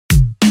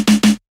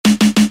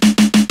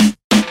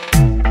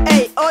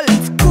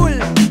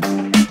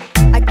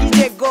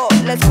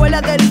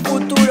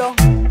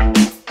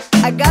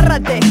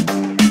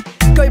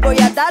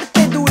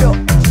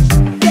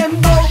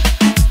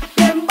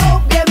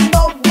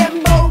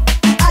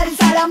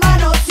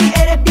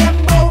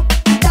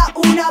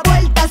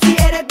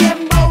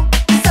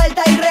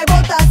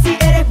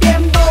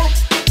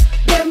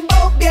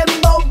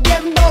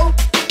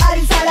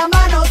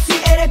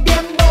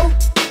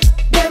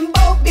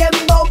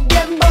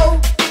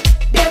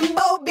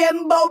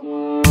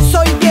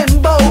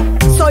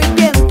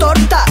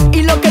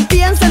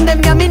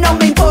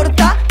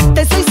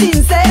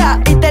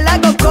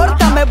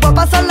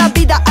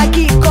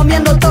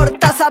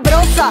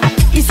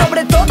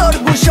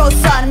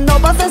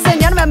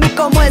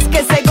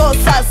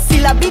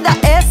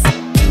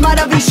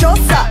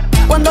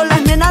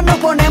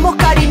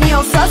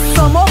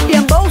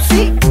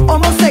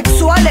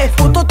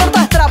puto,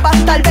 tortas,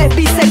 trapas, tal vez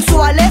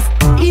bisexuales,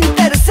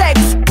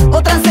 intersex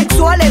o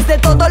transexuales, de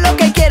todo lo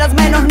que quieras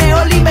menos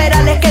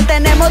neoliberales. Que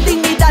tenemos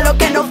dignidad, lo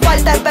que nos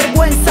falta es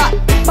vergüenza.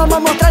 Vamos a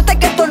mostrarte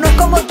que esto no es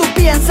como tú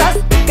piensas,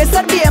 que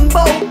ser bien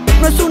bow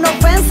no es una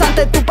ofensa.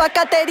 Ante tu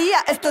pacatería,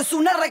 esto es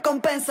una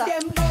recompensa.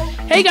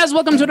 Hey guys,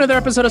 welcome to another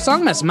episode of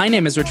Songmas. My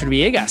name is Richard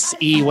Villegas.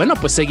 Y bueno,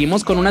 pues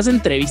seguimos con unas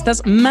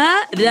entrevistas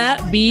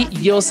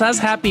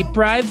maravillosas. Happy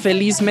Pride,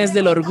 feliz mes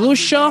del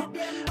orgullo.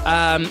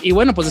 Y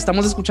bueno, pues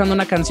estamos escuchando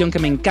una canción que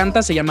me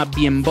encanta, se llama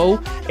Bien Bow.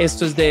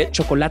 Esto es de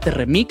Chocolate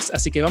Remix,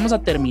 así que vamos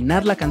a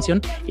terminar la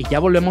canción y ya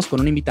volvemos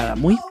con una invitada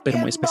muy, pero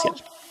muy especial.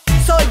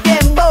 Soy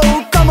bien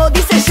bow, como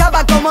dice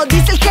Shaba, como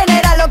dice el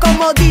general o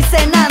como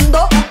dice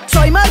Nando.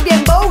 Soy más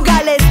bien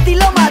bogal,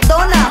 estilo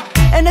Madonna,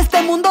 en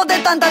este mundo de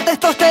tanta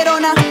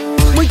testosterona.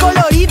 Muy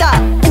colorida,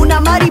 una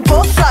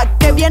mariposa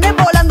que viene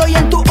volando y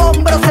en tu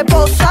hombro se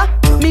posa.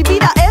 Mi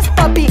vida es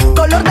papi,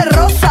 color de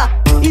rosa,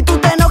 y tú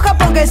te enojas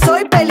porque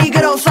soy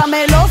peligrosa.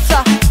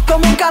 Melosa,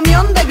 como un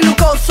camión de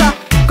glucosa,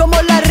 como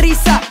la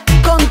risa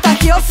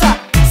contagiosa.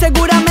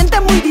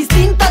 Seguramente muy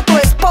distinta a tu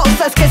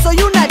esposa. Es que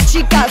soy una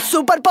chica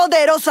súper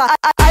poderosa.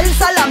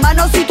 Alza la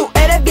mano si tú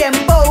eres bien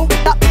bow.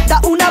 Da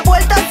una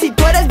vuelta si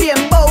tú eres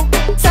bien bow.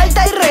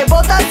 Salta y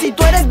rebota si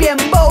tú eres bien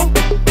bow.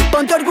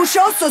 Ponte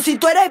orgulloso si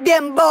tú eres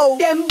bien bow.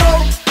 Bien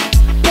bow,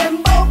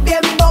 bien bow,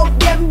 bien bow,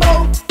 bien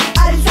bow.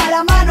 Alza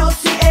la mano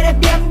si eres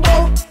bien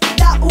bow.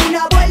 Da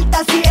una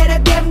vuelta si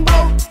eres bien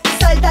bow.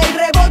 Salta y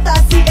rebota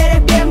si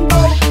eres bien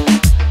bow.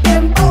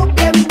 Bien bow,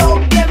 bien bow,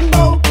 bien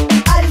bow.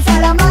 Alza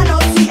la mano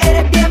si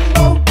eres bien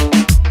bow.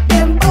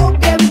 Bien bow,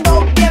 bien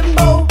bow, bien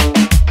bow.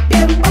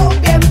 Bien bow,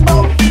 bien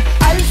bow.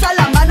 Alza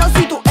la mano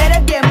si tú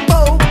eres bien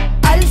bow.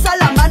 Alza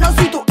la mano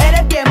si tú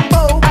eres bien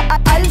bow.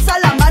 Alza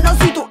la mano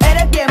si tú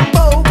eres bien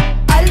bow.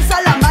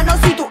 Alza la mano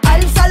si tú,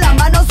 alza la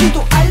mano si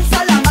tú,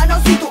 alza la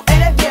mano si tú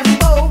eres bien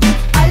bow.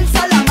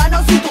 Alza la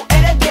mano si tú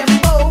eres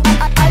bien bow.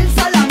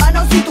 Alza la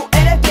mano si tú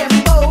eres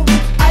bien bow.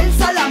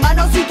 Alza la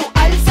mano si tú,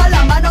 alza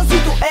la mano si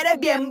tú eres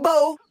bien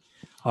bow.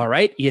 All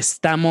right, y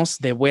estamos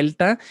de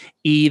vuelta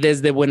y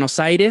desde Buenos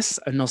Aires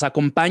nos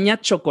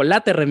acompaña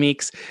Chocolate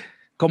Remix.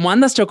 ¿Cómo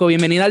andas, Choco?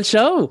 Bienvenida al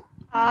show.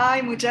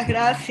 Ay, muchas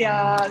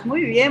gracias.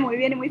 Muy bien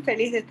y muy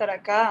feliz de estar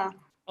acá.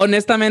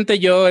 Honestamente,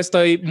 yo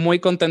estoy muy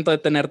contento de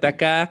tenerte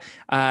acá.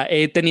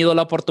 He tenido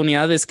la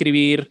oportunidad de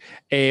escribir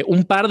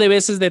un par de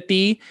veces de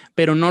ti,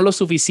 pero no lo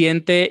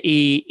suficiente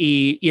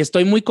y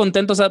estoy muy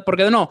contento, o sea,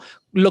 porque no,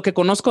 lo que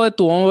conozco de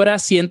tu obra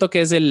siento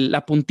que es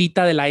la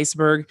puntita del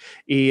iceberg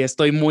y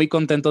estoy muy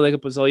contento de que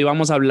pues hoy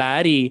vamos a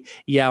hablar y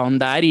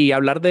ahondar y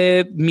hablar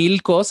de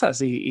mil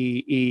cosas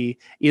y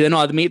de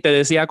no, te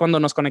decía cuando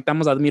nos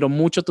conectamos, admiro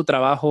mucho tu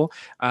trabajo.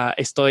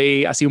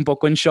 Estoy así un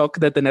poco en shock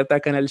de tenerte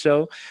acá en el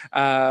show.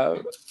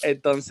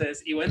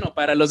 Entonces, y bueno,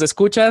 para los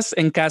escuchas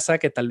en casa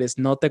que tal vez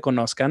no te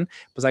conozcan,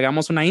 pues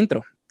hagamos una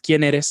intro.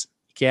 ¿Quién eres?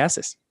 ¿Qué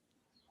haces?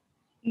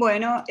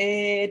 Bueno,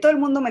 todo el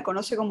mundo me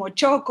conoce como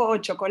Choco o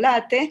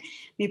Chocolate.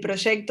 Mi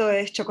proyecto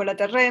es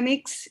Chocolate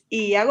Remix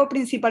y hago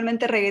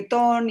principalmente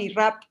reggaetón y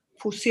rap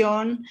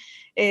fusión,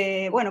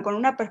 bueno, con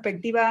una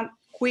perspectiva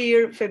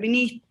queer,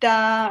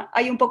 feminista.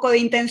 Hay un poco de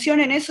intención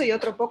en eso y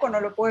otro poco no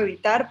lo puedo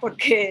evitar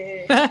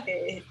porque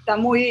está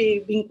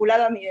muy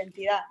vinculado a mi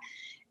identidad.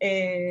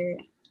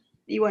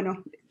 Y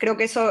bueno, creo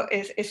que eso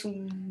es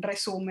un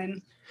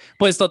resumen.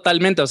 Pues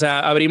totalmente, o sea,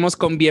 abrimos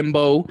con Bien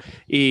Bow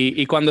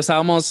y cuando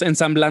estábamos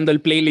ensamblando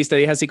el playlist te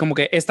dije así como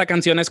que esta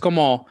canción es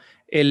como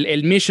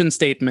el mission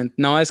statement,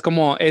 ¿no? Es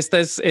como, esta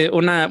es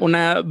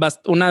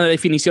una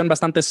definición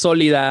bastante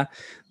sólida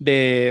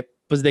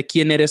pues de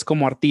quién eres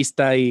como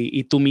artista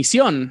y tu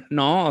misión,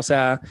 ¿no? O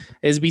sea,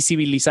 es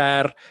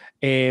visibilizar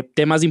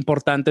temas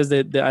importantes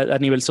a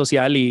nivel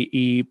social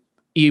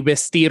y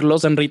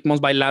vestirlos en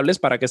ritmos bailables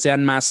para que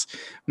sean más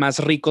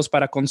ricos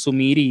para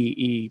consumir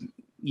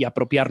y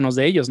apropiarnos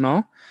de ellos,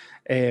 ¿no?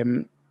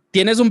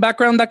 ¿Tienes un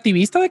background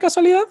activista de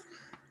casualidad?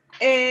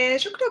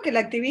 Yo creo que el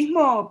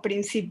activismo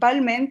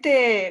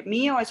principalmente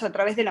mío es a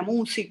través de la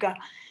música.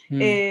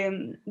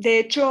 De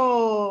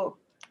hecho,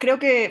 creo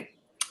que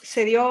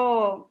se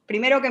dio,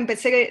 primero que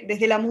empecé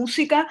desde la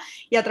música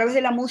y a través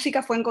de la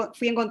música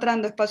fui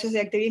encontrando espacios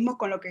de activismo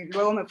con lo que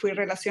luego me fui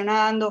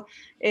relacionando.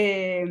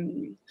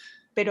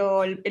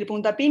 Pero el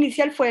puntapié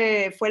inicial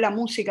fue la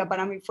música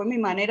para mí, fue mi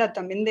manera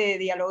también de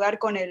dialogar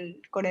con el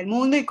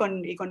mundo y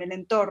con el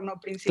entorno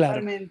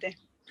principalmente.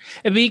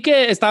 Claro. Vi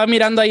que estaba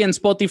mirando ahí en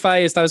Spotify,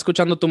 estaba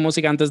escuchando tu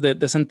música antes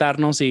de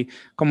sentarnos y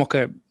como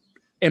que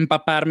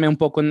empaparme un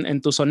poco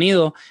en tu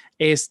sonido.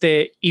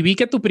 Y vi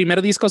que tu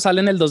primer disco sale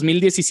en el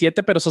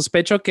 2017, pero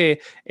sospecho que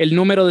el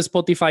número de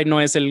Spotify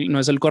no es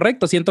el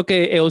correcto. Siento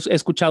que he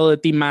escuchado de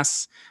ti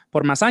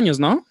por más años,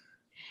 ¿no?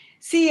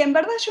 Sí, en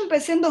verdad yo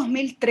empecé en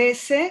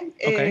 2013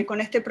 Okay.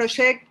 con este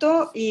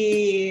proyecto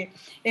y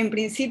en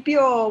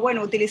principio,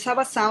 bueno,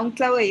 utilizaba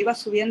SoundCloud e iba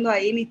subiendo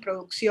ahí mis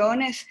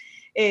producciones,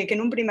 que en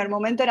un primer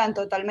momento eran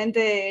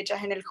totalmente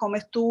hechas en el home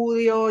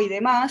studio y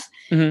demás.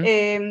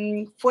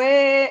 Uh-huh.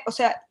 O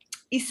sea,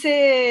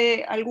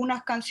 hice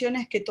algunas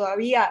canciones que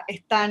todavía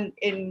están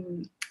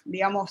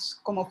digamos,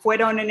 como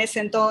fueron en ese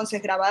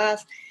entonces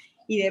grabadas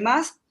y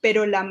demás,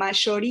 pero la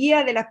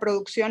mayoría de las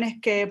producciones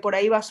que por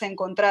ahí vas a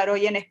encontrar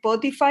hoy en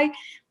Spotify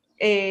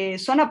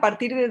son a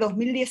partir de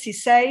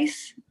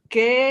 2016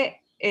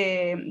 que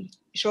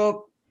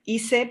yo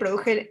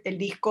produje el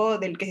disco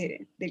del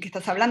que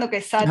estás hablando, que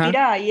es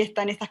Sátira. Ajá. Ahí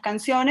están estas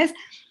canciones,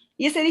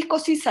 y ese disco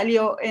sí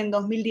salió en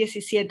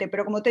 2017,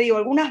 pero como te digo,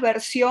 algunas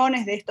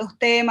versiones de estos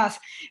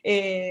temas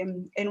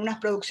en unas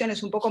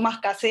producciones un poco más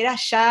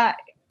caseras ya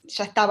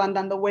estaban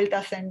dando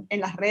vueltas en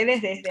las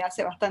redes desde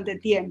hace bastante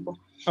tiempo.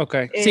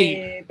 Okay. Sí.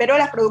 Pero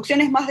las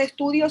producciones más de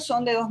estudio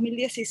son de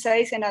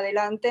 2016 en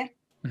adelante.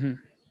 Uh-huh.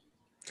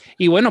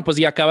 Y bueno, pues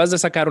ya acabas de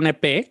sacar un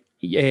EP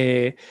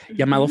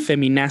llamado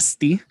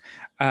Feminasti.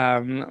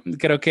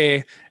 Creo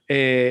que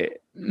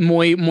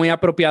muy, muy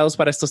apropiados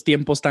para estos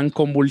tiempos tan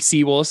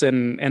convulsivos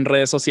en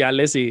redes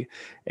sociales, y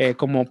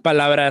como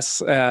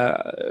palabras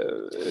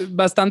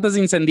bastantes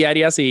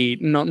incendiarias y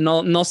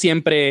no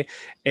siempre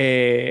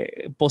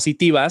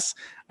positivas.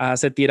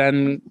 Se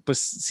tiran pues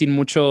sin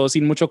mucho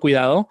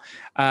cuidado.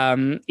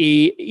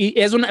 Y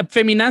es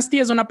Feminasti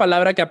es una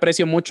palabra que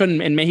aprecio mucho.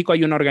 En México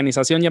hay una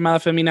organización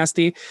llamada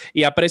Feminasti,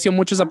 y aprecio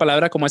mucho esa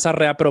palabra como esa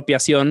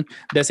reapropiación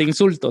de ese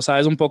insulto,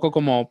 ¿sabes? Un poco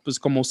como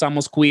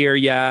usamos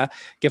queer ya,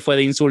 que fue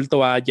de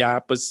insulto a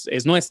ya, pues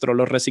es nuestro,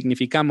 lo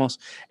resignificamos.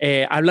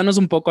 Háblanos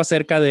un poco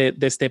acerca de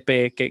este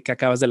EP que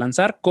acabas de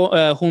lanzar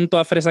junto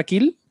a Fresa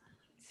Kill.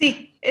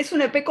 Sí, es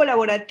un EP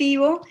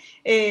colaborativo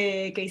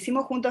que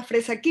hicimos junto a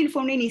Fresa Kill.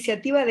 Fue una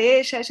iniciativa de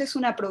ella. Ella es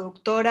una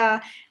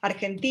productora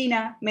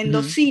argentina,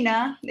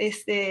 mendocina,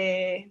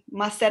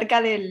 más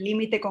cerca del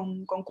límite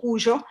con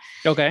Cuyo.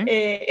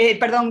 Okay.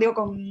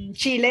 Con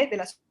Chile, de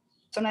la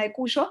zona de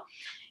Cuyo.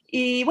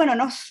 Y bueno,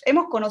 nos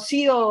hemos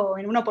conocido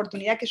en una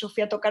oportunidad que yo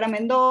fui a tocar a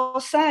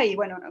Mendoza, y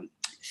bueno,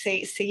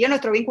 siguió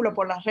nuestro vínculo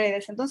por las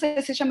redes.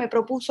 Entonces ella me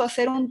propuso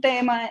hacer un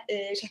tema.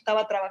 Ella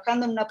estaba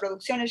trabajando en una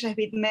producción, ella es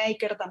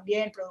beatmaker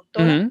también,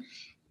 productora. Uh-huh.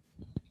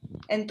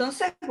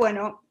 Entonces,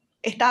 bueno,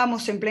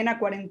 estábamos en plena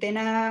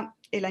cuarentena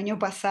el año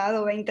pasado,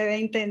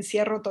 2020,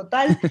 encierro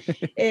total,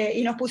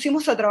 y nos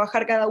pusimos a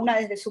trabajar cada una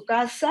desde su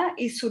casa,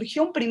 y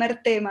surgió un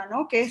primer tema,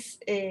 ¿no? Que es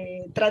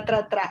Tra,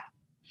 Tra, Tra.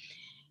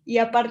 Y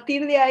a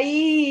partir de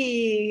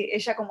ahí,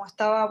 ella, como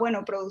estaba,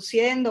 bueno,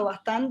 produciendo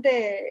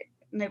bastante,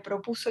 me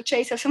propuso,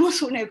 che, si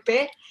hacemos un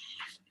EP.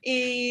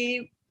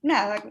 Y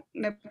nada,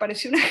 me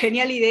pareció una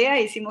genial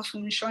idea. Hicimos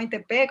un joint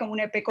EP, como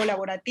un EP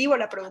colaborativo.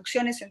 La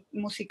producción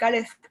musical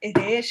es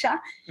de ella.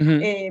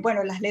 Uh-huh.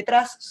 Bueno, las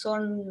letras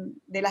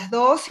son de las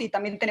dos, y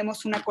también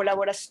tenemos una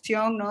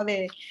colaboración, ¿no?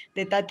 de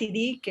Tati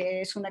D,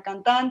 que es una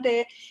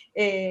cantante,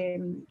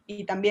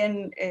 y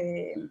también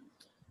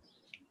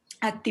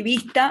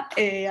activista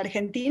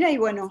argentina. Y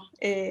bueno,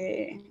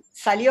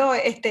 salió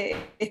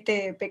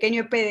este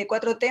pequeño EP de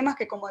 4 temas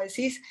que, como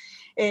decís,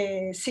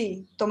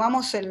 sí,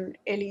 tomamos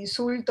el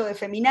insulto de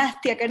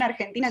feminasti. Acá en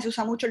Argentina se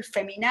usa mucho el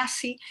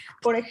feminazi,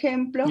 por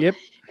ejemplo. Yep.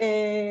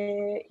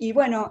 Y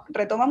bueno,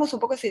 retomamos un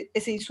poco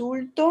ese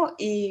insulto,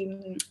 y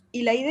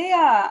la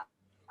idea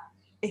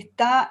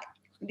está,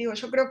 digo,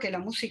 yo creo que la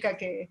música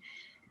que,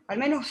 al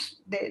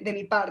menos de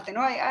mi parte,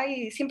 ¿no?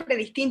 Hay siempre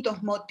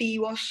distintos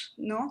motivos,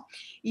 ¿no?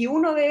 Y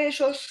uno de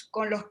ellos,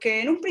 con los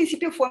que en un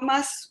principio fue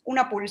más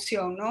una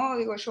pulsión, ¿no?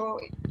 Digo, yo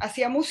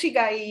hacía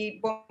música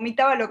y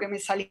vomitaba lo que me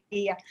salía.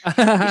 Y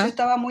yo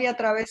estaba muy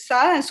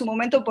atravesada en su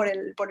momento por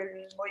el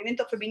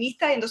movimiento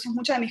feminista, y entonces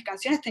muchas de mis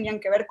canciones tenían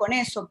que ver con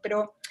eso,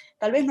 pero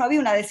tal vez no había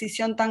una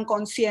decisión tan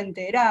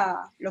consciente, era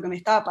lo que me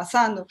estaba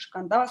pasando, yo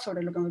cantaba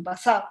sobre lo que me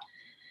pasaba.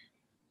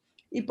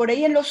 Y por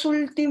ahí en los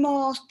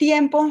últimos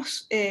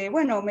tiempos,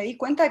 bueno, me di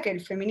cuenta que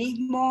el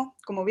feminismo,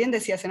 como bien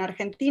decías, en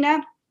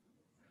Argentina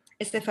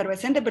es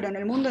efervescente, pero en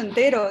el mundo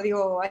entero,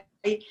 digo,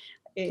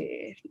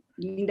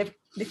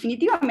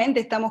 definitivamente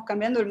estamos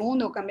cambiando el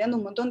mundo, cambiando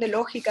un montón de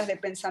lógicas, de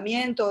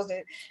pensamientos,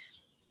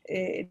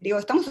 digo,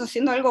 estamos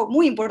haciendo algo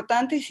muy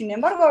importante, y sin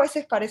embargo a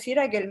veces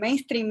pareciera que el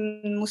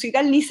mainstream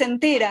musical ni se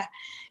entera.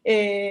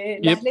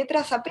 Las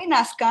letras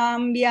apenas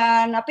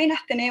cambian, apenas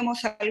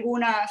tenemos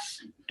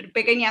algunas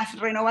pequeñas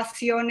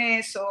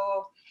renovaciones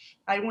o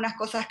algunas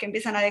cosas que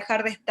empiezan a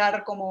dejar de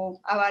estar como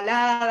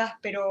avaladas,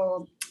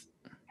 pero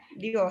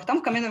digo,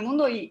 estamos cambiando el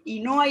mundo,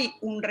 y no hay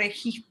un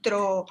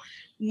registro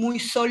muy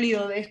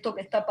sólido de esto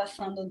que está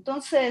pasando.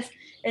 Entonces,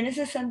 en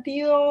ese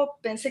sentido,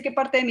 pensé que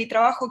parte de mi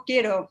trabajo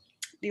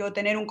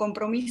tener un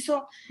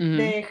compromiso uh-huh.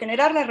 de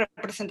generar la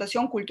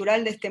representación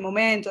cultural de este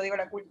momento, digo,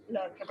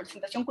 la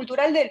representación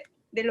cultural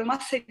de lo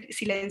más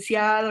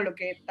silenciado, lo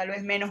que tal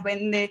vez menos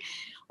vende,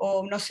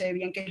 o no sé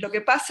bien qué es lo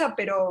que pasa,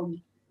 pero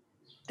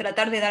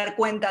tratar de dar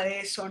cuenta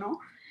de eso, ¿no?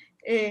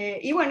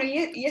 Y bueno,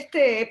 y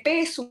este EP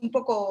es un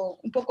poco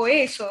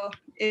eso,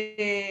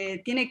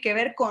 tiene que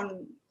ver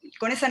con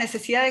esa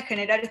necesidad de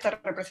generar esta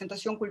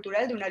representación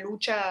cultural de una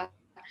lucha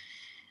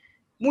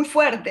muy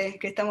fuerte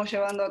que estamos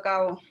llevando a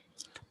cabo.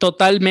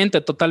 Totalmente.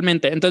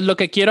 Entonces lo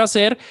que quiero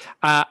hacer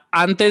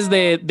antes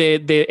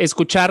de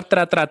escuchar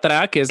Tra Tra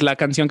Tra, que es la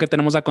canción que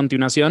tenemos a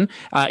continuación,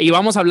 y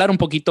vamos a hablar un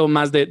poquito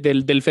más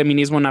del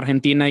feminismo en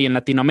Argentina y en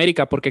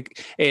Latinoamérica, porque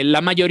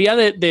la mayoría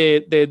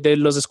de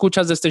los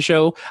escuchas de este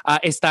show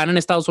están en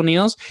Estados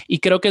Unidos y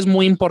creo que es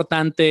muy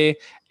importante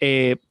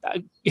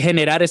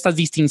generar estas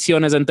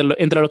distinciones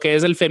entre lo que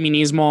es el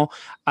feminismo,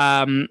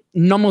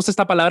 no me gusta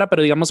esta palabra,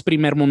 pero digamos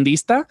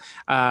primermundista.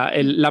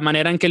 La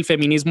manera en que el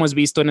feminismo es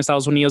visto en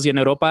Estados Unidos y en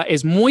Europa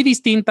es muy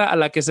distinta a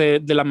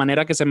de la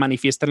manera que se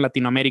manifiesta en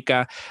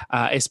Latinoamérica,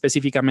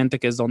 específicamente,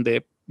 que es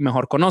donde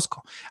mejor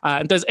conozco.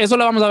 Entonces, eso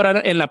lo vamos a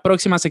hablar en la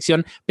próxima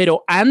sección,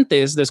 pero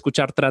antes de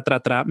escuchar Tra Tra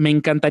Tra, me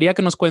encantaría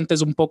que nos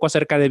cuentes un poco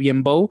acerca de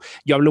Bien Bow.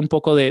 Yo hablo un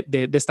poco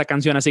de esta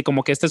canción, así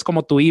como que este es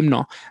como tu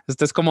himno,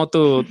 este es como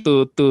tu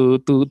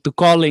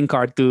calling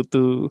card,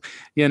 tu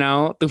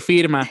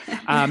firma.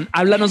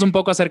 Háblanos un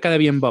poco acerca de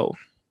Bien Bow.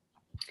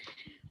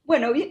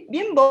 Bueno,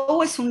 Bien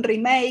Bow es un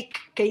remake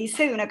que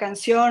hice de una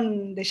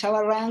canción de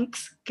Java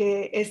Ranks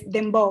que es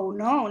Dembow,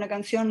 ¿no? Una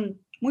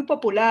canción muy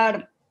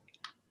popular,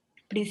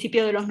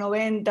 principios de los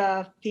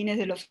 90, fines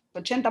de los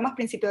 80, más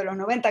principios de los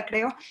 90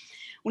 creo,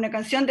 una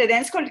canción de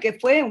dancehall que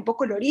fue un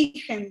poco el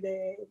origen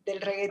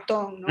del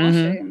reggaetón, ¿no?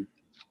 Uh-huh.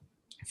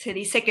 Se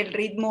dice que el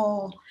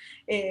ritmo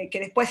que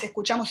después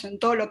escuchamos en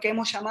todo lo que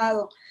hemos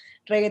llamado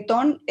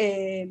reggaetón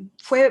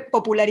fue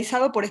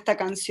popularizado por esta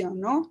canción,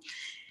 ¿no?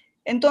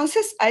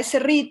 Entonces a ese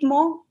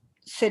ritmo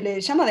se le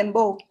llama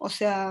dembow, o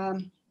sea,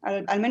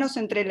 al menos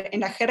en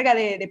la jerga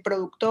de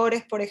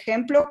productores, por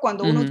ejemplo,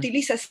 cuando uno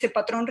utiliza ese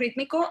patrón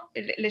rítmico,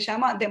 le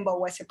llama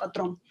dembow a ese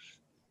patrón.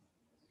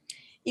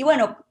 Y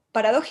bueno,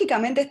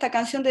 paradójicamente esta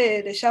canción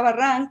de Java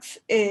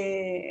Ranks,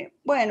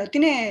 bueno,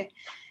 tiene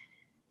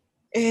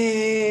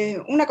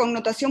una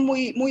connotación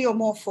muy, muy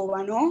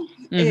homófoba, ¿no?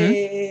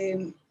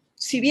 Uh-huh.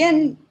 Si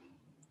bien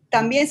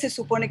también se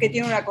supone que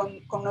tiene una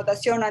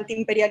connotación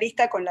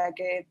antiimperialista con la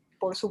que,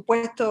 por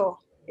supuesto,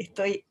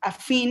 estoy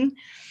afín,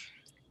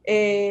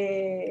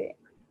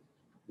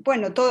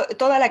 bueno,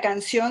 toda la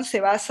canción se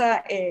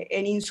basa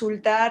en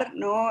insultar,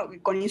 ¿no?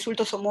 Con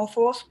insultos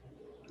homófobos.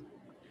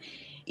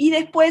 Y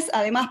después,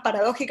 además,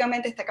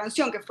 paradójicamente, esta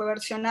canción que fue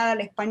versionada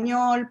al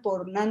español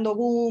por Nando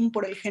Boom,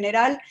 por El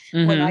General,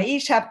 uh-huh. Bueno, ahí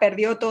ya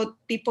perdió todo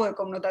tipo de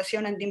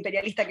connotación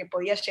antiimperialista que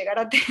podía llegar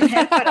a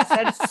tener para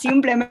ser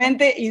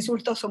simplemente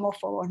insultos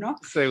homófobos, ¿no?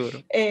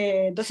 Seguro.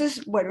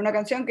 Entonces, bueno, una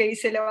canción que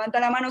dice levanta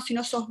la mano si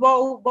no sos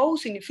bow. Bow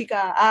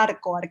significa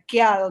arco,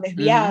 arqueado,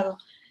 desviado. Uh-huh.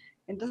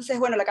 Entonces,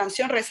 bueno, la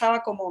canción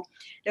rezaba como,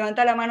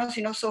 levanta la mano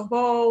si no sos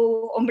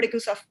bow, hombre que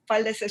usa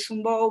faldas es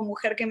un bow,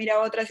 mujer que mira a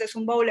otras es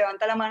un bow,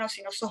 levanta la mano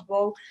si no sos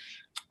bow.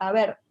 A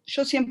ver,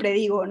 yo siempre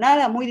digo,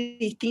 nada muy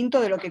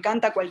distinto de lo que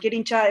canta cualquier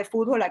hinchada de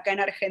fútbol acá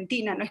en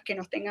Argentina, no es que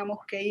nos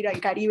tengamos que ir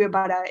al Caribe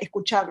para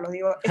escucharlo,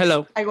 digo, es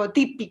algo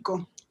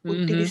típico,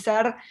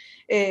 utilizar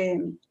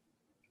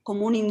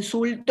como un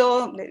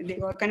insulto,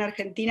 digo, acá en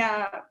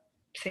Argentina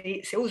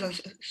se usa,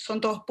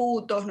 son todos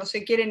putos, no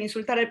se quieren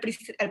insultar al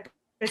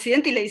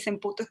presidente y le dicen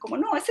puto, es como,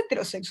 no, es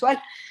heterosexual,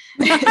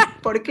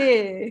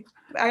 porque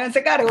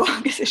háganse cargo,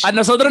 qué sé yo. A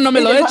nosotros no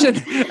me lo echen.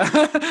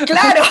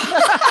 Claro.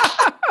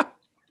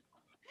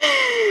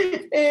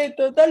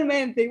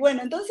 Totalmente. Y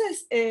bueno,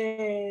 entonces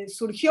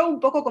surgió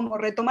un poco como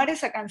retomar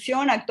esa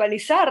canción,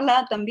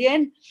 actualizarla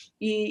también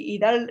y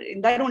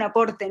dar un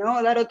aporte,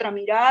 ¿no? Dar otra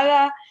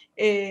mirada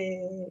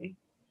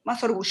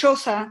más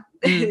orgullosa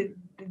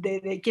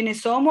de quiénes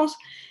somos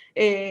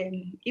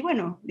y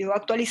bueno, digo,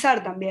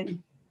 actualizar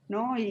también,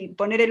 ¿no? Y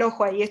poner el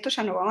ojo ahí, esto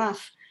ya no va más.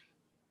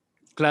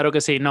 Claro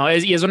que sí, no,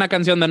 y es una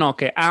canción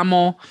que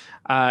amo,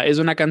 es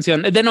una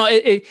canción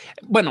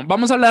bueno,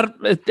 vamos a hablar,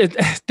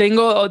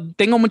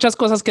 tengo muchas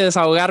cosas que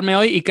desahogarme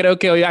hoy y creo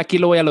que hoy aquí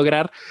lo voy a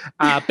lograr,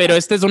 pero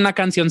esta es una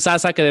canción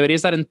sasa que debería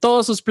estar en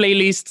todos sus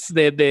playlists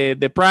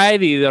de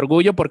Pride y de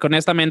Orgullo, porque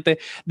honestamente,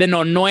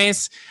 no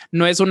es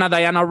una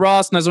Diana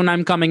Ross, no es una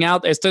I'm Coming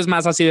Out, esto es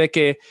más así de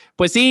que,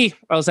 pues sí,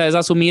 o sea, es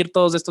asumir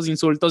todos estos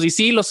insultos y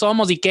sí, lo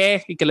somos y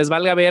que les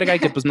valga verga y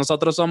que pues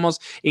nosotros somos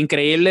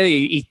increíbles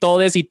y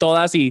todes y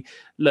todas y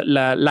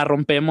la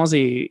rompemos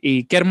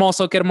y qué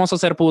hermoso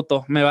ser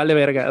puto, me vale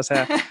verga, o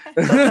sea.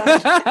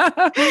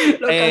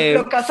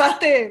 Lo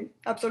casaste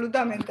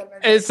absolutamente.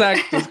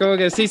 Exacto, es como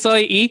que sí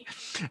soy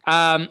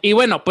y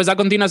bueno, pues a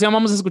continuación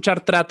vamos a escuchar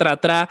Tra Tra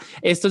Tra.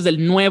 Esto es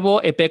del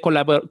nuevo EP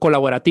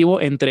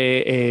colaborativo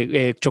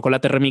entre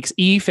Chocolate Remix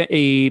y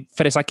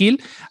Fresa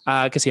Kill,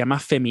 que se llama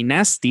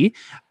Feminasty.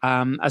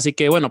 Así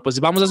que bueno, pues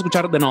vamos a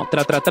escuchar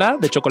Tra Tra Tra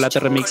de Chocolate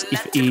Remix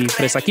y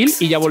Fresa Kill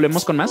y ya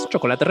volvemos con más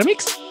Chocolate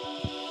Remix.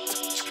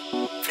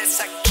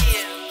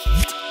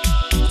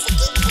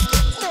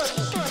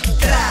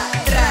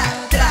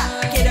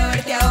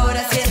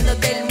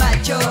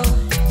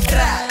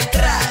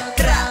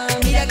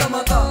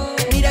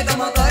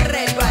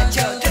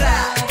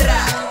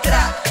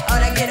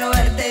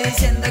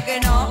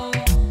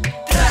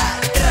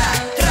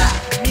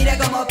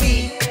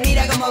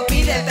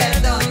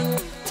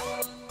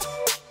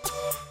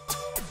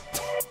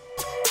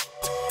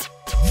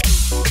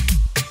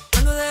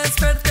 Cuando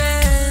desperté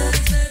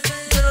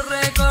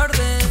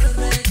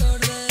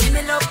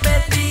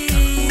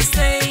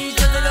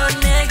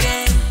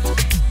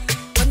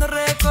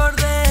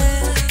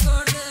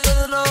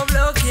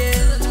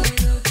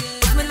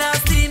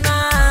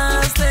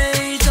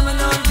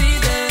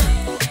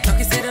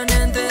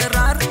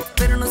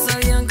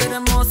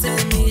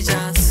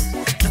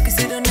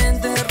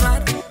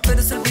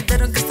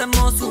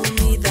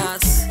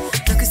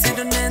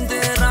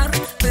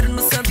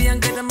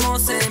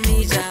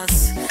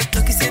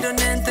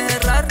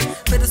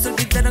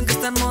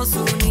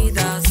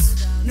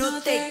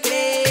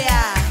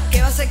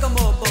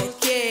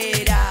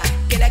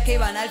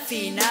van al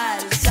final.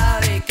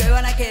 Sabe que hoy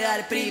van a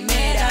quedar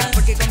primeras,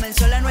 porque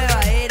comenzó la nueva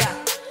era.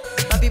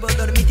 Papi, vos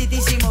dormís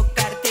titísimo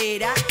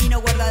cartera y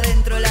no guarda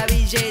dentro la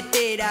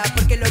billetera,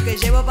 porque lo que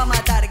llevo pa'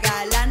 matar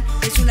galán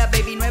es una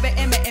baby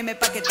 9mm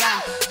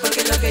paquetán.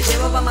 Porque lo que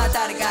llevo pa'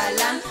 matar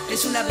galán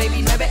es una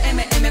baby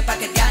 9mm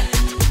paquetán.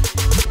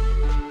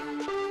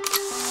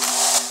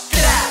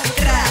 Tra,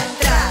 tra,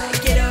 tra,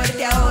 quiero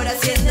verte ahora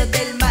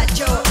haciéndote el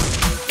macho.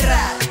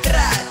 Tra,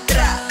 tra,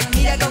 tra,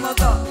 mira cómo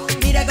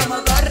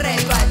corre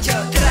el guacho.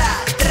 Tra,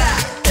 tra,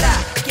 tra,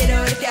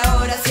 quiero verte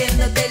ahora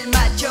haciéndote el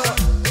macho.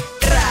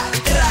 Tra,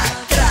 tra,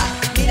 tra,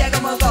 mira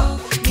cómo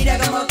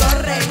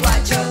corre el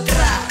guacho.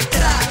 Tra,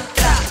 tra,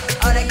 tra,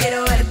 ahora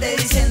quiero verte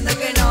diciendo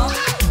que no.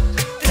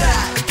 Tra,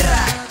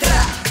 tra, tra,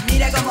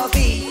 mira cómo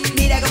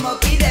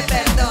pide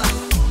perdón.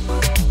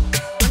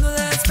 Cuando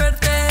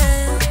desperté,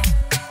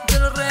 yo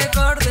lo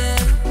recordé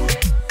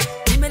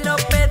y me lo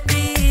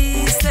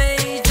pediste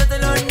y yo te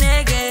lo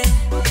negué.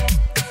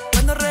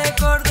 Cuando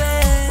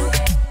recordé,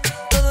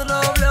 todo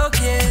lo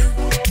bloqueé.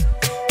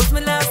 Vos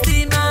me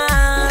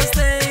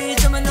lastimaste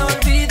y yo me lo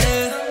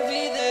olvidé.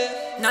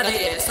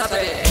 Nadie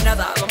sabe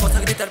nada, vamos a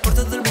gritar por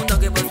todo el mundo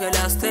que vos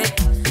violaste.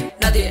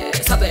 Nadie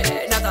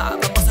sabe nada,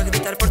 vamos a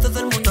gritar por todo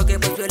el mundo que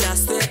vos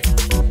violaste.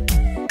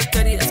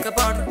 Quería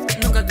escapar,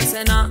 nunca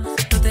quise nada,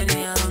 no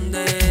tenía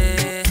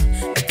dónde.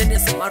 Me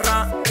tenías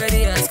amarrado,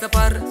 quería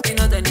escapar y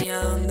no tenía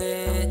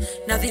dónde.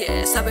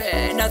 Nadie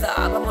sabe nada,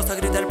 vamos a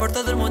gritar por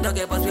todo el mundo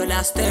que vos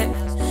violaste.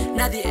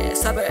 Nadie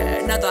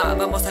sabe nada,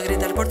 vamos a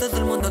gritar por todo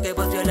el mundo que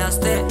vos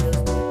violaste.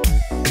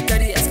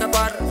 Quería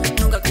escapar,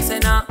 nunca quise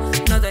nada,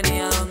 no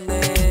tenía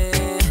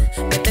dónde.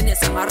 Me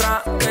tenías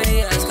amarrado,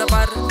 quería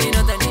escapar y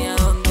no tenía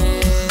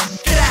dónde.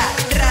 Tra,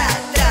 tra,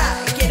 tra,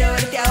 quiero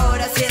verte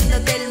ahora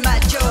haciéndote el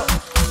macho.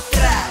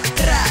 Tra,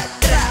 tra,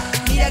 tra,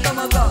 mira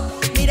cómo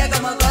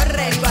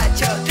corre el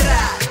guacho. Tra,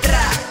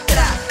 tra,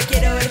 tra,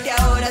 quiero verte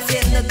ahora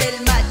haciéndote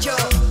el macho.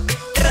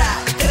 Tra,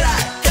 tra,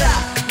 tra,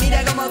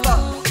 mira cómo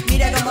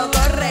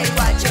corre el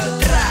guacho.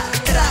 Tra,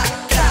 tra,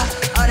 tra,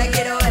 ahora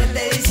quiero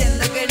verte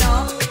diciendo que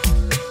no.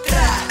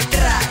 Tra,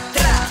 tra,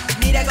 tra,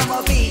 mira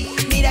cómo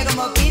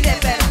pide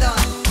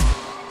perdón.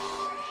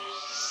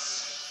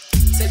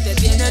 Se te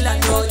viene la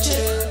noche,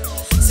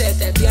 se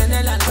te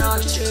viene la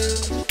noche.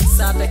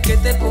 Sabes que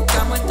te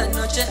buscamos esta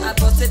noche, a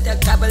vos se te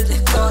acaba el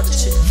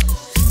descorche.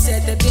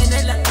 Se te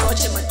viene la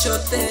noche,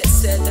 machote,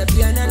 se te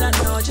viene la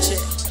noche.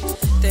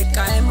 Te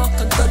caemos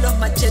con todos los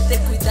machetes,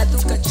 cuida tu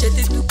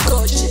cachete y tu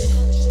coche.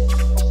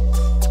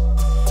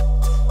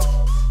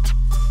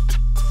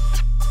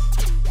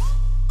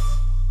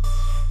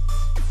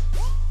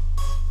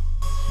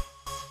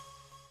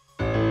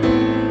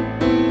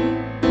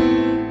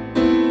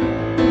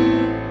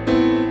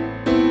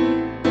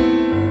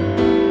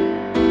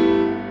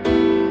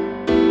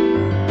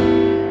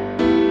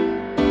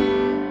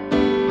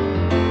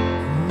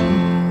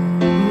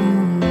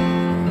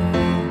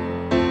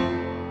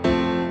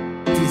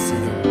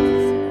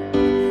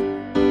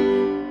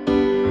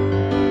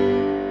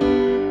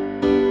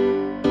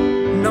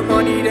 No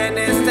moriré en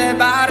este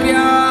barrio,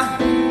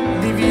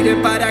 viviré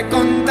para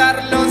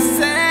contarlo,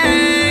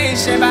 sé. Y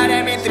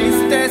llevaré mi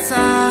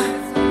tristeza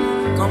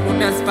como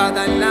una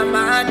espada en la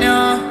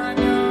mano.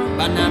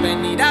 Van a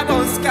venir a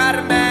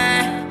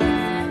buscarme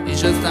y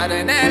yo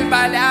estaré en el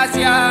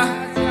palacio.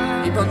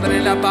 Y pondré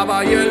la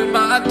pava y el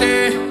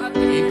mate.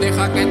 Y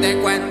deja que te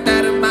cuente,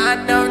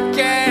 hermano,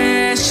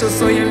 que yo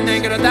soy el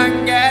negro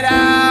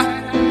tanguera,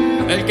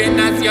 el que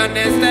nació en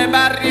este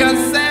barrio,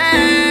 sé.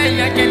 Y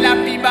el que la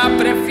piba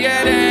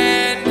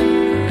prefieren,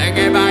 el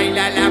que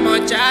baila la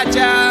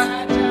muchacha.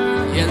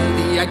 Y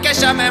el día que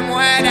ella me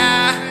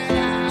muera,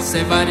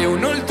 cebaré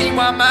un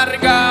último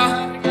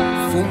amargo,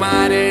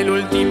 fumaré el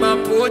último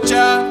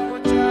pucho,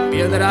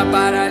 piedra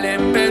para el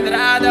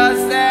empedrado,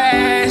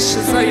 sé.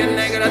 Yo soy el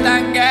negro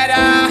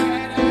tanguera,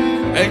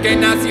 el que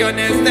nació en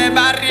este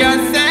barrio,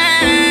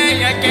 sé.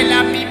 Y el que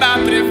la piba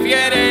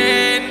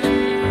prefieren,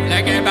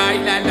 la que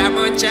baila la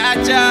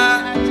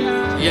muchacha.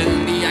 Y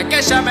el día que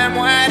ella me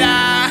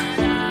muera,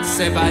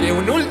 cebaré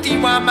un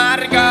último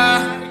amargo,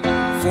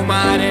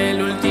 fumaré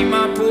el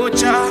último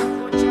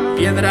pucho,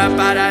 piedra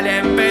para el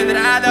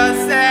empedrado,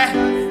 sé.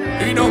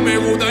 Y no me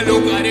gustan los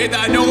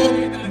caretas, no.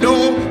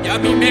 Y a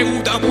mí me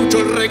gusta mucho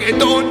el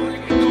reggaetón,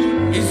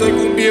 y soy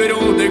cumbiero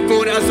de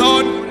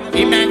corazón.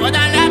 Y me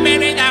gustan las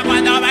bebidas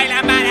cuando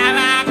bailan para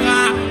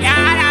abajo, y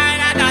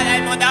ahora todo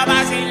el mundo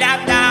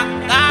vacilando.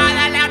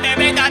 Todas las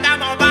bebidas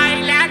estamos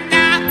bailando.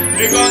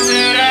 Y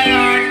considero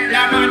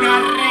la mano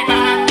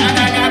arriba,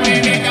 todas las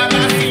bebidas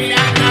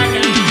vacilando.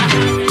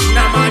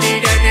 No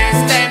moriré en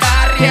este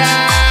barrio,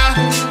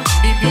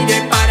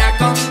 viviré para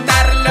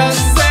contarlo,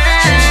 sé.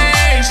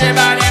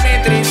 Llevaré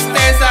mi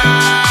tristeza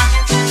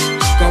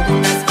como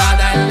una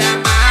espada en la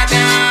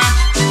mano.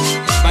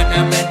 Van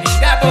a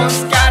venir a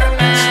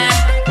buscarme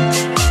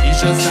y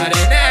yo estaré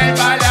en el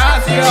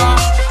palacio.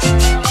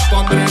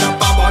 Pondré la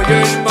pava y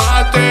el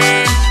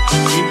mate.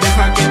 Y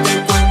deja que te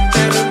cuente,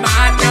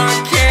 hermano,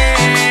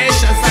 que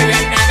yo soy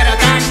el negro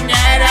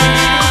tanguera,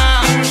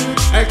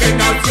 el que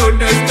nació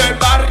en este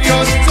barrio,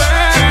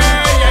 sé.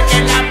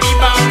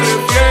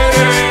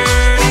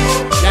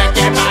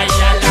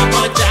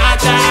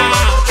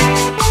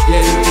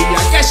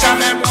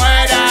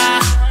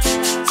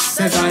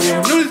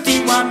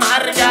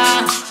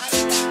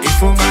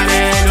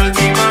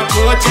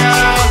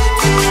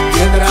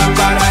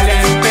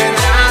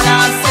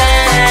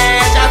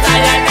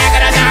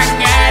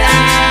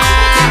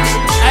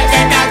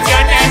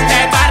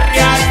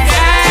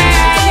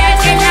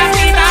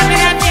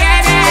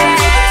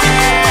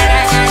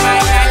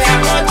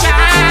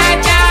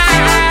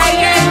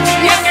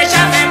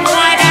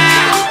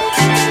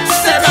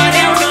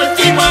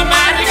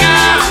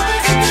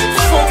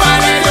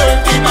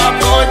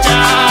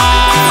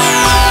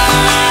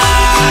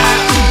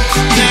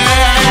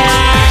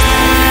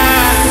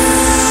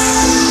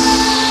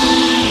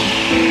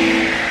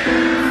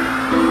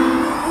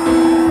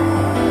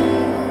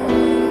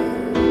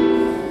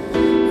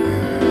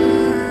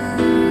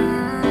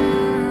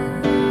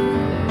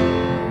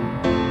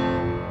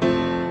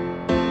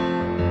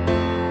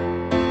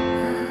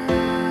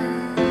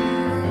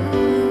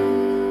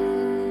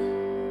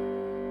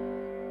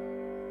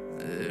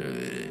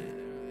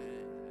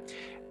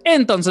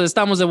 Entonces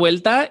estamos de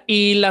vuelta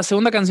y la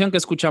segunda canción que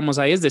escuchamos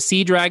ahí es de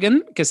Sea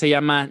Dragon, que se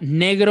llama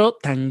Negro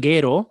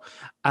Tanguero.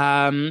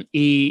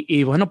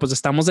 Y bueno, pues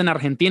estamos en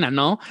Argentina,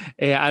 ¿no?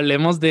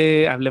 Hablemos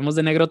de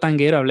Negro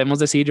Tanguero, hablemos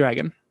de Sea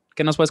Dragon.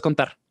 ¿Qué nos puedes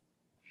contar?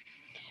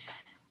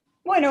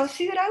 Bueno,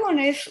 Sea Dragon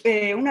es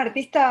un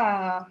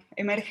artista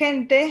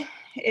emergente.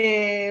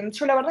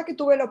 Yo la verdad que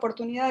tuve la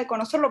oportunidad de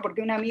conocerlo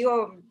porque un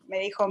amigo me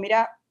dijo,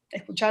 mira,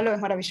 escuchalo, es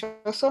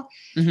maravilloso.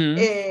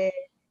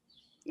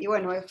 Y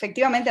bueno,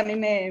 efectivamente a mí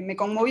me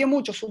conmovió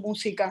mucho su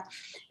música.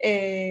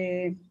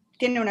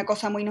 Tiene una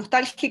cosa muy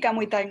nostálgica,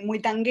 muy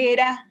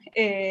tanguera,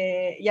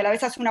 y a la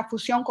vez hace una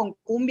fusión con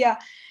cumbia,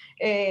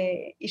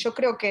 y yo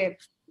creo que,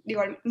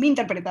 digo, mi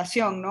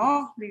interpretación,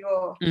 ¿no?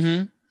 Digo,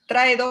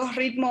 trae dos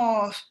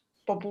ritmos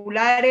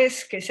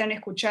populares que se han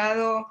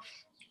escuchado,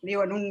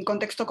 digo, en un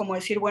contexto como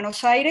decir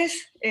Buenos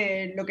Aires,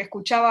 lo que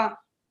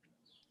escuchaba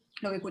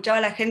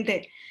la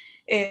gente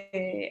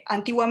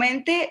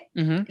antiguamente,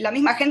 la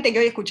misma gente que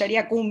hoy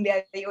escucharía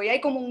cumbia, digo, y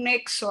hay como un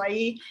nexo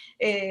ahí,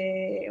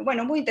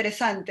 bueno, muy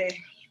interesante.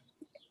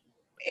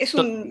 Es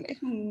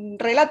un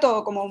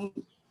relato como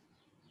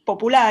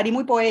popular y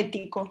muy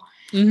poético.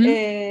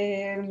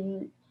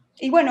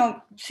 Y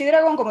bueno, Sea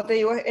Dragon, como te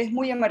digo, es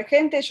muy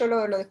emergente, yo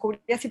lo descubrí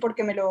así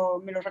porque me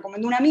lo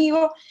recomendó un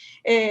amigo,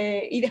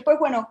 y después,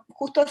 bueno,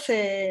 justo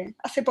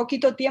hace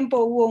poquito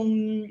tiempo hubo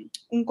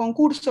un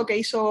concurso que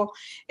hizo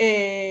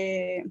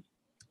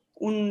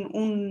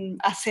un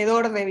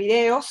hacedor de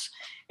videos,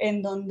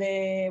 en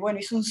donde, bueno,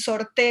 hizo un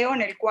sorteo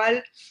en el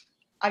cual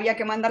había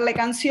que mandarle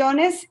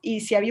canciones,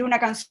 y si había una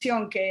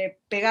canción que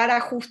pegara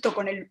justo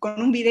con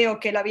un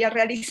video que él había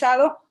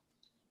realizado,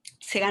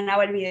 se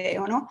ganaba el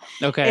video, ¿no?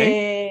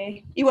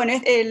 Okay. Y bueno,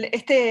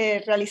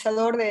 este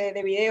realizador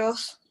de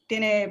videos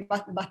tiene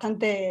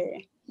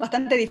bastante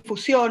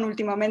difusión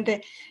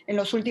últimamente. En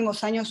los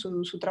últimos años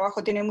su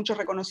trabajo tiene mucho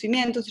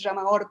reconocimiento, se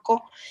llama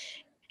Orco.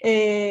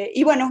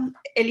 Y bueno,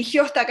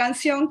 eligió esta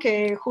canción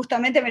que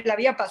justamente me la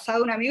había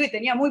pasado un amigo y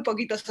tenía muy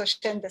poquitos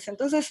oyentes.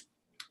 Entonces,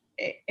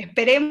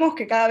 esperemos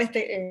que cada vez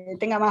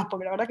tenga más,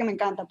 porque la verdad que me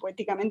encanta.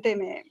 Poéticamente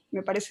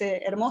me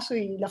parece hermoso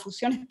y la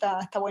fusión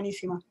está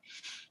buenísima.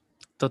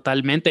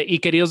 Totalmente. Y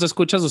queridos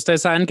escuchas,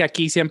 ustedes saben que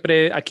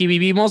aquí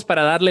vivimos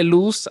para darle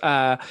luz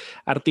a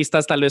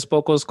artistas tal vez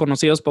pocos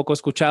conocidos, poco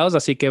escuchados.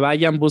 Así que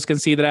vayan, busquen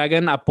Sea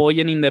Dragon,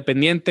 apoyen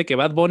Independiente, que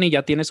Bad Bunny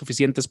ya tiene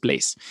suficientes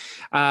plays.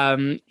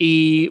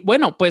 Y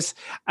bueno, pues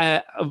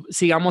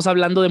sigamos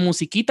hablando de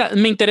musiquita.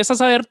 Me interesa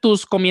saber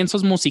tus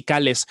comienzos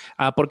musicales,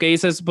 porque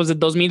dices, pues de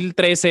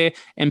 2013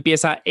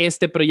 empieza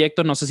este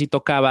proyecto. No sé si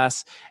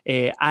tocabas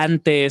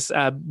antes.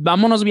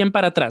 Vámonos bien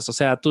para atrás, o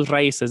sea, tus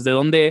raíces, de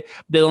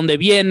dónde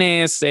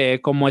vienes.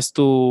 Cómo es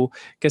tu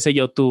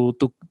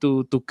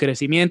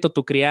crecimiento,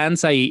 tu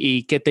crianza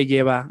y qué te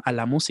lleva a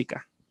la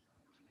música.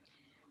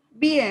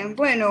 Bien,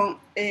 bueno,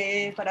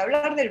 para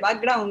hablar del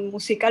background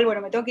musical,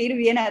 bueno, me tengo que ir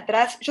bien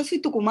atrás. Yo soy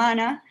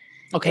tucumana,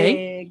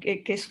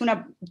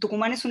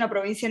 Tucumán es una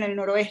provincia en el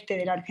noroeste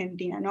de la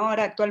Argentina, ¿no?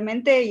 Ahora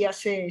actualmente y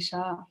hace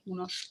ya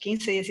unos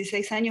 15,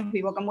 16 años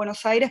vivo acá en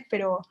Buenos Aires,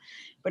 pero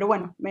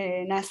bueno,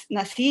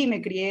 nací y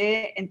me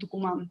crié en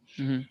Tucumán.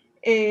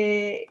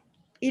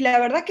 Y la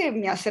verdad que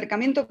mi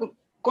acercamiento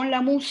con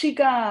la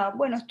música,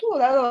 bueno, estuvo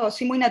dado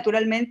así muy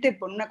naturalmente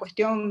por una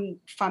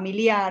cuestión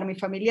familiar. Mis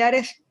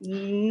familiares,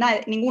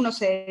 ninguno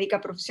se dedica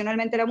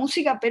profesionalmente a la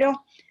música,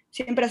 pero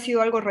siempre ha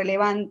sido algo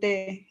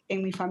relevante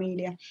en mi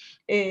familia.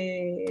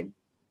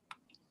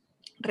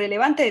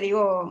 Relevante,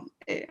 digo,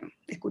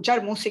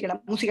 escuchar música,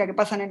 la música que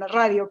pasan en la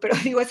radio, pero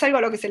digo, es algo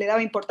a lo que se le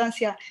daba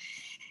importancia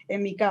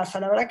en mi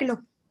casa. La verdad que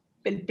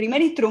el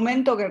primer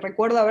instrumento que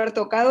recuerdo haber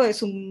tocado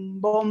es un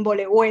bombo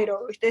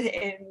legüero,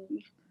 ¿viste?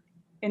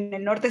 En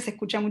el norte se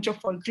escucha mucho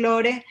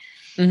folclore,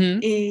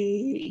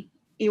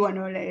 y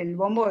bueno, el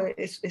bombo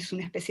es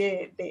una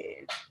especie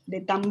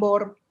de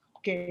tambor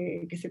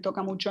que se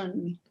toca mucho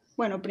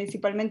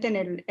principalmente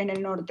en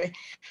el norte,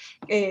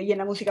 y en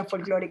la música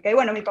folclórica. Y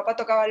bueno, mi papá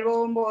tocaba el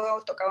bombo,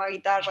 tocaba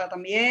guitarra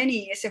también,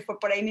 y ese fue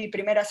por ahí mi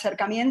primer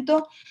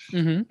acercamiento,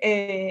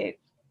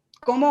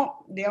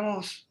 como,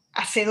 digamos,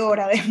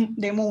 hacedora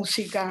de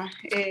música.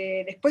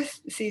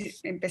 Después sí,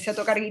 empecé a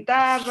tocar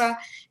guitarra.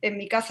 En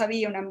mi casa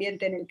había un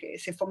ambiente en el que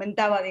se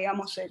fomentaba,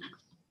 digamos, el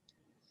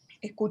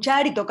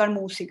escuchar y tocar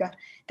música.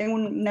 Tengo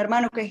un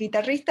hermano que es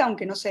guitarrista,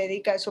 aunque no se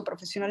dedica a eso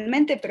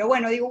profesionalmente, pero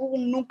bueno, digo, hubo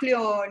un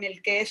núcleo en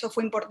el que eso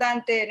fue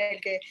importante, en el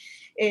que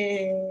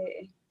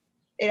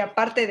era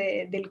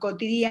parte del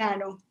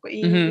cotidiano.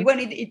 Y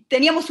bueno, y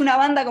teníamos una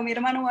banda con mi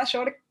hermano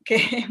mayor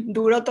que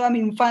duró toda mi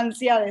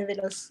infancia, desde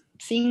los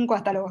 5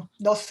 hasta los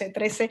 12,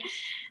 13.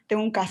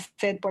 Tengo un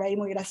cassette por ahí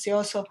muy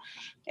gracioso.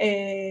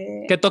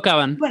 ¿Qué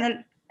tocaban?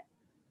 Bueno,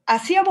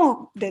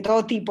 hacíamos de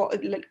todo tipo.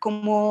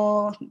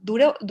 Como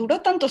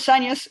duró tantos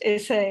años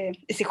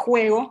ese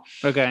juego,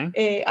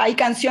 hay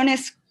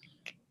canciones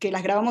que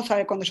las grabamos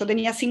cuando yo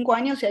tenía 5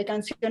 años y hay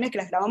canciones que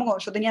las grabamos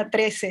cuando yo tenía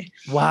 13.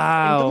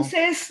 Wow.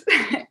 Entonces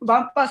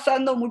van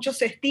pasando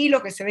muchos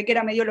estilos, que se ve que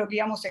era medio lo que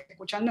íbamos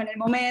escuchando en el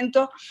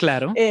momento.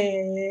 Claro.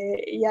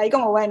 Y hay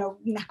como, bueno,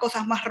 unas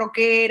cosas más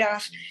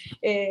rockeras.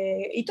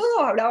 Y todo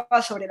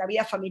hablaba sobre la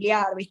vida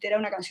familiar, ¿viste? Era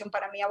una canción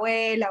para mi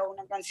abuela,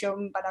 una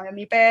canción para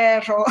mi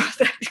perro.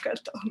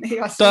 Todo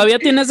medio así. ¿Todavía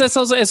tienes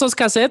esos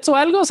cassettes o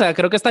algo? O sea,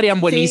 creo que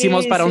estarían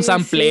buenísimos para un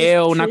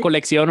sampleo, una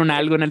colección,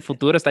 algo en el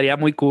futuro. Estaría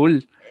muy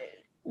cool.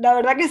 La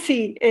verdad que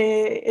sí,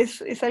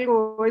 es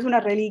algo, es una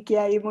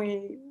reliquia y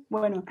muy,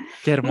 bueno,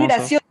 qué hermoso. Muy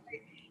gracioso.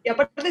 Y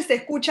aparte se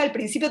escucha, al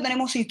principio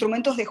tenemos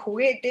instrumentos de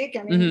juguete, que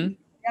a mí me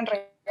han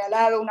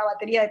regalado una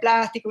batería de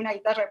plástico, una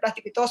guitarra de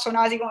plástico, y todo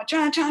sonaba así como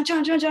chan, chan,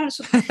 chan, chan, chan.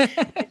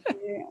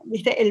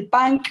 ¿Viste? El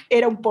punk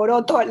era un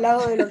poroto al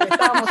lado de lo que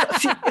estábamos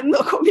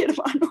haciendo con mi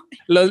hermano.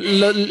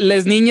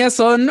 Las niñas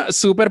son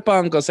super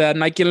punk, o sea,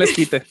 no hay quien les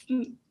quite.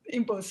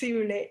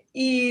 Imposible.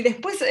 Y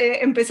después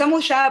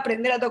empezamos ya a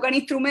aprender a tocar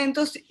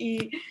instrumentos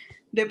y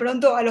de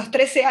pronto a los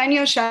 13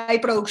 años ya hay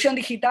producción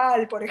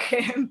digital, por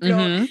ejemplo.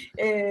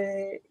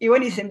 Y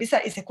bueno, y se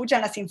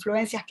escuchan las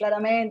influencias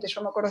claramente.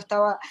 Yo me acuerdo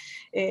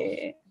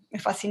me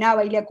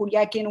fascinaba Ilia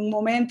Kuriaki en un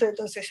momento,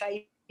 entonces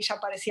ahí ya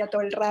aparecía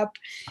todo el rap.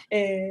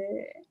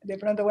 De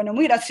pronto, bueno,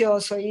 muy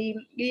gracioso. Y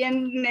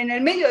en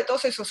el medio de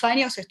todos esos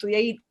años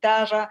estudié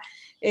guitarra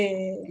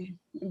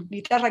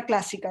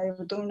clásica,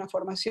 de toda una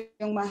formación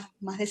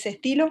más de ese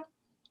estilo.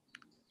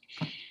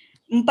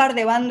 Un par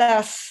de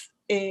bandas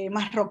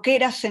más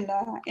rockeras en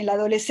la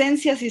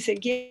adolescencia, si se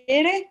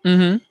quiere.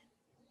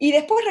 Y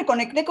después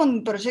reconecté con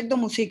un proyecto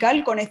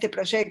musical, con este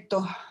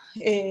proyecto,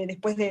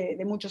 después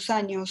de muchos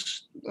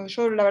años.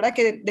 Yo la verdad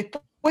que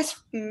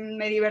después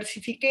me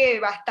diversifiqué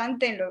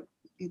bastante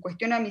en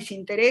cuestión a mis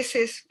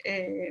intereses,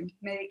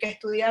 me dediqué a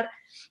estudiar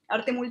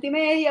arte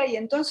multimedia y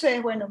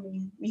entonces, bueno,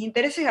 mis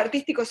intereses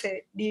artísticos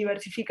se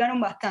diversificaron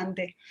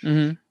bastante.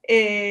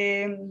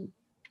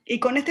 Y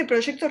con este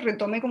proyecto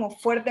retomé como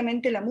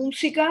fuertemente la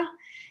música,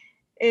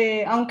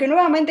 aunque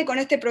nuevamente con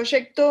este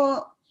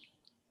proyecto,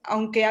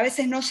 aunque a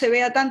veces no se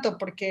vea tanto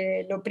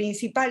porque lo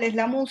principal es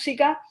la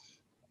música,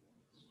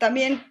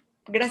 también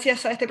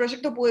gracias a este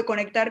proyecto pude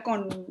conectar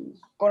con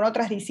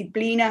otras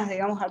disciplinas,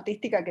 digamos,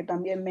 artísticas que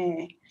también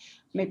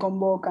me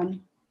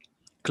convocan.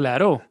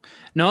 Claro,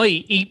 no,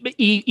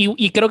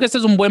 y creo que este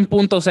es un buen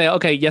punto. O sea,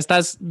 ok, ya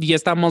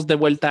estamos de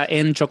vuelta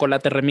en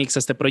Chocolate Remix,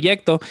 este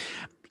proyecto.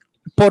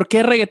 ¿Por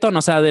qué reggaetón?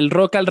 O sea, del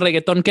rock al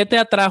reggaetón, ¿qué te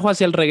atrajo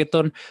hacia el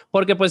reggaetón?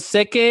 Porque pues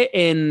sé que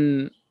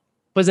en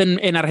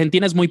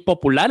Argentina es muy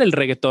popular el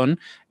reggaetón.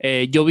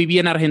 Yo viví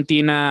en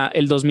Argentina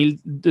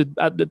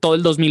todo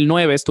el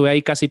 2009, estuve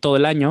ahí casi todo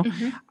el año.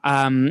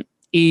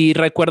 Y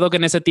recuerdo que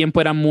en ese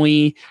tiempo era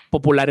muy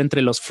popular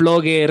entre los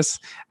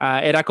floggers.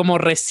 Era como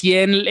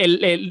recién,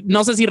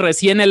 no sé si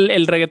recién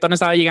el reggaetón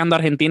estaba llegando a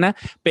Argentina,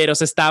 pero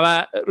se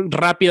estaba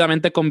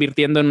rápidamente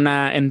convirtiendo en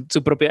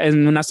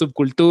una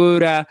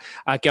subcultura,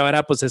 que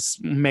ahora pues es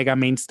mega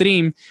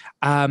mainstream.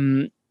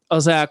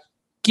 O sea,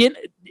 ¿qué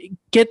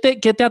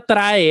te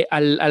atrae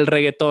al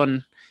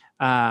reggaetón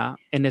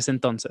en ese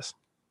entonces?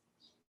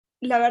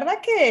 La verdad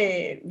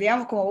que,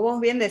 digamos, como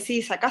vos bien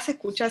decís, acá se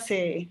escucha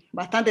hace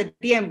bastante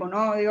tiempo,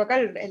 ¿no? Digo, acá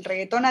el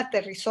reggaetón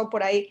aterrizó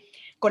por ahí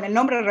con el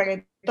nombre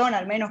reggaetón,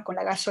 al menos con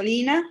la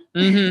gasolina,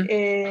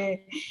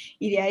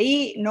 y de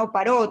ahí no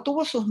paró.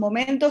 Tuvo sus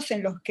momentos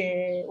en los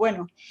que,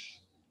 bueno,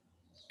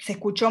 se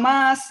escuchó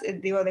más,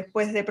 digo,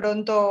 después de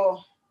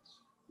pronto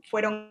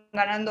fueron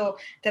ganando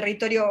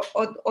territorio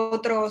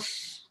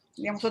otros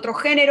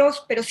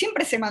géneros, pero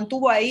siempre se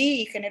mantuvo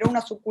ahí y generó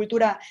una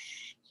subcultura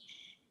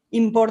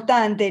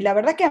importante. La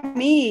verdad que a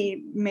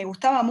mí me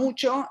gustaba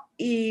mucho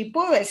y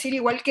puedo decir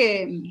igual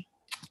que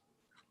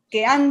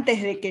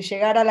antes de que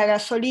llegara la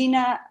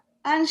gasolina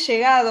han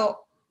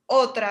llegado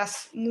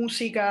otras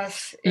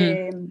músicas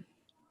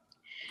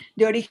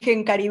de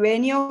origen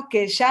caribeño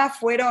que ya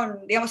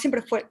fueron, digamos,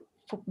 siempre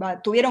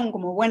tuvieron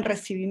como buen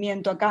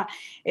recibimiento acá.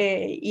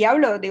 Y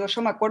hablo, digo,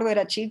 yo me acuerdo,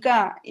 era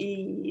chica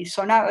y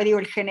sonaba, digo,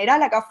 el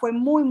General acá fue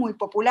muy, muy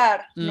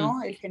popular,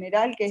 ¿no? El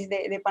General, que es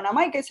de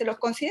Panamá y que se los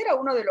considera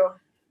uno de los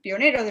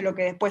pioneros de lo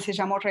que después se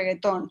llamó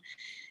reggaetón.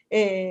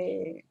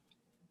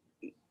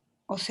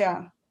 O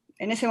sea,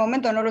 en ese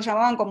momento no lo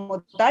llamaban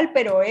como tal,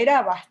 pero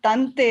era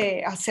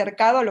bastante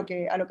acercado a lo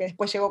que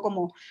después llegó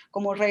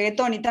como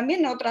reggaetón. Y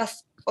también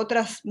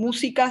otras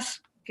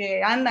músicas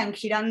que andan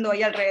girando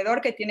ahí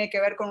alrededor, que tiene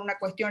que ver con una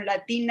cuestión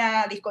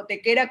latina,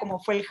 discotequera, como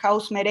fue el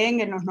house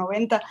merengue en los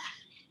 90,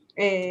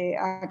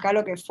 acá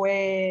lo que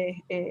fue,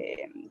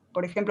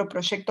 por ejemplo,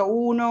 Proyecto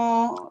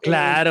 1.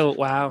 Claro,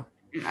 wow.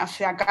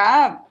 Hacia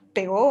acá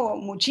pegó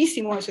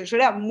muchísimo eso. Yo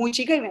era muy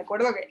chica y me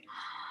acuerdo que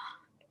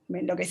me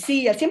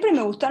enloquecía. Siempre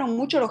me gustaron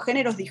mucho los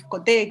géneros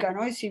discoteca,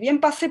 ¿no? Y si bien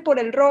pasé por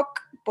el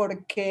rock,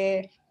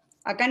 porque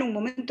acá en un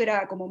momento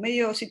era como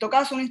medio, si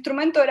tocabas un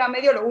instrumento era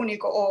medio lo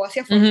único, o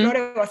hacías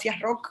folclore o hacías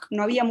rock,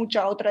 no había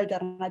mucha otra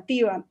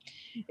alternativa.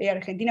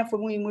 Argentina fue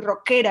muy, muy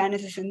rockera en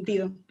ese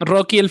sentido.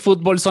 Rock y el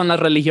fútbol son las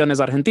religiones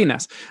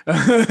argentinas.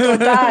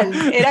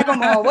 Total, era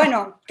como,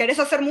 bueno, ¿querés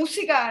hacer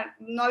música?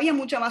 No había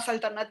mucha más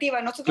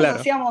alternativa. Nosotros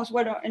hacíamos,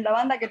 bueno, en la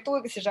banda que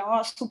tuve, que se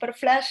llamaba Super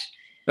Flash,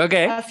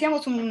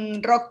 hacíamos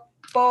un rock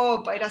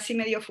pop, era así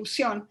medio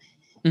fusión.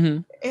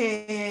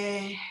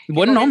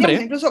 Buen nombre.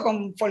 Incluso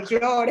con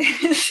folclore,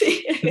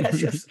 sí,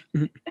 gracioso.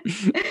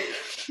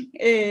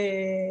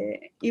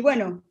 Y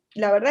bueno,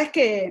 la verdad es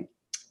que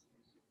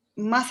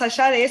más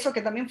allá de eso,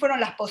 que también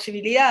fueron las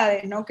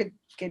posibilidades, ¿no? que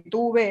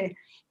tuve,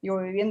 digo,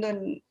 viviendo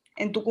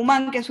en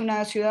Tucumán, que es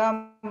una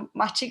ciudad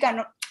más chica,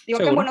 ¿no? Digo,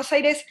 que en Buenos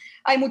Aires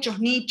hay muchos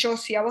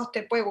nichos, y a vos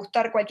te puede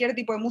gustar cualquier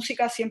tipo de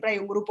música, siempre hay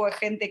un grupo de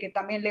gente que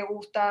también le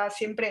gusta,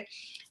 siempre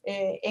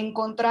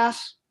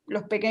encontrás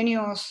los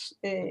pequeños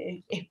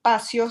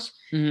espacios.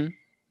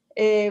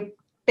 Pero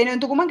en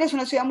Tucumán, que es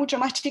una ciudad mucho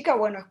más chica,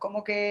 bueno, es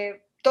como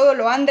que todo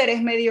lo under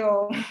es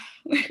medio,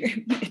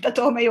 está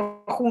todo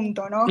medio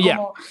junto, ¿no?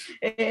 Como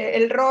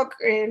el rock,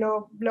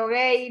 lo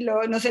gay,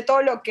 no sé,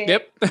 todo lo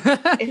que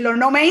es lo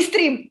no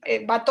mainstream,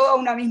 va todo a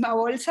una misma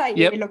bolsa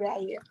y es lo que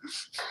hay.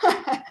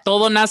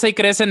 Todo nace y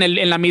crece en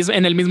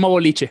el mismo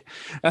boliche.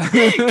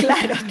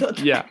 Claro,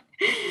 total.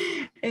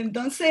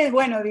 Entonces,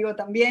 bueno, digo,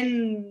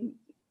 también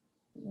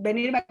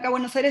venirme acá a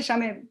Buenos Aires ya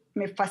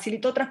me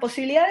facilitó otras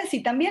posibilidades,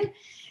 y también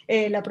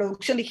la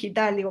producción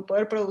digital, digo,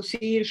 poder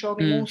producir yo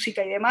mi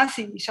música y demás,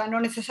 y ya no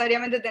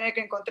necesariamente tener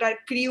que encontrar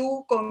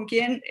crew con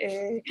quien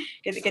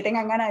que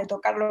tengan ganas de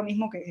tocar lo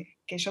mismo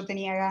que yo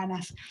tenía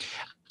ganas.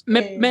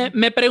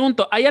 Me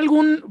pregunto, ¿hay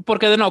algún,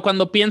 porque de nuevo,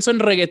 cuando pienso en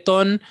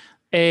reggaetón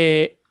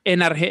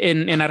en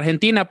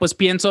Argentina, pues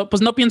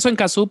no pienso en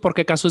Cazzu,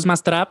 porque Cazzu es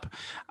más trap,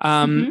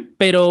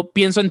 pero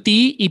pienso en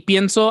ti y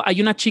pienso,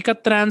 hay una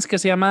chica trans que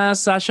se llama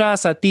Sasha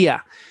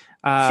Satia,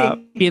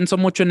 pienso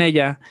mucho en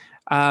ella,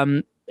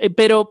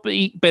 pero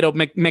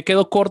me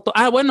quedo corto.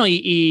 Bueno,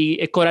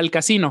 y Coral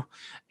Casino.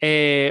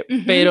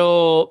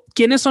 Pero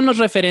 ¿quiénes son los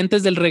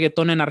referentes del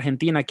reggaetón en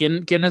Argentina?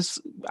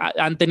 ¿Quiénes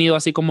han tenido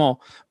así como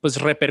pues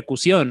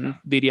repercusión,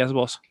 dirías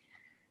vos?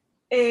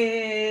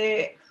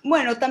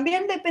 Bueno,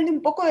 también depende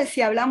un poco de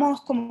si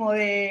hablamos como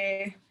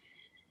de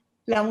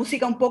la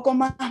música un poco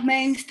más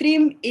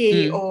mainstream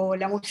o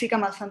la música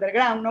más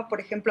underground, ¿no?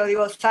 Por ejemplo,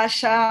 digo,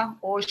 Sasha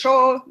o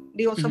yo,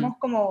 digo, somos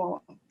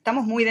como,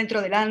 estamos muy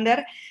dentro del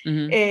under.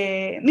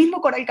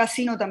 Mismo Coral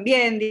Casino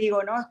también,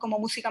 digo, ¿no? Es como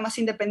música más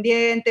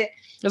independiente.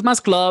 Es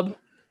más club.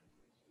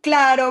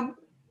 Claro,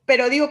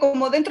 pero digo,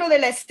 como dentro de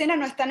la escena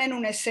no están en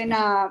una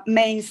escena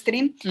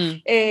mainstream.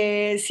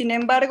 Sin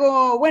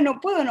embargo, bueno,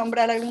 puedo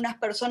nombrar algunas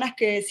personas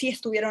que sí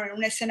estuvieron en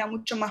una escena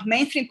mucho más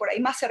mainstream, por ahí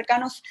más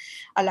cercanos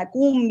a la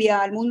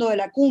cumbia, al mundo de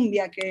la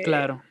cumbia, que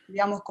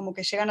digamos como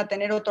que llegan a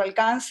tener otro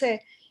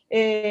alcance.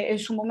 En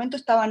su momento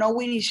estaban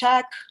Owen y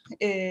Jack.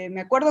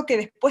 Me acuerdo que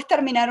después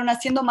terminaron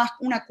haciendo más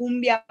una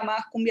cumbia,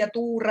 más cumbia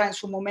turra en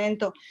su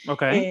momento.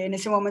 En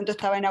ese momento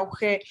estaba en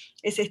auge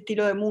ese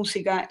estilo de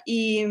música.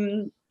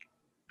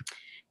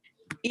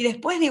 Y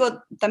después,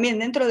 digo, también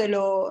dentro de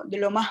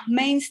lo más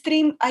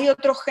mainstream hay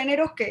otros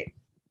géneros que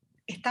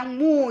están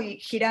muy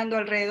girando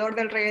alrededor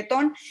del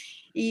reggaetón,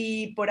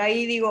 y por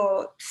ahí,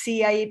 digo,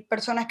 sí hay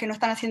personas que no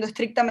están haciendo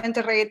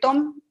estrictamente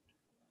reggaetón,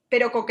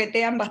 pero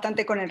coquetean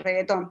bastante con el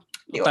reggaetón.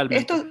 Digo,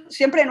 esto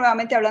siempre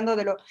nuevamente hablando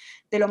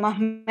de lo más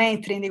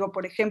mainstream, digo,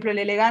 por ejemplo, El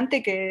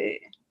Elegante, que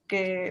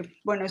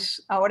bueno,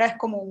 ahora es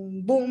como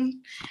un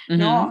boom,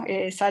 ¿no?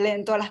 Sale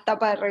en todas las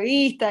tapas de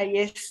revista y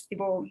es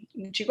tipo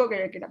un chico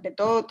que la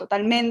petó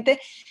totalmente.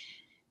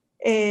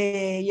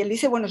 Y él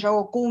dice, bueno, yo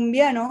hago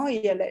cumbia, ¿no? Y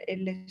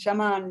le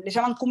llaman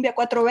cumbia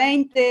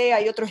 420,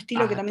 hay otro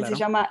estilo que también se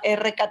llama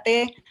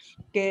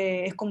RKT,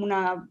 que es como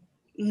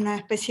una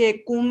especie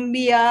de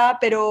cumbia,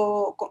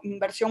 pero en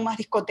versión más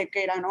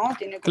discotequera, ¿no?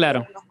 Tiene como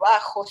unos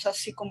bajos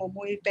así como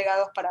muy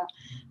pegados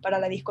para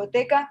la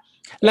discoteca.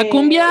 ¿La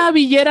cumbia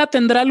villera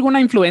tendrá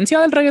alguna influencia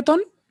del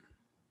reggaetón?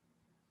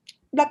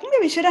 La cumbia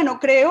villera no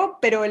creo,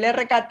 pero el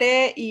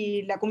RKT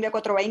y la cumbia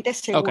 420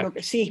 seguro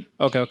que sí.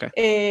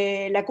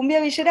 La cumbia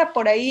villera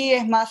por ahí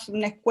es más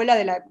una escuela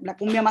de la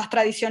cumbia más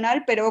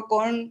tradicional, pero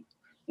con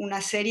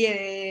una serie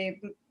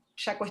de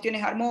ya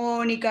cuestiones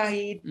armónicas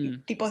y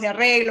tipos de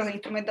arreglos e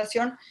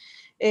instrumentación,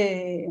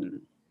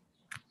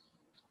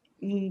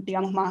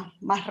 digamos,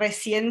 más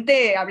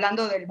reciente,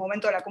 hablando del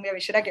momento de la cumbia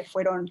villera, que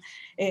fueron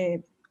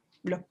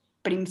los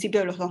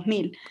principios de los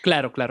 2000.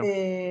 Claro.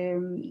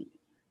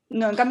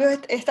 No, en cambio,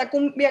 esta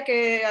cumbia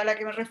a la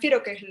que me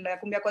refiero, que es la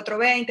cumbia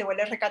 420 o el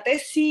RKT,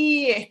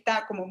 sí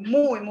está como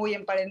muy, muy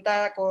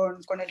emparentada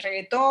con el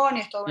reggaetón, y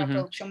es toda una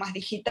producción más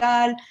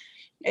digital.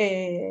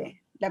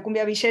 La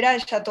cumbia villera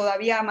ya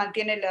todavía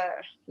mantiene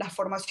las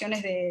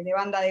formaciones de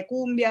banda de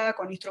cumbia,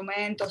 con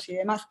instrumentos y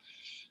demás.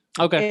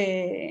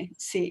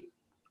 Sí.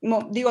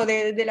 Digo,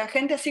 de la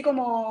gente así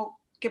como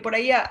que por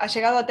ahí ha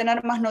llegado a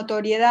tener más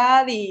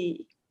notoriedad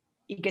y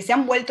que se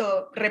han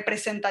vuelto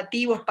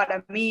representativos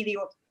para mí,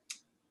 digo,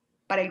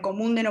 para el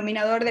común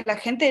denominador de la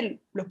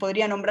gente, los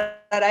podría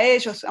nombrar a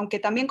ellos, aunque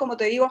también, como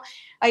te digo,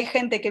 hay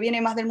gente que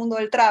viene más del mundo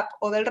del trap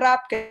o del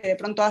rap que de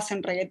pronto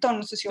hacen reggaetón.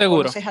 No sé si vos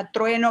conoces a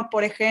Trueno,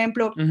 por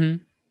ejemplo,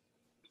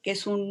 que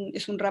es un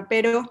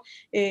rapero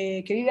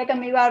que vive acá en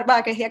mi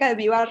barrio, que es de acá de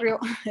mi barrio,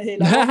 de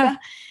La Boca.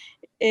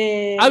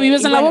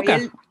 ¿Vives en La Boca?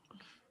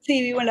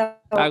 Sí, vivo en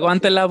La Boca.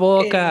 Aguante La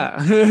Boca.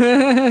 La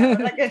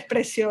verdad que es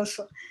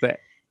precioso. Sí.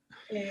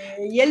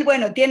 Y él,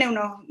 bueno, tiene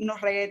unos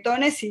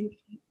reggaetones y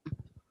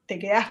te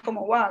quedás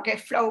como, wow, qué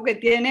flow que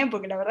tiene,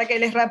 porque la verdad que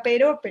él es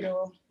rapero,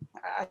 pero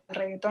al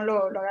reggaetón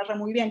lo agarra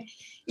muy bien.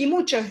 Y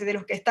muchos de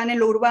los que están en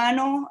lo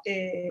urbano,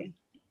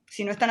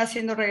 si no están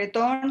haciendo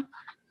reggaetón,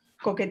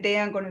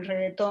 coquetean con el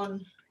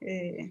reggaetón,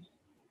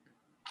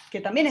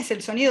 que también es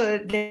el sonido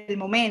del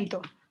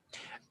momento.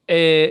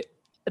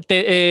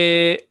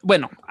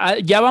 Bueno,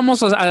 ya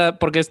vamos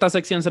porque esta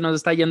sección se nos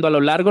está yendo a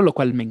lo largo, lo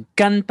cual me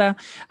encanta.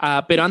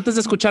 Pero antes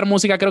de escuchar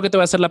música, creo que te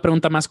voy a hacer la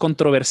pregunta más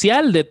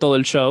controversial de todo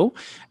el show.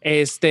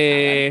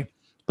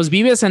 Pues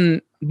vives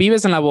en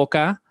La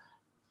Boca.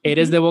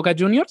 ¿Eres de Boca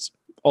Juniors?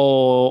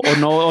 ¿O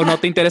no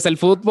te interesa el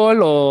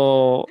fútbol?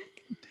 O...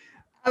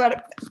 A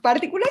ver,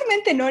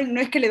 particularmente no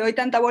es que le doy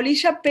tanta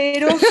bolilla,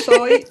 pero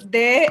soy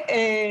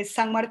de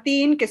San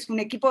Martín, que es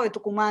un equipo de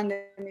Tucumán,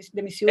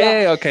 de mi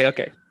ciudad. Ok.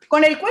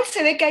 Con el cual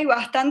se ve que hay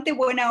bastante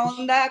buena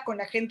onda con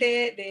la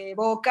gente de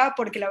Boca,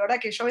 porque la verdad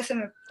que yo a veces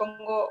me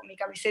pongo mi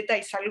camiseta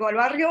y salgo al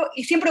barrio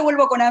y siempre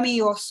vuelvo con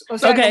amigos. O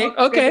sea,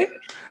 ok.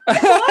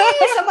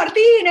 San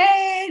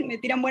Martín, me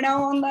tiran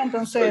buena onda,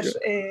 entonces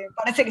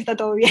parece que está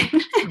todo bien.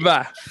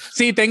 Va.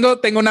 Sí,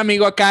 tengo un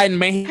amigo acá en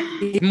México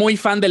muy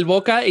fan del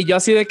Boca y yo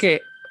así de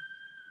que,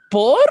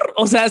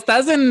 o sea,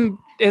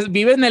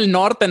 vive en el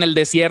norte, en el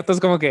desierto,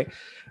 es como que...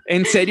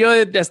 En serio,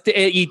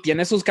 y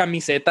tiene sus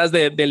camisetas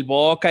del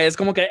Boca, es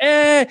como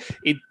que,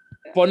 y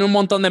pone un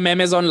montón de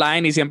memes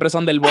online y siempre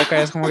son del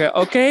Boca, es como que,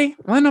 ok,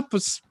 bueno,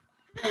 pues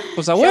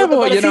a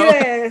huevo,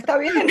 está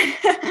bien.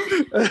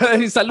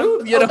 Y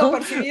salud,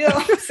 autopercibido,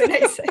 se le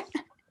dice.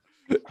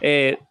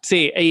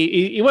 Sí,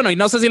 y bueno, y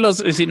no sé si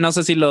los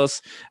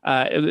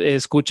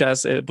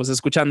escuchas, pues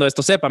escuchando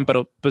esto sepan,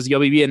 pero pues yo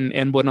viví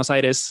en Buenos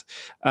Aires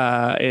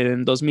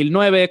en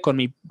 2009 con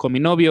mi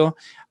novio.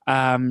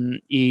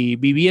 Y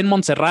viví en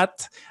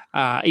Montserrat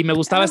y me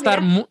gustaba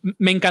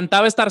me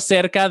encantaba estar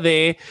cerca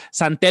de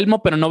San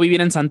Telmo, pero no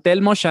vivir en San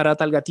Telmo. Shout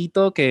out al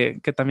gatito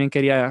que también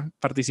quería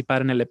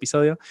participar en el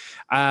episodio.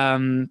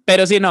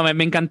 Pero sí, no,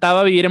 me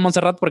encantaba vivir en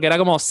Montserrat porque era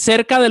como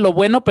cerca de lo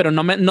bueno, pero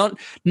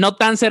no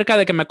tan cerca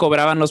de que me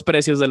cobraban los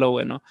precios de lo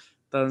bueno.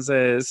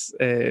 Entonces,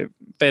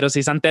 pero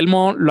sí, San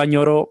Telmo lo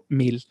añoro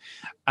mil.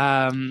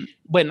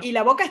 Bueno. Y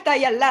La Boca está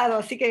ahí al lado,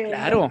 así que...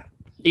 Claro.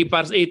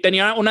 Y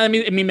tenía una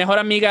de mi mejor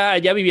amiga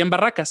allá, vivía en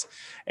Barracas.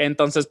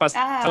 Entonces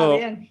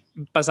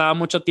pasaba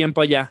mucho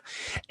tiempo allá.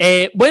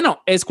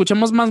 Bueno,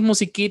 escuchemos más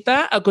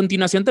musiquita. A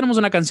continuación tenemos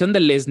una canción de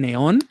Les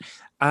Neón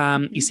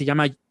y se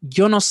llama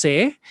Yo No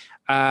Sé.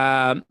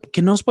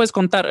 ¿Qué nos puedes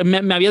contar?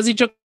 Me habías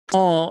dicho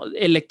como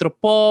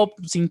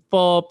electropop, synth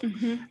pop,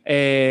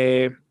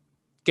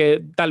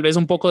 que tal vez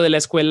un poco de la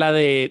escuela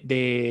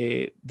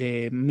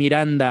de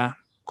Miranda,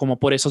 como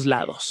por esos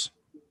lados.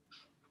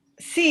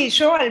 Sí,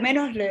 yo al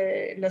menos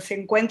los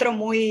encuentro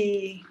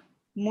muy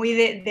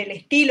del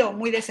estilo,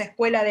 muy de esa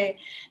escuela de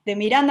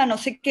Miranda. No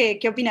sé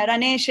qué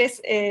opinarán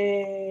ellos,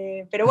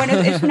 pero bueno,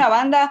 es una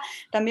banda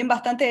también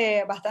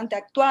bastante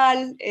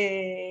actual.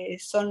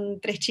 Son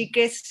 3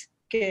 chiques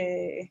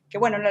que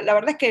bueno, la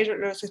verdad es que yo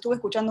los estuve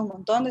escuchando un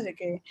montón desde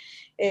que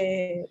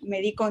me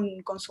di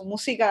con su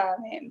música.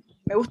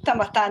 Me gustan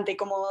bastante y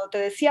como te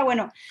decía,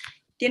 bueno,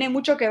 tiene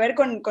mucho que ver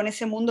con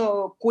ese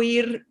mundo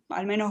queer,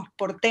 al menos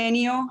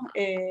porteño,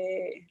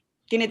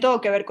 tiene todo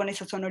que ver con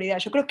esa sonoridad.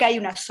 Yo creo que hay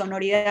una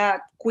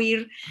sonoridad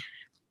queer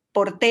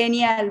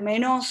porteña, al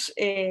menos,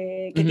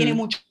 que tiene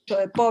mucho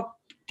de pop,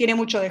 tiene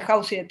mucho de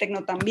house y de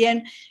techno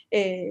también,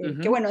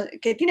 que bueno,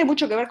 que tiene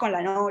mucho que ver con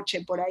la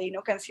noche por ahí,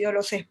 ¿no? Que han sido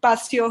los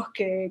espacios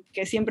que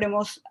siempre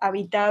hemos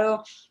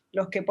habitado,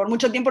 los que por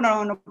mucho tiempo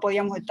no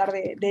podíamos estar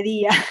de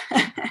día.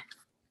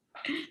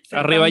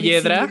 Arriba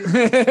Yedra.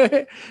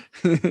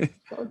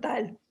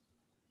 Total.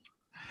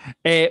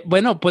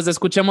 Bueno, pues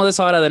escuchemos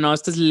eso ahora de nuevo.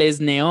 Este es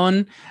Les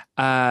Neón.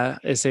 La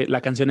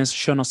canción es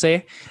Yo No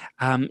Sé.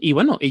 Y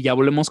bueno, y ya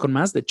volvemos con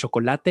más de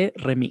Chocolate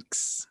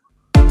Remix.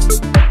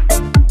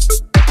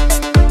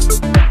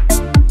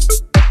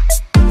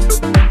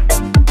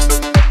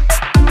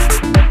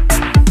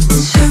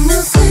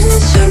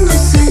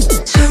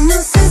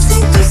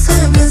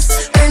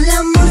 El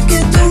amor que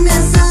tú me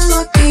has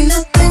dado aquí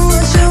lo tengo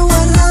yo.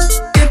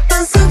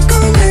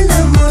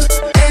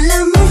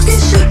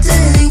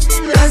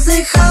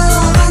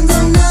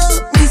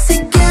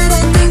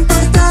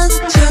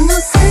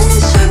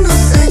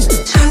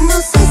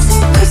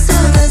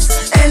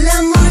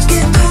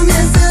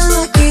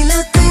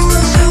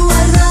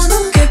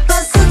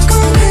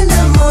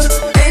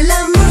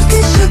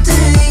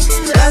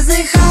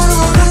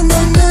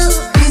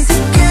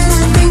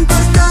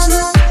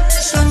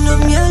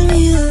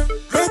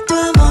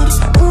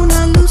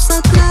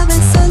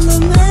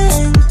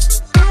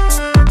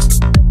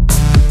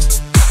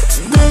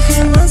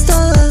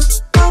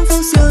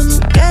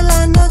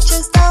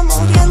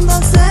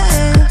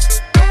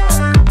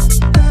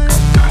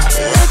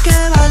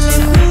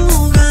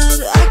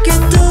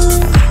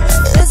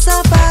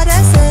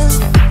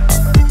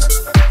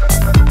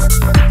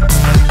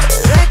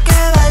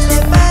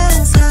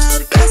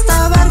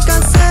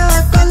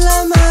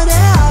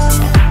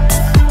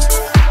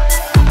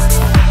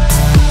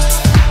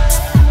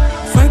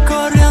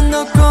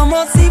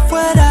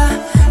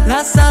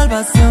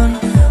 salvación.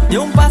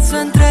 Dio un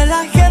paso entre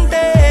la gente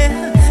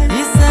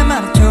y se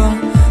marchó,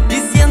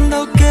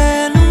 diciendo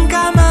que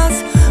nunca más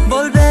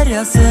volvería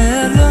a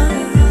hacerlo.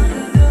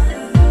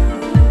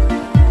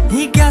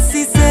 Y que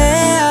así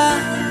sea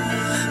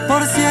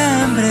por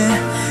siempre,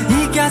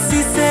 y que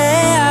así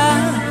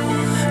sea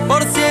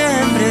por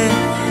siempre,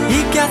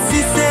 y que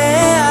así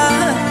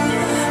sea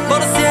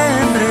por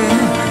siempre,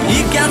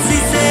 y que así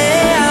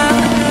sea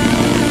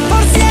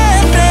por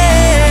siempre.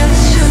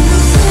 Yo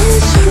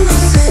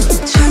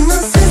no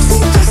sé si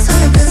tú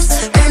sabes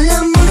el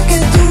amor que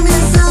tú me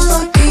has dado,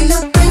 aquí lo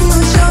tengo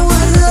yo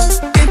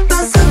guardado. ¿Qué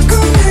pasó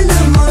con el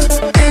amor?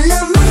 El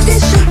amor que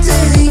yo te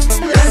di,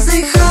 lo has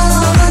dejado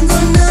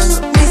abandonado,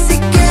 ni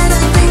siquiera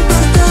te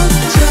importó.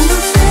 Yo no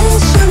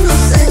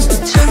sé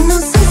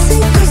si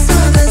tú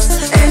sabes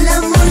el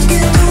amor que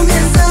tú me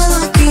has dado,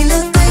 aquí lo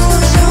tengo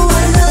yo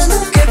guardado.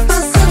 ¿Qué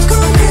pasó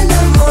con el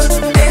amor?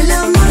 El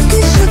amor que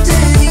yo te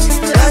di,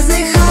 lo has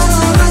dejado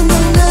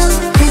abandonado,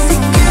 ni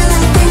siquiera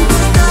te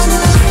importaba.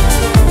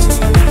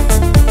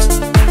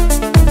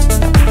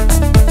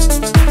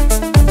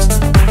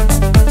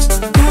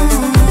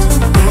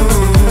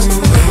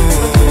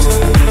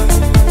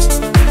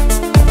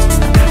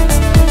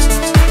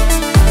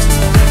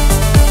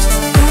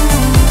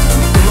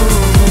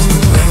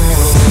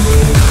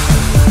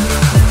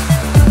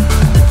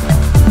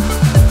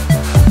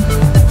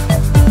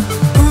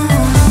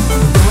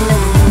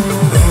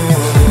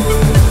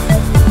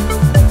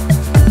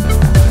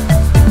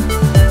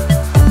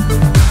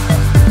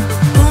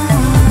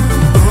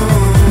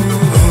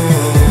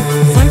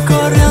 Fue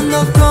corriendo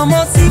como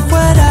si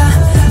fuera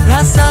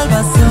la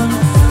salvación.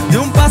 Dio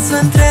un paso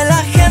entre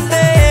la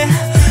gente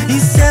y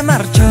se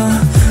marchó,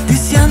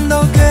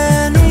 diciendo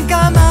que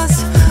nunca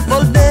más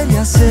volvería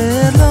a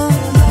hacerlo.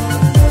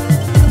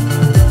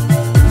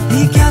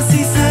 Y que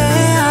así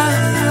sea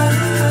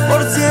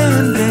por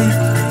siempre,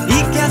 y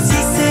que así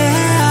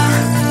sea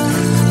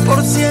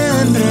por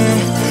siempre,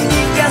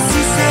 y que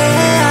así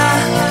sea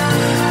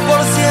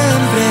por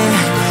siempre,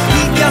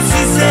 y que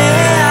así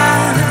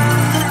sea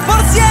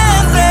por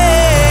siempre.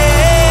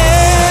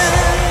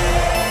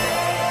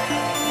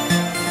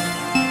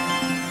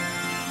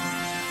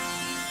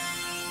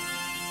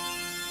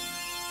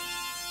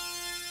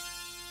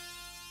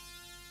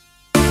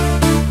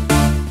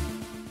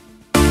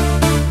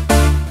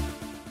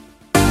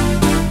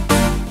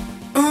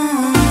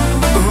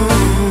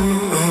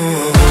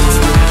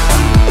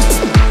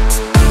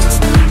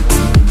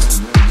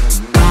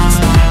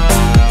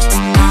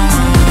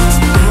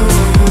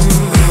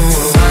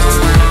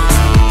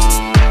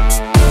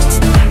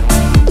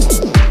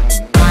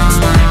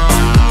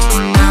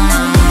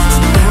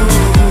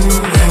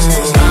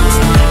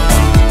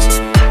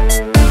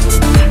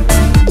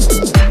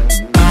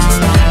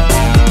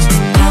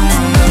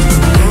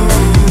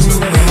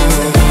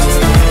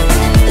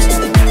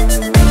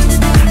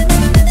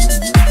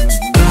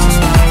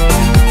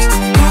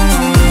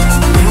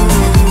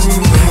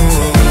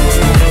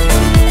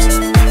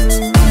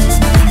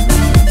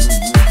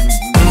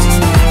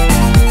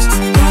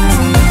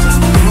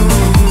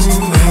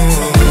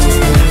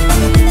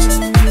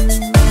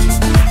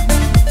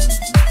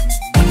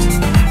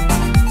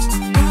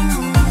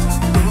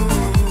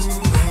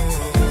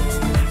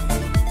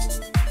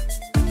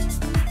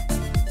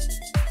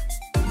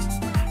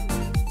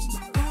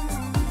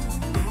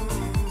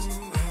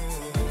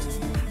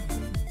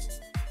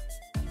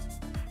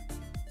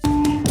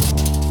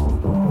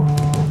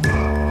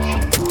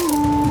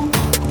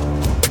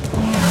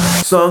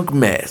 Song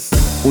Mess,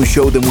 un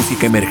show de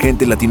música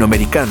emergente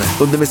latinoamericana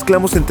donde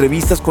mezclamos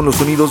entrevistas con los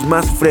sonidos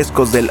más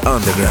frescos del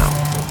underground.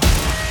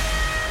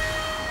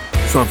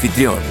 Su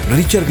anfitrión,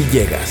 Richard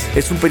Villegas,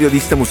 es un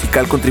periodista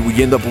musical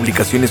contribuyendo a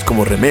publicaciones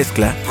como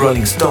Remezcla,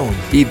 Rolling Stone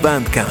y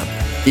Bandcamp.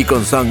 Y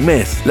con Song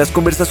Mess, las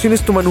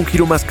conversaciones toman un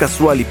giro más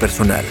casual y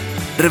personal,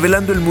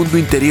 revelando el mundo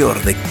interior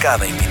de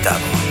cada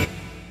invitado.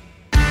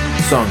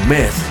 Song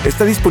Mess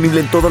está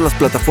disponible en todas las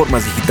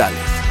plataformas digitales.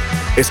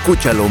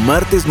 Escúchalo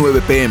martes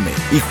 9 p.m.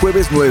 y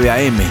jueves 9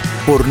 a.m.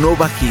 por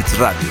Nova Hits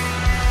Radio.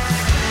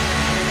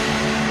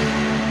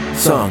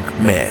 Song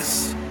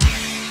Mess.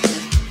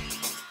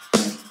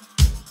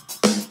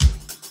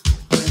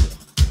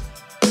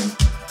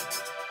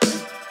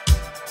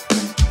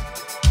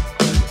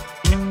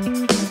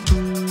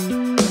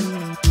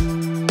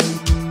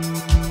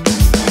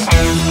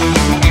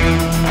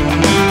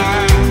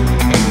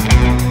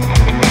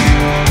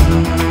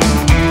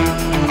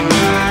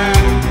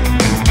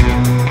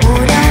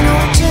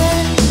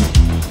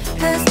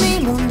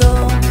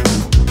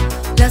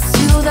 La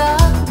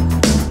ciudad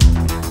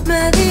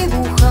me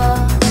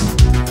dibuja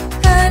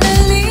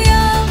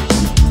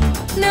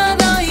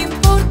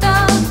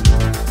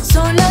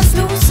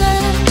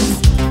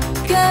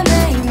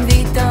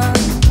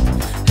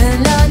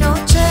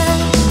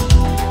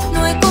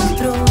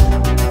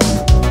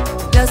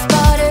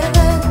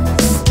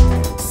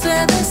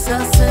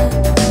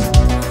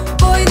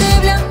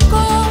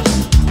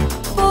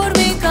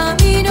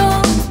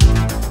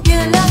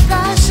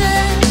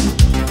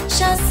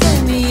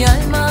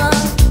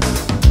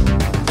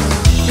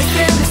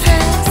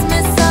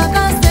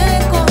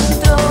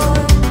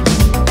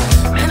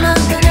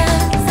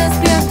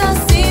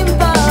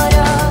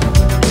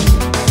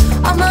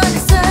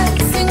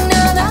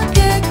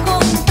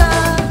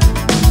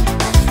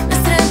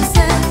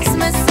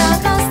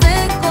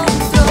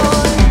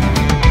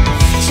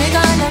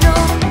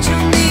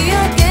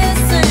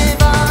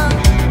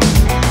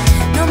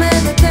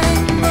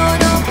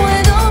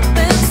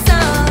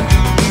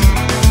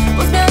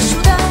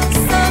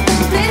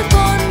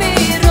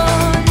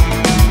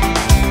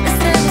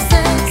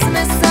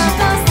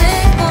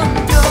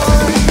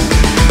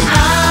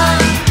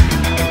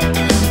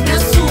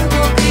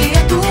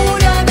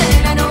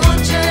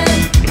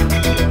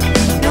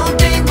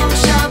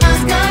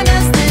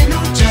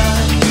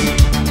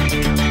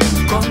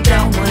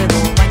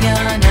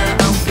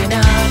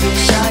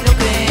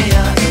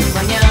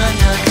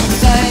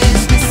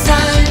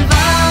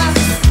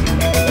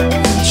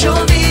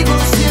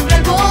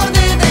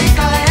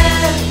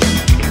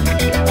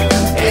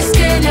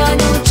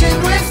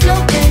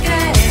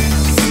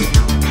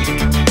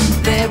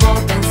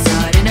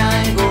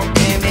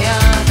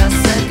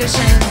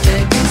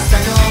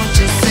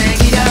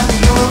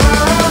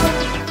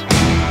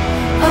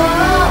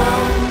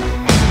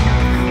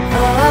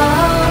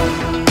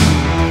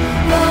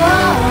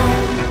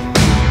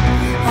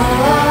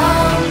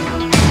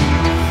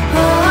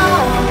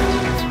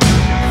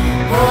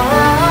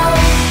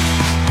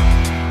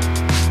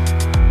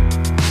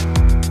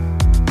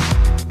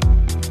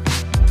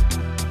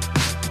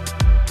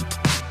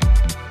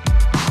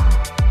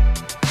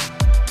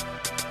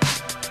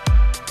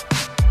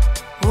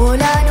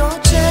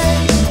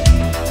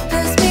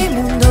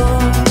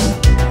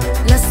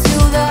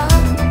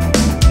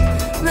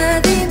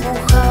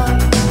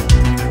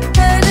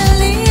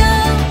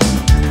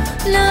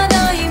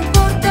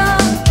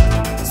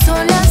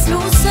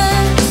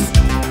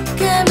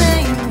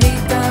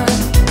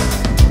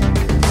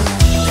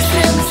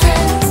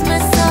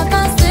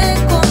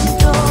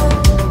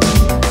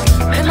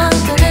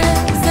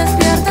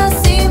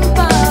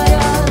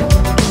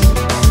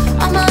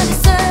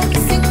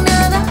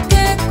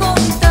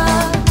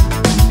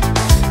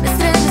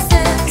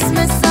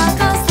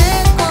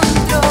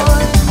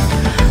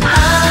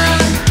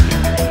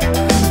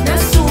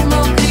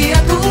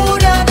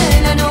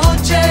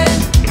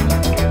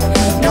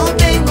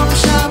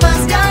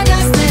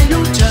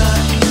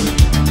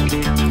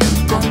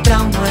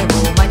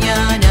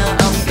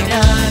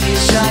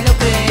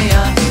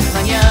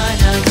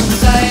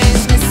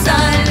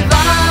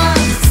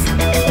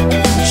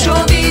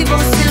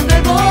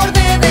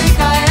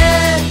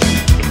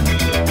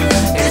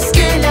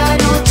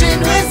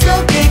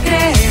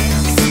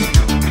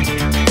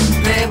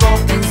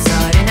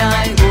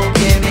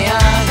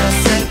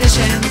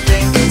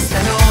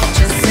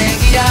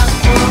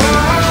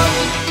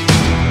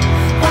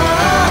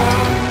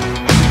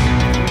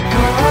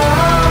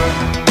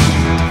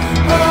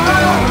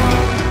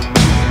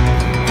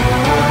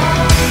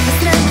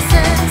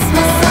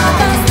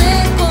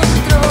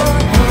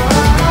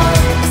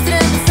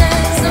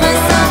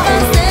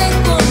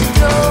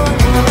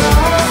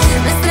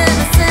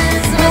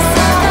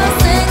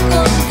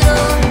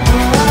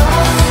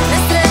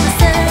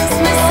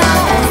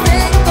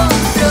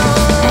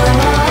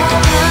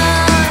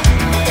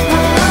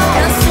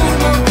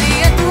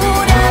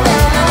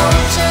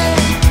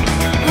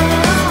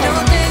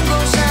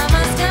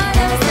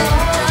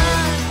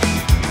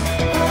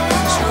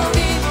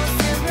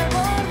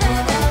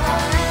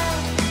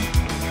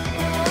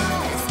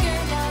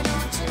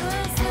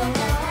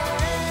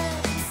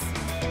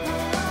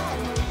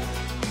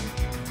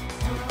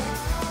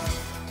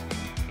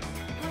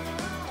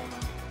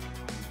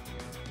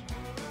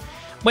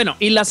Bueno,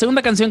 y la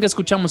segunda canción que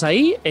escuchamos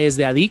ahí es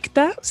de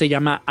Adicta, se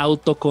llama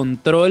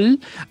Autocontrol.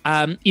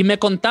 Y me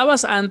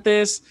contabas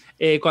antes,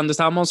 cuando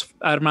estábamos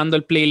armando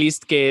el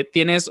playlist, que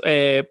tienes,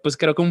 pues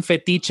creo que un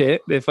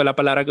fetiche, fue la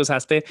palabra que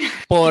usaste,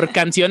 por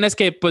canciones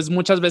que pues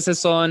muchas veces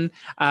son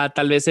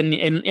tal vez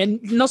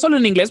no solo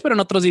en inglés, pero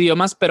en otros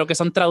idiomas, pero que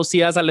son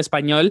traducidas al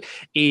español.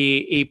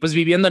 Y pues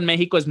viviendo en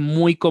México es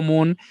muy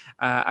común.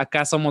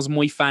 Acá somos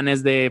muy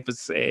fans de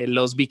pues,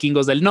 los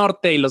vikingos del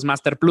norte y los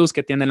Master Plus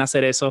que tienden a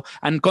hacer eso.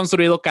 Han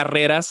construido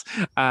carreras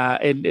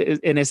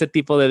en ese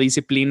tipo de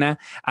disciplina,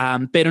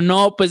 pero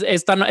no, pues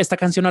esta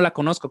canción no la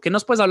conozco. ¿Qué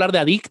nos puedes hablar de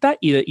Adicta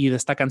y de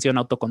esta canción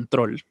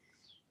Autocontrol?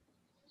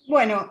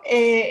 Bueno,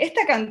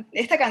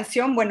 esta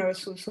canción, bueno,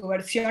 su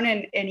versión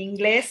en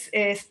inglés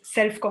es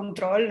Self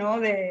Control, ¿no?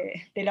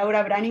 De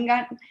Laura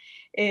Branigan.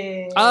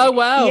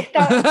 Wow. Y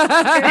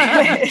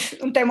esta es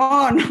un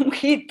temón, un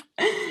hit.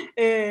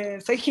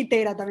 Soy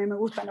hitera, también me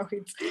gustan los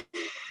hits.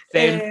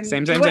 Same.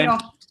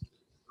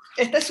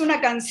 Esta es una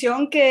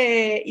canción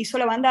que hizo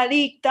la banda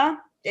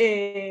Adicta.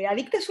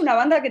 Adicta es una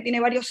banda que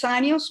tiene varios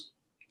años.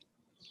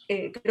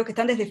 Creo que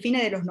están desde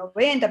fines de los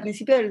 90,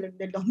 principios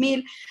del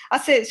 2000.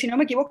 Si no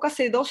me equivoco,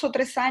 hace 2 o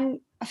 3 años,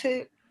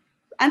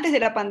 antes de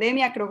la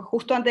pandemia, creo que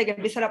justo antes de que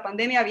empiece la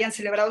pandemia, habían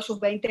celebrado sus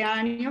 20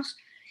 años.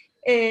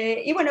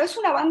 Y bueno, es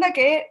una banda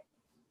que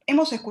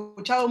hemos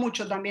escuchado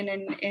mucho también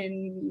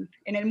en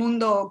el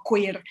mundo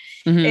queer.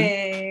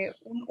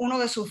 Uh-huh. Uno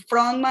de sus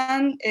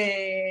frontman,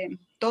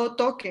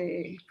 Toto,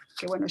 que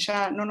bueno,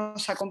 ya no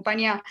nos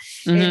acompaña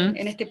uh-huh.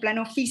 en este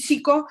plano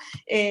físico,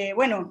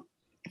 bueno,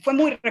 fue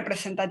muy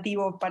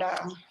representativo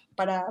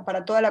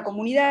para toda la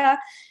comunidad.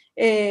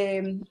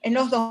 En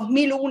los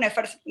 2000 hubo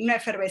una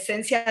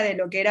efervescencia de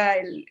lo que era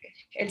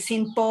el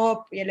synth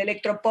pop y el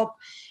electropop,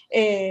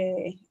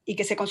 y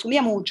que se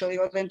consumía mucho,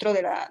 digo, dentro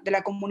de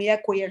la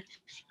comunidad queer.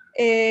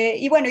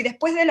 Y bueno, y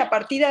después de la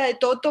partida de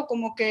Toto,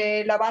 como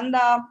que la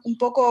banda un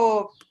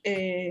poco,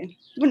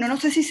 bueno, no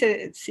sé si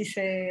se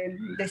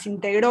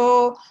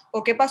desintegró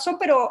o qué pasó,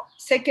 pero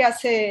sé que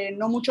hace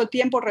no mucho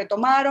tiempo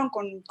retomaron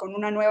con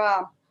una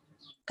nueva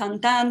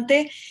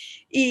cantante,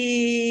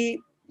 y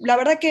la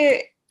verdad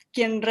que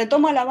quien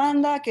retoma la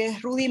banda, que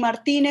es Rudy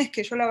Martínez,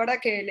 que yo la verdad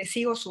que le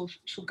sigo su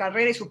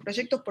carrera y sus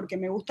proyectos porque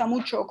me gusta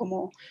mucho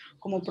como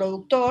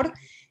productor.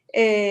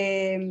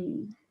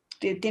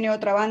 Tiene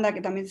otra banda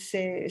que también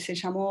se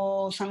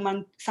llamó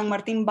San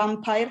Martín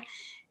Vampire.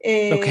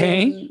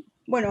 Okay.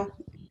 Bueno,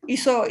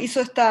 hizo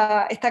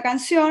esta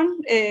canción,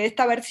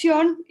 esta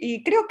versión,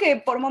 y creo que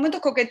por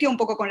momentos coqueteó un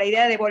poco con la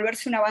idea de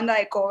volverse una banda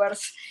de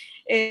covers.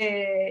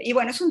 Y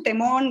bueno, es un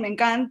temón, me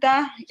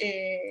encanta,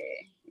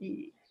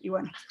 y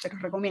bueno, se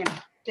los recomiendo.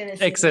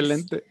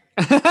 Excelente.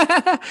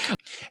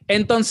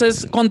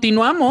 Entonces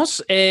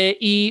continuamos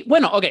y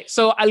bueno, ok,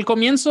 al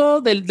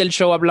comienzo del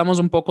show hablamos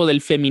un poco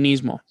del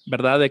feminismo,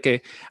 ¿verdad? De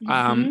que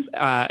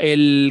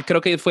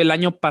creo que fue el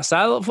año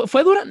pasado,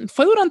 fue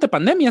durante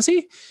pandemia,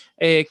 sí,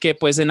 que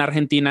pues en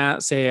Argentina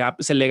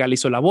se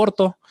legalizó el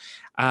aborto.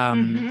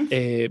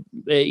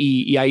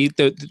 Y ahí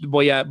te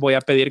voy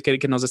a pedir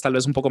que nos des tal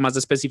vez un poco más de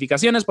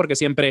especificaciones, porque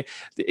siempre,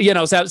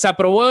 se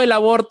aprobó el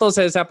aborto,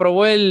 se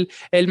aprobó el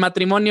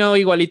matrimonio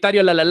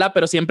igualitario,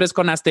 pero siempre es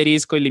con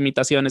asterisco y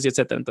limitaciones y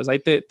etcétera. Entonces ahí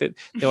te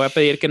voy a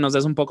pedir que nos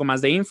des un poco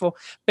más de info,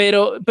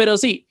 pero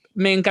sí,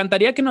 me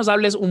encantaría que nos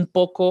hables un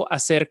poco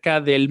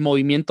acerca del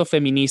movimiento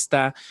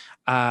feminista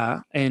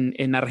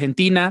en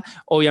Argentina.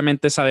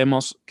 Obviamente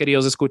sabemos,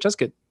 queridos escuchas,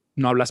 que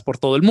no hablas por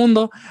todo el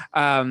mundo,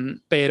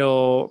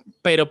 pero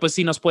pues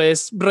si nos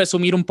puedes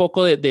resumir un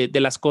poco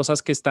de las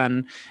cosas que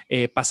están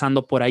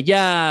pasando por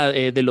allá,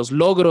 de los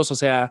logros, o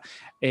sea,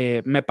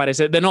 me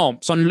parece,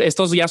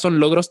 estos ya son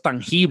logros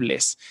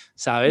tangibles,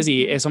 ¿sabes?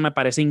 Y eso me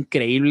parece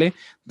increíble.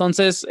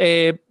 Entonces,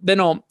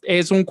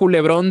 es un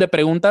culebrón de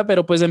pregunta,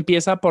 pero pues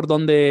empieza por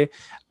donde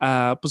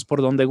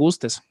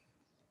gustes.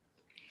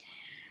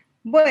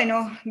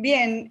 Bueno,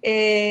 bien,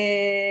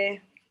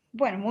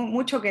 bueno,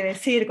 mucho que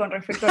decir con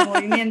respecto al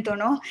movimiento,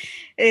 ¿no?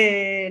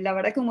 La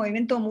verdad que un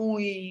movimiento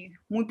muy,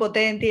 muy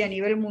potente, y a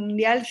nivel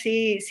mundial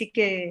sí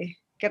que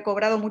ha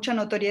cobrado mucha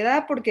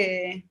notoriedad,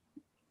 porque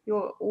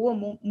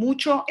hubo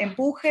mucho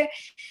empuje,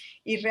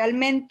 y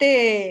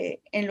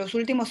realmente en los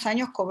últimos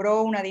años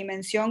cobró una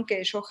dimensión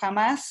que yo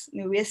jamás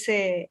me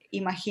hubiese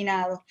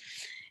imaginado.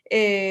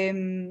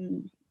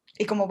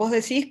 Y como vos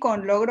decís,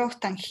 con logros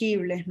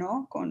tangibles,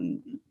 ¿no?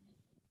 Con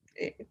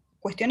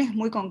cuestiones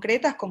muy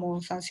concretas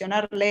como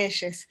sancionar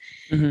leyes,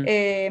 uh-huh.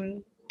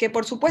 Que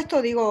por supuesto,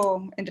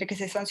 digo, entre que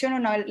se sanciona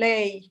una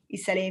ley y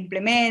se le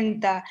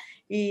implementa,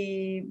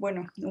 y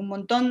bueno, un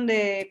montón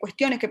de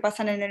cuestiones que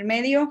pasan en el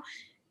medio,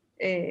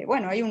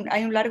 bueno, hay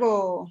un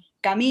largo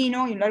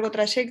camino y un largo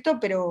trayecto,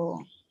 pero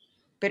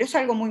es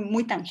algo muy,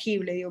 muy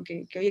tangible, digo,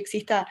 que hoy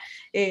exista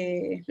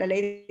la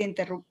ley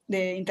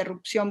de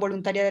interrupción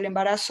voluntaria del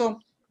embarazo.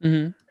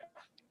 Uh-huh.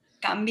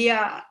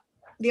 Cambia,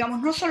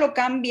 digamos, no solo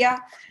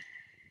cambia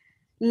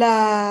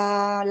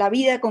la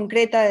vida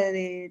concreta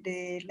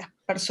de las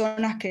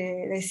personas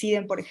que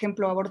deciden, por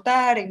ejemplo,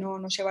 abortar y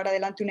no llevar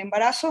adelante un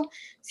embarazo,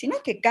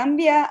 sino que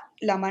cambia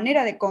la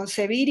manera de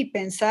concebir y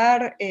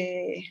pensar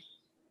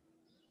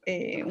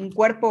un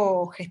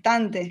cuerpo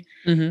gestante,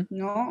 Ujú.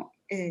 ¿no?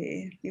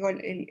 Digo,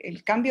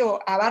 el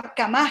cambio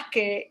abarca más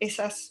que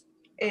esas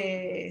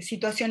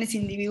situaciones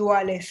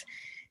individuales.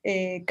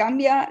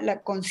 Cambia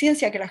la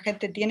conciencia que la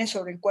gente tiene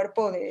sobre el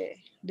cuerpo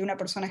de una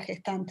persona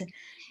gestante.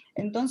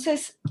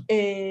 Entonces,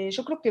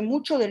 yo creo que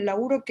mucho del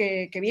laburo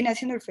que viene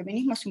haciendo el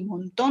feminismo hace un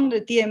montón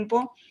de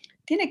tiempo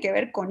tiene que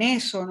ver con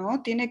eso,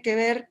 ¿no? Tiene que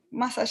ver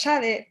más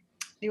allá de,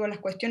 digo, las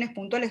cuestiones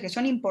puntuales que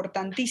son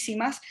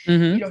importantísimas y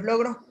Ujú. los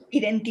logros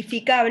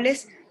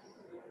identificables,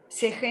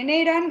 se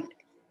generan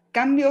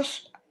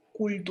cambios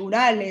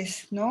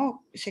culturales,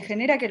 ¿no? Se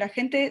genera que la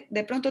gente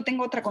de pronto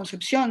tenga otra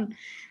concepción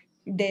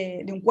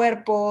de un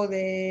cuerpo,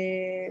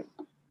 de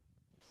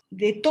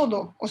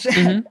todo, o sea,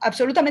 Ujú.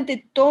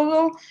 absolutamente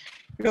todo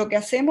lo que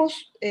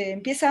hacemos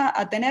empieza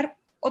a tener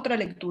otra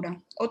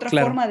lectura, otra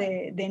Claro. forma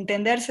de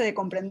entenderse, de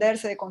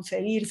comprenderse, de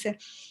concebirse.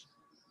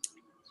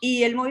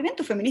 Y el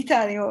movimiento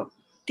feminista, digo,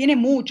 tiene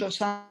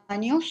muchos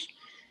años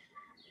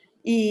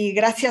y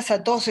gracias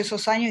a todos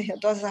esos años y a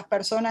todas esas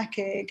personas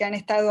que han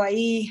estado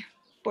ahí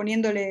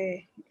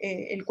poniéndole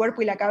el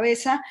cuerpo y la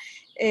cabeza,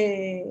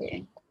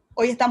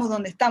 hoy estamos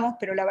donde estamos,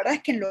 pero la verdad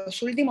es que en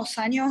los últimos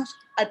años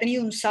ha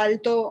tenido un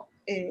salto,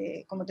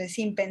 como te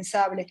decía,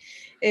 impensable.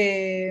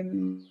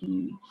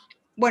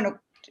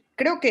 Bueno,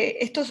 creo que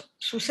esto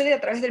sucede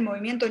a través del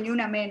movimiento Ni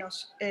Una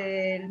Menos.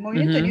 El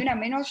movimiento Ujú. Ni Una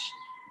Menos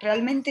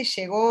realmente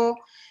llegó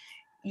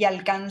y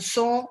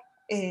alcanzó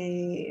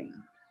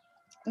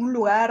un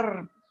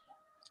lugar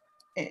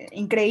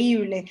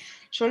increíble.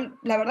 Yo,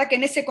 la verdad que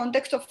en ese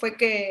contexto fue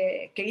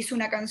que hice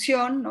una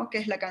canción, ¿no? Que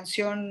es la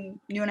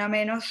canción Ni Una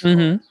Menos,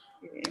 Ujú.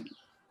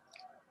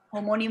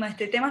 homónima a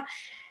este tema,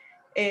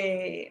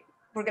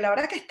 porque la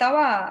verdad que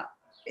estaba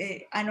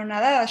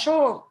anonadada.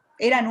 Yo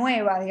era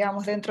nueva,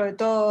 digamos, dentro de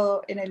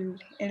todo en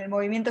el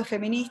movimiento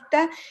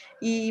feminista,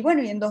 y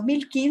bueno, y en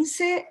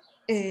 2015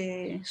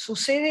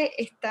 sucede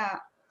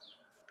esta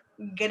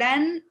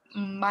gran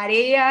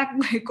marea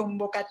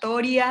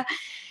convocatoria,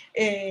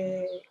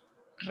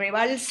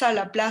 rebalsa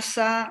la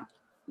plaza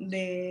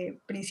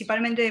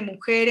principalmente de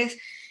mujeres,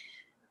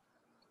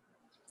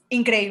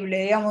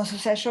 increíble, digamos, o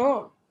sea,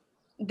 yo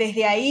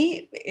desde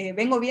ahí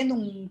vengo viendo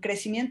un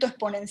crecimiento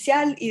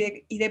exponencial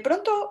y de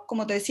pronto,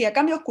 como te decía,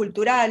 cambios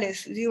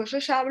culturales. Digo, yo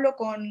ya hablo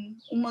con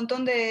un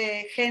montón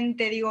de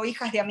gente, digo,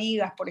 hijas de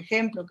amigas, por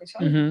ejemplo, que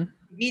son Ujú.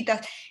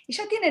 vivitas, y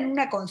ya tienen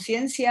una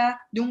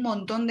conciencia de un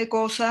montón de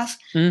cosas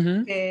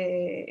Ujú.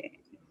 que,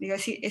 digo,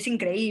 es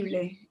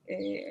increíble.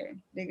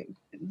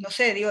 No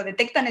sé, digo,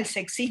 detectan el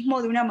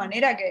sexismo de una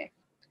manera que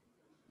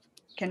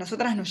a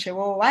nosotras nos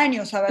llevó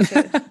años a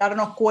veces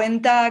darnos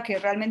cuenta que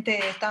realmente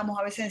estábamos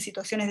a veces en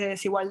situaciones de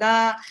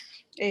desigualdad,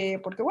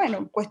 porque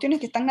bueno, cuestiones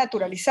que están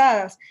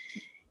naturalizadas.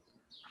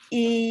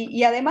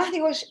 Y además,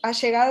 digo, ha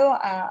llegado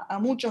a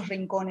muchos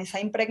rincones, ha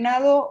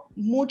impregnado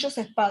muchos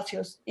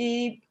espacios.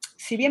 Y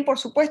si bien por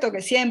supuesto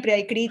que siempre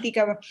hay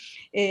crítica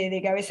de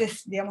que a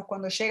veces, digamos,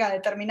 cuando llega a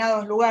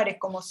determinados lugares,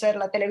 como ser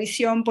la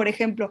televisión, por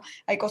ejemplo,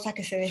 hay cosas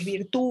que se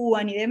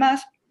desvirtúan y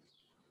demás,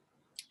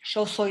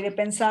 yo soy de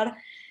pensar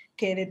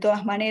que de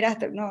todas maneras,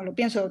 no, lo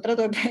pienso,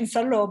 trato de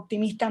pensarlo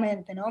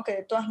optimistamente, ¿no? Que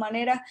de todas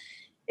maneras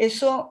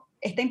eso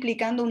está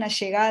implicando una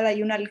llegada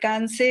y un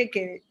alcance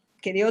que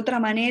de otra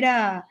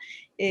manera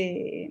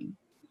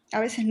a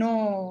veces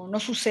no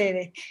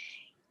sucede.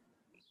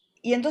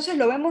 Y entonces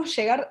lo vemos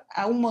llegar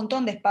a un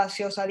montón de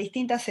espacios, a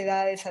distintas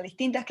edades, a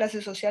distintas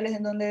clases sociales,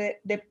 en donde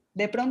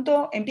de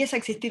pronto empieza a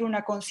existir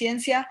una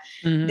conciencia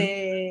Ujú.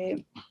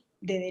 de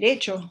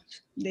derechos,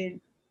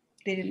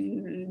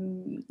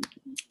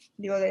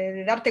 digo,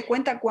 de darte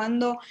cuenta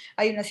cuando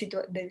hay una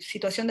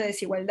situación de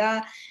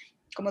desigualdad,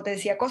 como te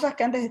decía, cosas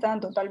que antes estaban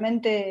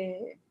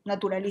totalmente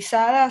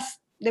naturalizadas,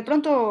 de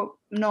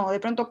pronto no, de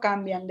pronto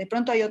cambian, de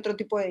pronto hay otro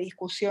tipo de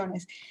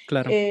discusiones.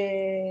 Claro.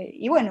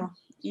 Y bueno,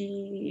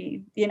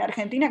 y en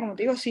Argentina, como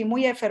te digo, sí,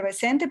 muy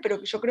efervescente, pero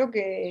que yo creo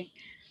que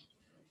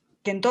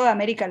en toda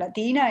América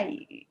Latina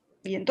y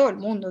en todo el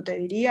mundo, te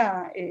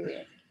diría,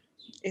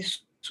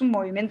 es un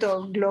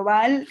movimiento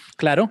global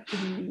Claro.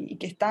 y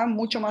que está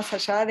mucho más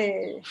allá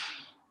de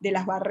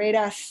las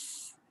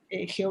barreras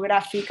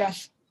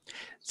geográficas.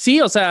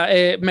 Sí, o sea,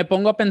 me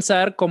pongo a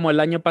pensar como el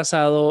año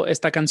pasado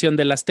esta canción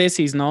de las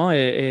tesis, ¿no?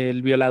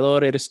 El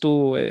violador eres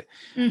tú,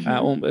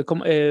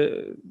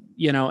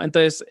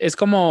 entonces es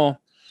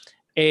como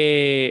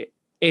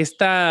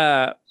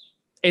esta,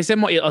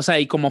 o sea,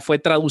 y como fue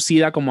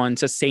traducida como en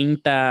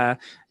 60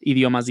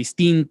 idiomas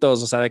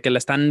distintos, o sea, de que la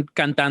están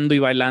cantando y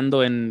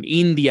bailando en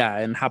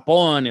India, en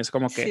Japón, es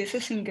como Sí, que, eso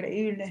es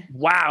increíble.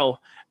 wow.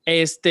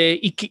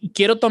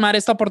 Quiero tomar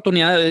esta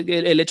oportunidad,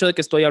 el hecho de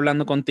que estoy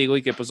hablando contigo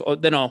y que, pues,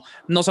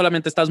 no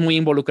solamente estás muy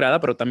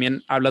involucrada, pero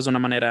también hablas de una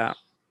manera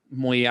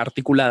muy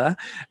articulada.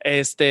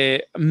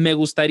 Me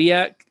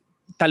gustaría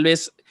tal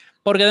vez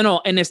Porque de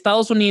nuevo, en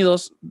Estados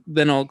Unidos,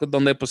 de nuevo,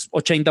 donde pues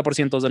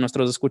 80% de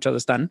nuestros escuchas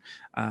están,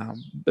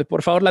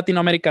 por favor,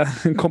 Latinoamérica,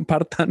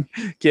 compartan,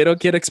 quiero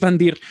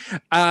expandir.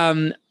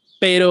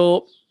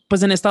 Pero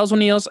pues en Estados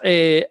Unidos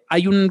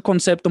hay un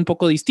concepto un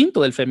poco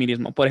distinto del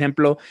feminismo. Por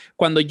ejemplo,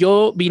 cuando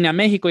yo vine a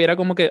México y era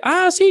como que,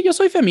 sí, yo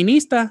soy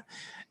feminista.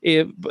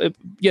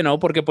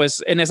 Porque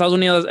pues en Estados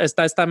Unidos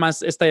está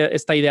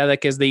esta idea de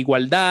que es de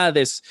igualdad,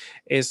 es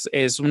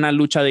una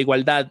lucha de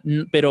igualdad,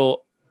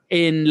 pero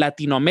en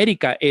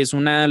Latinoamérica es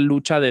una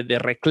lucha de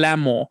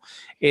reclamo,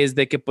 es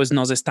de que pues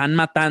nos están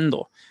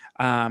matando.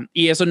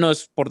 Y eso no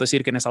es por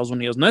decir que en Estados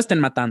Unidos no estén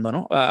matando,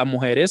 ¿no? A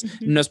mujeres,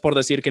 no es por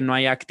decir que no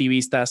hay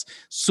activistas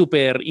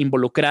súper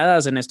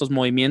involucradas en estos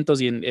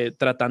movimientos y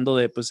tratando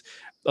de, pues,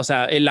 o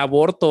sea, el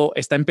aborto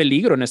está en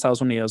peligro en Estados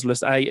Unidos.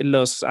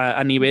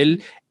 A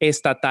nivel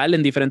estatal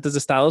en diferentes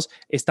estados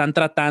están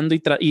tratando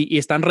y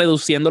están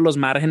reduciendo los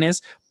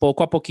márgenes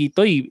poco a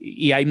poquito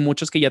y hay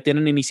muchos que ya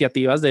tienen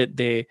iniciativas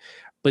de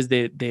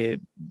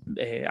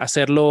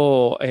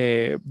hacerlo,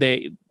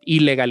 de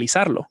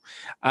ilegalizarlo.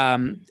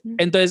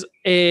 Entonces,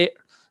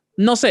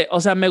 no sé, o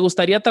sea, me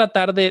gustaría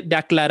tratar de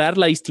aclarar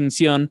la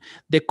distinción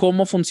de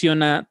cómo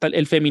funciona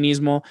el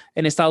feminismo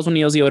en Estados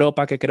Unidos y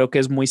Europa, que creo que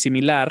es muy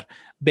similar,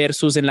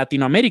 versus en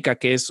Latinoamérica,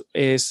 que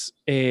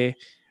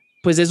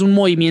pues es un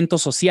movimiento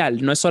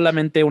social, no es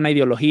solamente una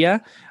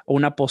ideología o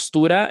una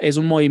postura, es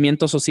un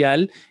movimiento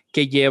social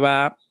que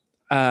lleva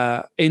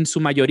en su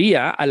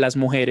mayoría a las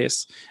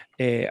mujeres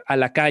a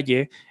la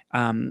calle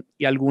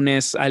y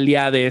algunos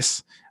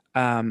aliados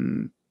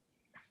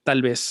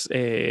tal vez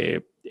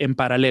en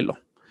paralelo.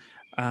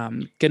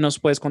 ¿Qué nos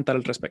puedes contar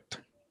al respecto?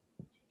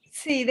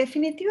 Sí,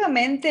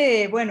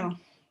 definitivamente, bueno,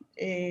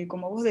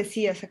 como vos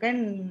decías, acá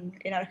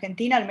en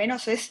Argentina al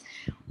menos es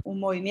un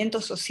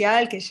movimiento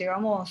social que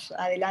llevamos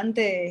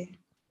adelante,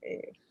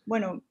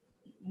 bueno,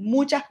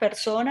 muchas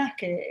personas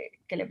que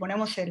le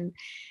ponemos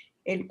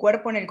el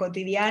cuerpo en el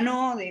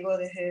cotidiano, digo,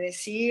 desde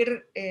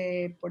decir,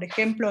 por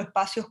ejemplo,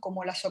 espacios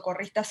como las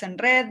Socorristas en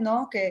Red,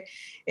 ¿no? Que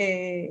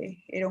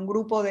era un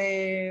grupo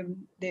de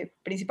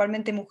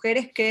principalmente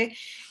mujeres que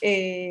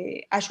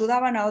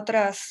ayudaban a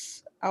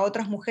otras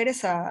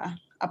mujeres a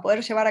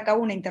poder llevar a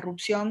cabo una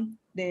interrupción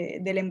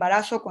del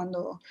embarazo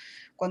cuando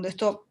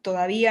esto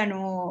todavía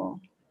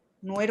no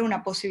era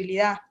una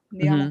posibilidad,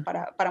 digamos,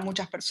 para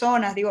muchas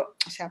personas. Digo,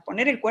 o sea,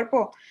 poner el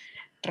cuerpo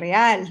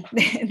real,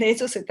 de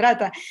eso se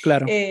trata.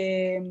 Claro.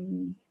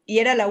 Y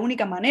era la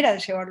única manera de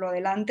llevarlo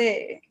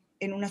adelante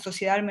en una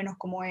sociedad al menos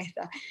como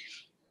esta.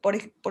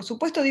 Por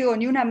supuesto, digo,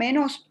 Ni Una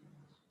Menos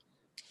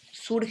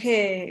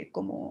surge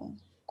como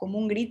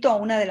un grito a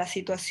una de las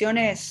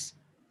situaciones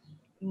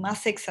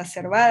más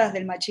exacerbadas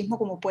del machismo,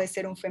 como puede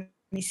ser un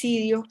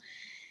femicidio,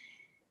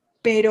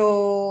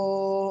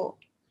 pero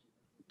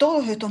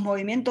todos estos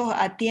movimientos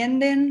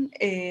atienden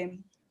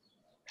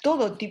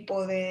todo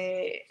tipo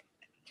de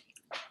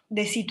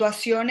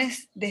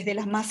situaciones, desde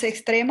las más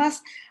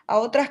extremas a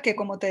otras que,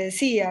 como te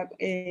decía,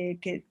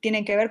 que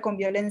tienen que ver con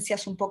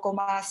violencias un poco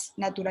más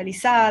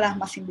naturalizadas,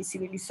 más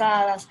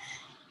invisibilizadas,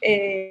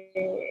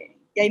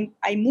 y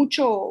hay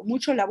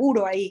mucho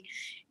laburo ahí.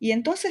 Y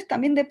entonces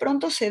también de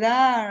pronto se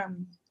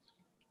dan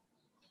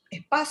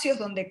espacios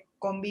donde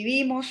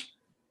convivimos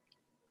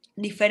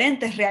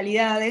diferentes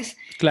realidades,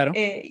 claro.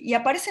 Y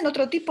aparecen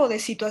otro tipo de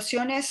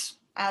situaciones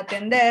a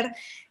atender,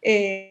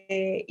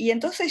 y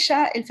entonces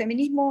ya el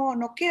feminismo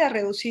no queda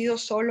reducido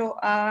solo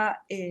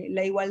a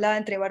la igualdad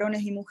entre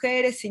varones y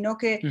mujeres, sino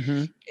que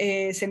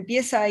se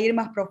empieza a ir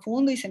más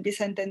profundo y se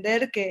empieza a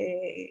entender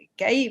que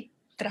hay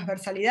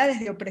transversalidades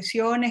de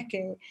opresiones,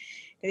 que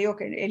digo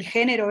que el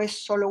género es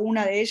solo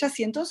una de ellas,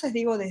 y entonces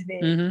digo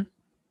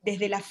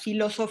desde la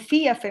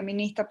filosofía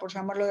feminista, por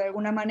llamarlo de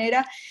alguna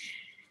manera,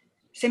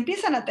 se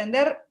empiezan a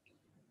atender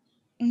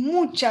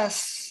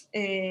muchas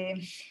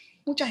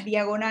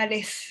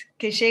diagonales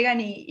que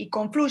llegan y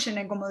confluyen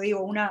en, como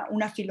digo,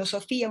 una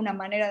filosofía, una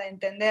manera de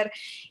entender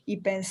y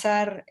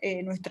pensar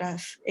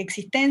nuestras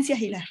existencias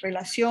y las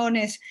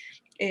relaciones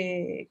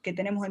que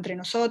tenemos entre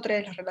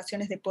nosotros, las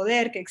relaciones de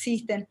poder que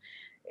existen,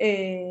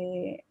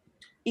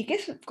 y que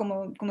es,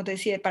 como te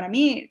decía, para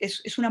mí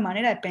es una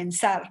manera de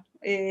pensar.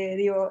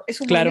 Digo, es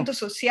un movimiento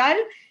social,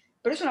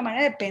 pero es una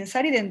manera de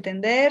pensar y de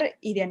entender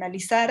y de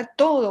analizar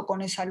todo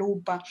con esa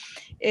lupa.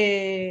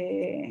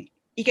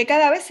 Y que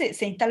cada vez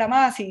se instala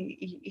más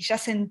y ya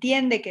se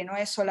entiende que no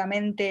es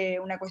solamente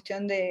una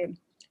cuestión de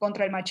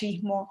contra el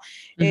machismo,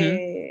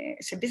 se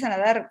empiezan a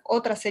dar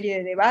otra serie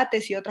de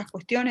debates y otras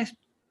cuestiones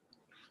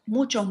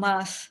mucho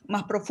más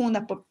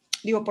profundas.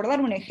 Por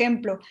dar un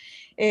ejemplo,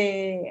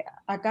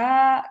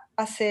 acá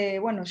hace,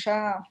 bueno,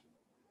 ya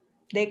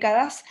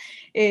décadas,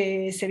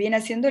 se viene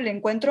haciendo el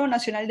Encuentro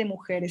Nacional de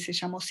Mujeres, se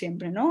llamó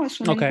siempre, ¿no?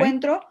 Es un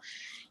encuentro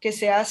que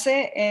se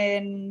hace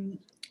en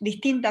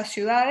distintas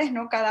ciudades,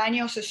 ¿no? Cada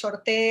año se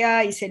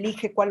sortea y se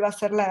elige cuál va a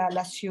ser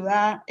la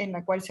ciudad en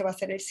la cual se va a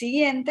hacer el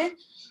siguiente.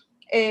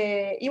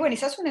 Y bueno, y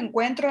se hace un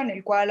encuentro en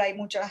el cual hay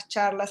muchas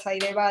charlas, hay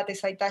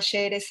debates, hay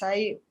talleres,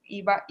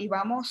 y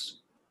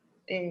vamos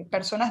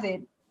personas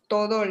de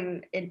todo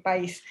el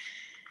país.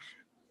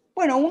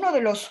 Bueno, uno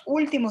de los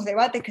últimos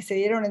debates que se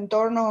dieron en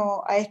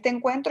torno a este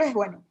encuentro es,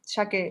 bueno,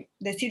 ya que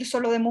decir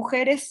solo de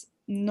mujeres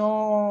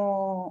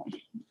no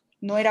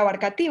era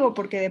abarcativo,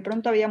 porque de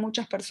pronto había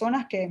muchas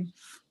personas que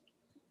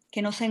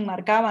no se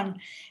enmarcaban,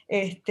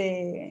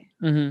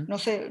 Ujú. no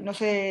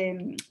se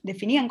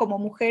definían como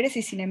mujeres,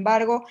 y sin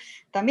embargo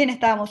también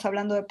estábamos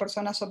hablando de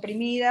personas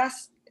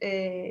oprimidas,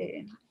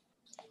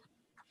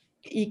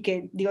 y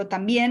que, digo,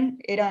 también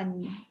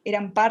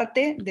eran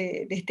parte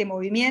de este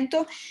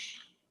movimiento,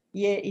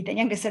 y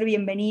tenían que ser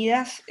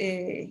bienvenidas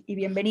y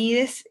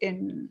bienvenides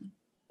en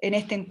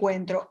este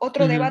encuentro.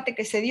 Otro Ujú. debate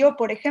que se dio,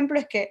 por ejemplo,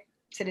 es que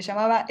se le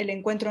llamaba el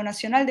Encuentro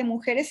Nacional de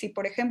Mujeres, y,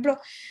 por ejemplo,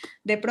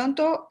 de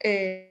pronto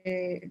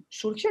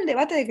surgió el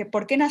debate de que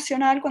por qué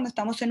nacional cuando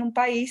estamos en un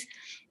país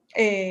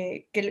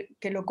que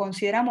lo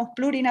consideramos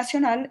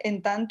plurinacional,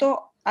 en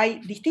tanto hay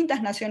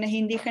distintas naciones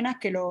indígenas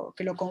que lo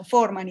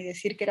conforman, y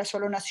decir que era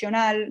solo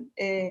nacional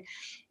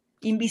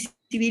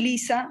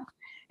invisibiliza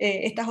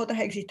estas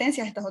otras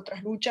existencias, estas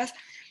otras luchas.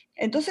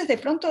 Entonces, de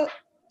pronto,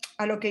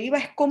 a lo que iba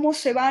es cómo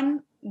se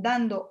van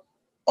dando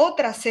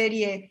otra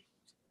serie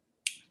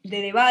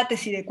de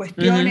debates y de Ujú.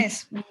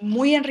 cuestiones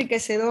muy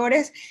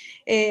enriquecedores,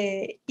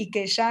 y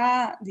que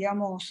ya,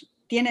 digamos,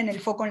 tienen el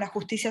foco en la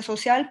justicia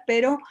social,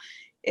 pero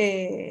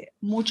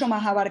mucho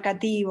más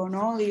abarcativo,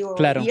 ¿no? Digo, y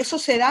Claro. eso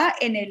se da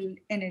en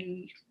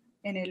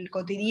el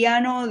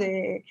cotidiano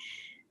de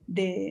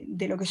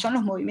lo que son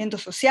los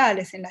movimientos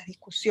sociales, en las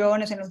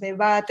discusiones, en los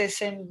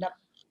debates, en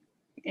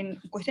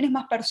cuestiones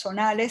más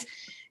personales,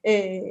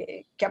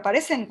 que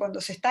aparecen cuando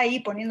se está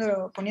ahí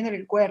poniéndole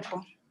el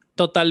cuerpo.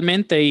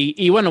 Totalmente.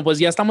 Y bueno, pues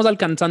ya estamos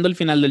alcanzando el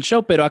final del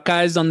show, pero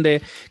acá es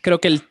donde creo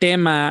que el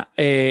tema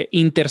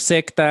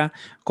intersecta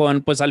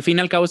con, pues al fin y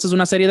al cabo, esto es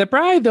una serie de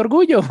Pride, de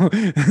orgullo.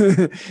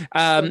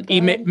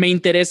 Y Total. me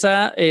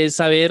interesa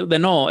saber de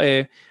no.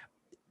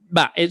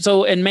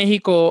 Eso en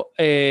México,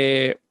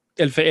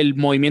 el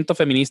movimiento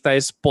feminista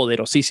es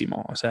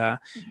poderosísimo. O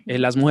sea,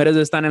 las mujeres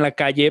están en la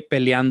calle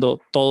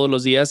peleando todos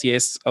los días y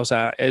es, o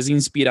sea, es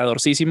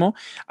inspiradorcísimo.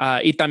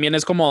 Y también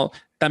es como,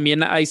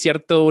 también hay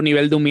cierto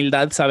nivel de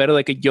humildad saber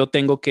de que yo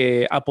tengo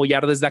que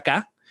apoyar desde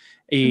acá.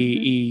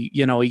 Y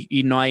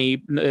no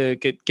hay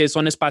que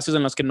son espacios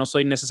en los que no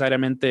soy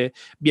necesariamente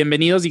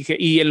bienvenidos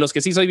y en los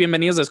que sí soy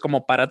bienvenidos es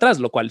como para atrás,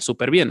 lo cual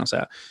súper bien. O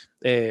sea,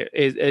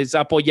 es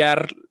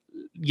apoyar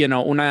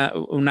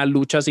una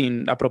lucha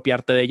sin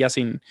apropiarte de ella,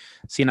 sin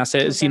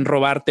Total,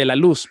 robarte la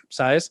luz,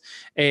 ¿sabes?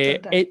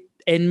 total.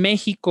 En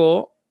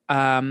México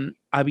ha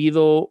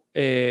habido,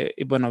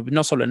 bueno,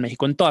 no solo en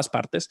México, en todas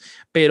partes,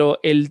 pero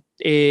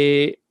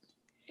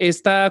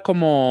esta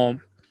como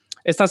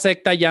esta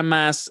secta ya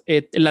más,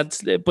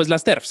 pues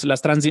las TERFs,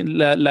 las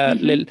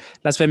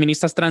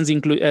feministas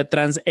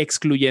trans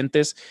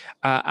excluyentes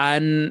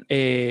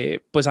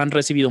pues han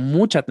recibido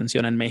mucha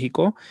atención en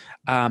México.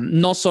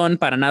 No son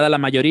para nada la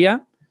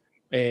mayoría,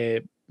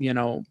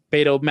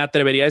 pero me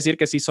atrevería a decir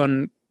que sí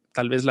son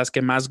tal vez las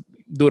que más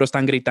duro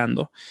están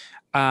gritando.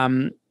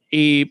 Um,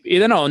 y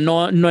de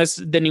no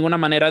es de ninguna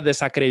manera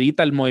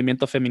desacredita el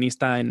movimiento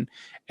feminista en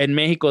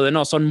México,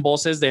 son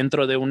voces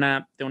dentro de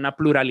una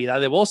pluralidad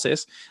de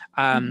voces,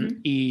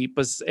 y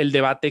pues el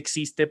debate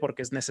existe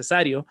porque es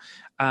necesario,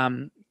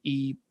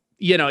 y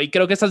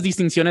creo que esas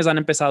distinciones han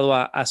empezado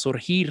a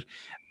surgir,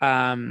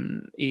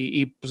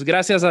 y pues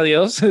gracias a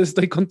Dios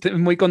estoy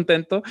muy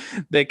contento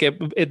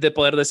de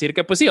poder decir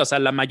que pues sí, o sea,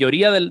 la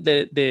mayoría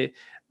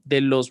de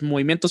los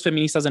movimientos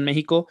feministas en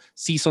México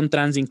sí son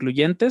trans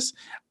incluyentes,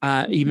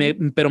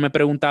 pero me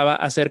preguntaba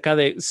acerca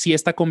de si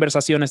esta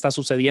conversación está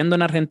sucediendo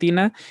en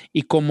Argentina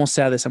y cómo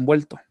se ha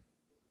desenvuelto.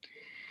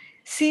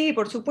 Sí,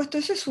 por supuesto,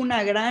 eso es un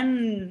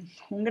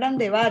gran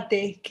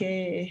debate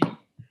que,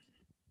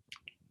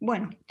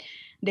 bueno,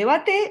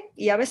 debate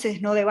y a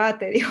veces no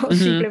debate, digo, Ujú,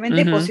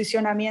 simplemente ujú.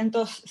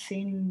 posicionamientos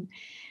sin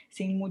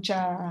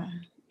mucha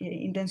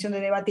intención de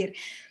debatir.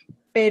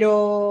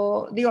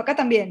 Pero digo, acá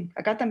también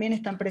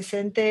están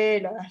presentes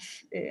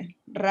las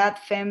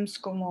radfems,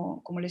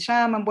 como le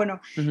llaman. Bueno,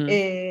 Ujú.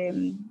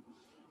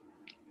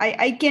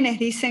 hay quienes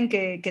dicen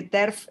que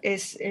TERF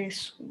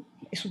es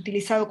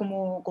utilizado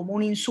como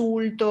un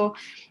insulto.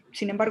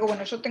 Sin embargo,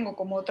 bueno, yo tengo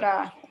como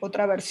otra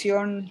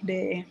versión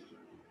del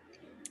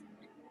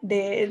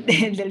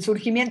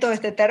surgimiento de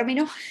este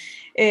término.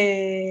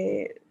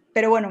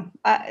 Pero bueno,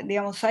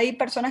 digamos, hay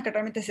personas que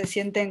realmente se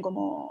sienten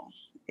como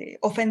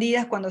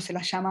ofendidas cuando se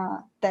las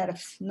llama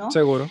TERFs, ¿no?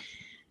 Seguro.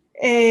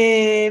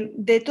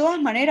 De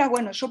todas maneras,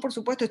 bueno, yo por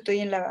supuesto estoy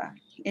en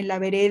la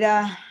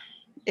vereda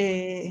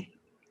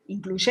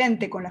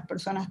incluyente con las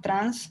personas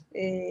trans,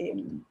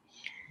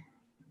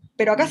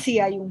 pero acá sí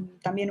hay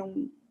también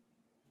un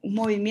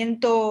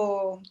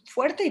movimiento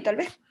fuerte y tal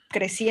vez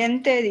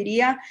creciente,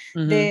 diría,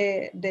 Ujú.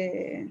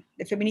 de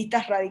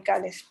feministas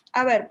radicales.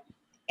 A ver,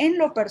 en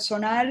lo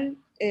personal,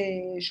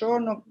 yo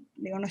no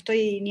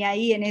estoy ni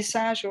ahí en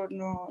esa, yo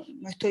no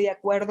estoy de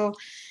acuerdo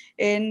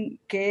en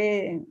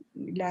que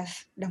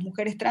las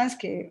mujeres trans,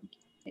 que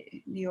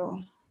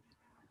digo,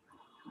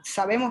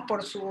 sabemos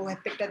por su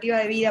expectativa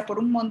de vida, por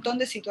un montón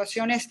de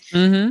situaciones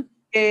Ujú.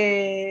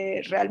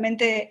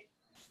 realmente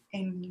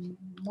en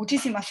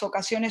muchísimas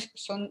ocasiones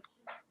son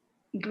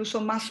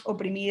incluso más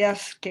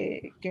oprimidas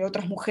que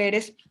otras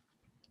mujeres.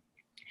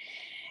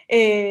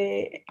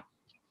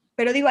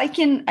 Pero digo, hay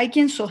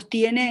quien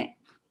sostiene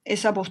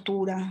esa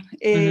postura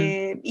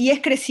y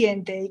es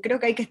creciente, y creo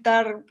que hay que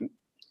estar,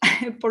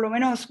 por lo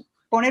menos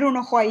poner un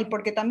ojo ahí,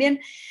 porque también,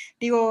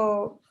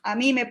 digo, a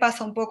mí me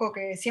pasa un poco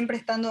que siempre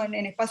estando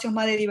en espacios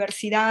más de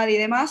diversidad y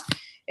demás,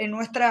 en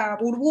nuestra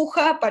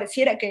burbuja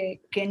pareciera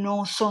que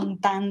no son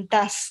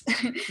tantas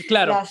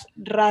Claro. las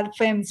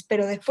radfems,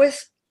 pero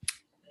después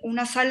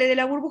una sale de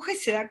la burbuja y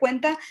se da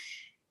cuenta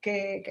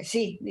que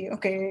sí, digo,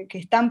 que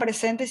están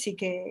presentes y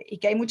que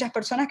hay muchas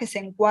personas que se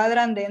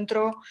encuadran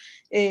dentro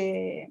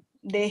de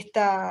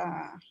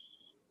esta,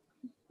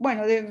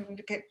 bueno,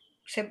 que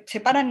se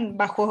paran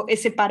bajo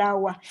ese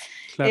paraguas.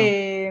 Claro.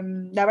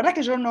 La verdad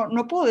que yo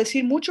no puedo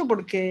decir mucho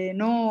porque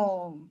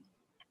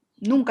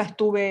nunca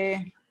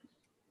estuve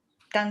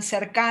tan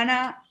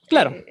cercana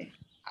Claro.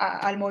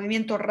 al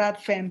movimiento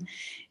RadFem,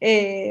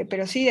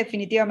 pero sí,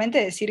 definitivamente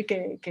decir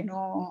que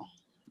no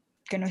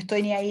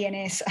estoy ni ahí en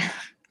esa.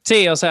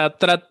 Sí, o sea,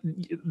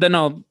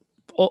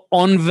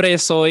 hombre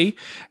soy,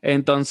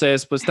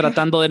 entonces pues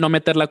tratando de no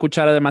meter la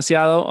cuchara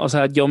demasiado, o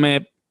sea, yo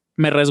me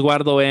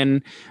resguardo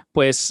en,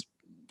 pues,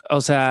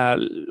 o sea,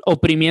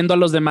 oprimiendo a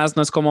los demás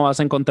no es como vas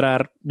a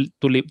encontrar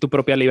tu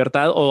propia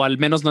libertad, o al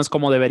menos no es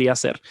como debería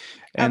ser.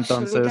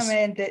 Entonces,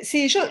 absolutamente.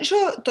 Sí, yo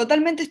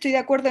totalmente estoy de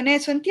acuerdo en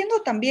eso.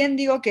 Entiendo también,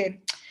 digo,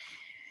 que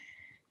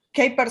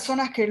hay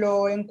personas que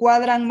lo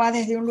encuadran más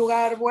desde un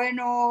lugar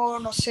bueno,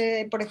 no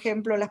sé, por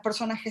ejemplo, las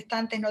personas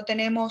gestantes no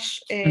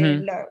tenemos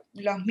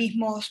los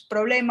mismos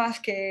problemas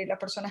que las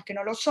personas que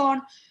no lo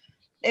son.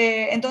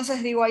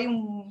 Entonces, digo, hay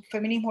un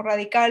feminismo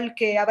radical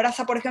que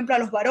abraza, por ejemplo, a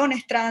los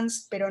varones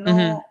trans, pero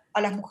no a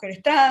las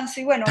mujeres trans.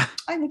 Y bueno,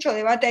 hay mucho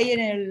debate ahí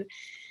en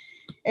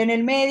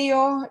el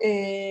medio,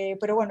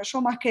 pero bueno,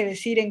 yo más que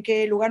decir en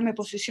qué lugar me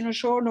posiciono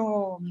yo,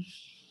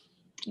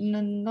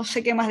 no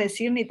sé qué más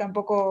decir, ni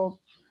tampoco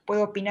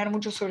puedo opinar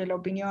mucho sobre la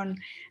opinión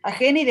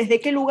ajena y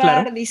desde qué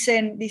lugar claro.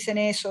 dicen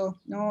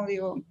eso, ¿no?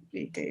 Digo,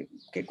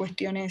 qué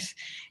cuestiones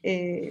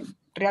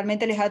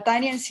realmente les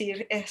atañen, si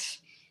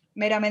es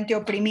meramente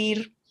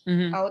oprimir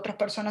a otras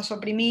personas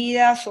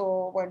oprimidas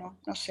o, bueno,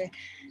 no sé.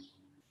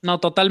 No,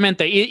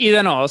 totalmente. Y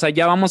de no, o sea,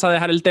 ya vamos a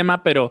dejar el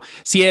tema, pero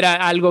sí era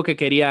algo que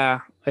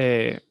quería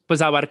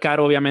pues abarcar,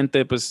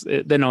 obviamente, pues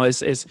de no,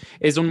 es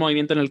un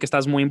movimiento en el que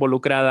estás muy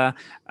involucrada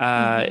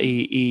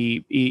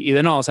y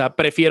de no, o sea,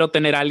 prefiero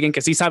tener a alguien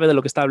que sí sabe de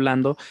lo que está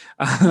hablando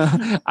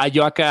a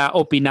yo acá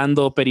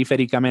opinando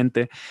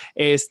periféricamente.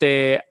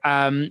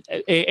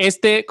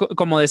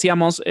 Como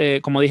decíamos,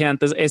 como dije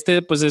antes,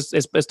 pues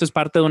esto es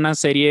parte de una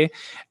serie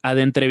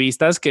de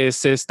entrevistas que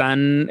se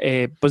están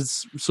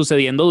pues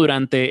sucediendo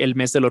durante el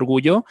mes del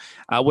orgullo,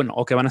 bueno,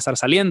 o que van a estar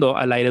saliendo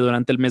al aire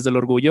durante el mes del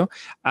orgullo.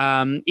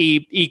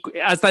 Y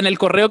hasta en el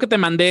correo que te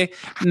mandé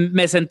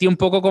me sentí un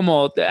poco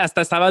como,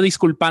 hasta estaba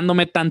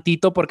disculpándome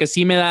tantito porque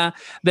sí me da,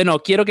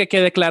 quiero que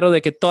quede claro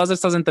de que todas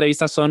estas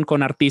entrevistas son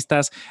con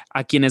artistas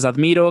a quienes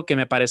admiro, que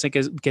me parece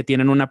que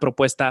tienen una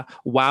propuesta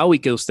wow y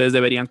que ustedes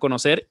deberían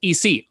conocer. Y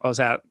sí, o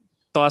sea,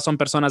 todas son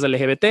personas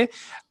LGBT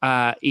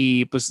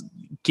y pues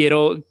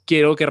quiero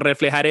que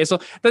reflejar eso.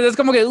 Entonces es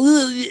como que,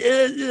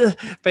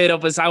 pero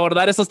pues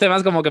abordar estos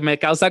temas como que me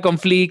causa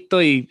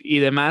conflicto y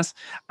demás.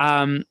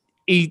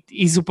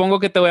 Y supongo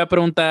que te voy a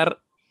preguntar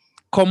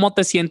cómo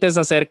te sientes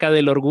acerca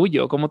del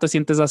orgullo, cómo te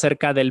sientes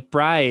acerca del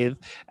Pride,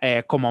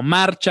 como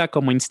marcha,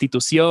 como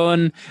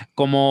institución,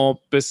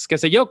 como, pues, qué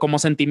sé yo, como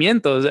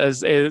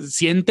sentimientos.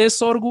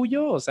 ¿Sientes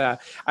orgullo? O sea,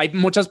 hay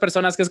muchas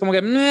personas que es como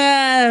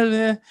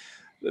que...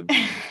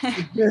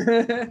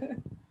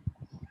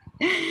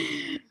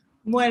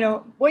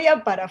 Bueno, voy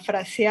a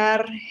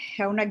parafrasear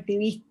a un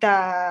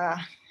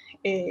activista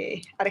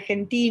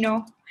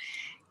argentino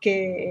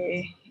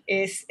que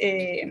es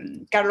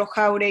Carlos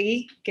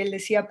Jáuregui, que él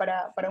decía,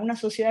 para una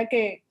sociedad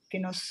que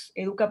nos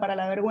educa para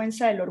la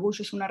vergüenza, el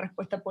orgullo es una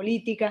respuesta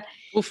política.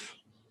 Uf.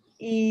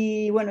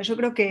 Y bueno, yo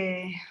creo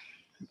que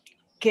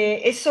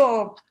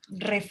eso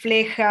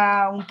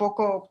refleja un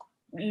poco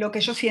lo que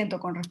yo siento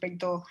con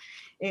respecto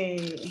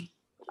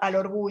al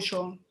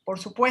orgullo. Por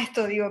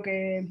supuesto, digo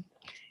que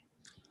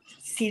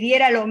si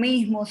diera lo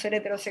mismo ser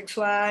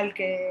heterosexual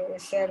que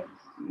ser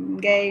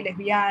gay,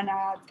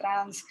 lesbiana,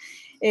 trans,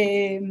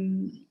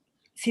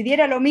 si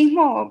diera lo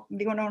mismo,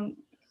 digo,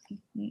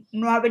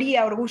 no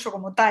habría orgullo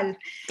como tal.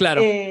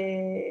 Claro.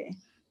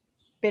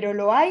 Pero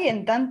lo hay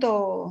en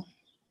tanto,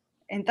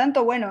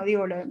 bueno,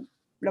 digo, la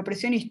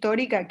opresión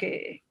histórica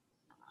que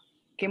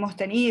hemos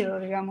tenido,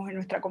 digamos, en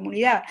nuestra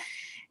comunidad.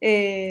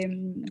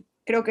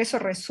 Creo que eso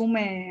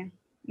resume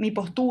mi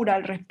postura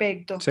al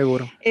respecto.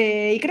 Seguro.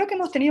 Y creo que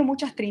hemos tenido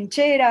muchas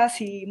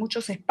trincheras y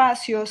muchos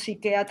espacios y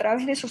que a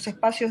través de esos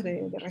espacios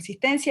de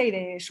resistencia y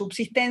de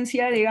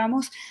subsistencia,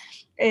 digamos,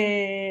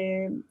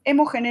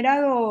 hemos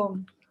generado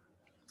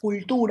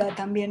cultura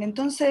también.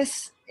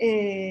 Entonces,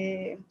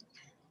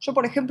 yo,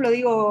 por ejemplo,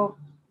 digo,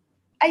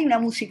 hay una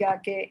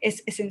música que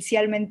es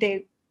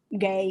esencialmente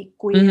gay,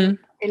 queer,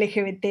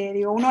 LGBT.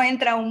 Digo, uno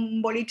entra a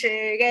un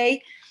boliche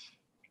gay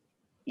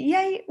y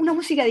hay una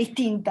música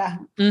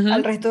distinta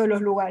al resto de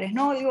los lugares,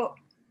 ¿no? Digo,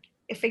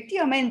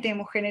 efectivamente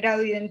hemos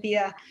generado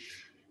identidad,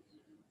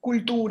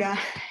 cultura,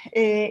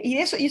 y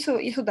eso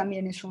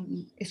también es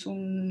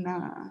un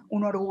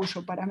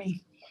orgullo para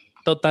mí.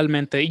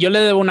 Totalmente. Yo le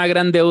debo una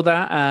gran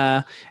deuda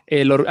a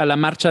la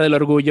Marcha del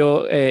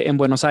Orgullo en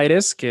Buenos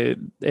Aires, que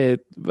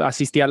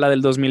asistí a la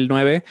del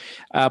 2009,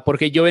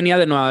 porque yo venía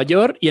de Nueva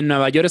York y en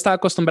Nueva York estaba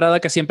acostumbrada a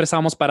que siempre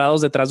estábamos parados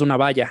detrás de una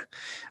valla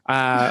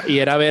y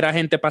era ver a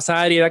gente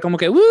pasar y era como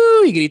que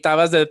y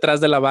gritabas de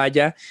detrás de la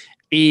valla.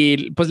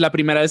 Y pues la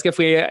primera vez que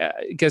fui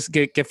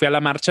a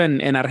la marcha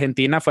en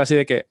Argentina fue así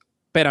de que,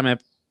 espérame,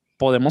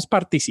 ¿podemos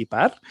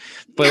participar?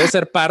 ¿Puedo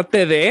ser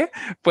parte de?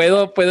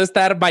 ¿Puedo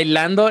estar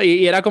bailando?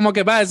 Y era como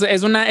que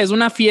es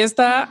una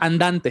fiesta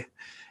andante.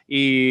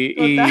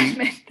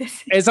 Totalmente,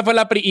 sí. Esa fue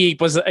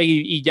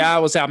y ya,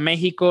 o sea,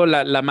 México,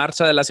 la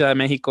marcha de la Ciudad de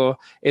México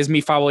es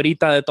mi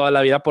favorita de toda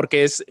la vida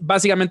porque es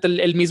básicamente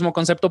el mismo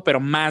concepto, pero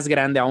más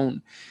grande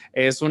aún.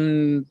 Es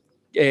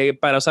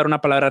para usar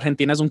una palabra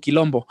argentina, es un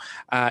quilombo.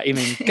 Y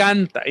me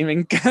encanta,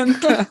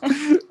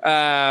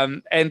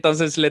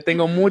 entonces le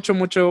tengo mucho,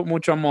 mucho,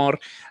 mucho amor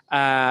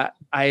a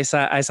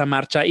esa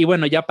marcha. Y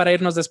bueno, ya para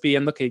irnos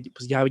despidiendo, que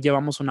pues ya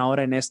llevamos una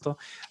hora en esto,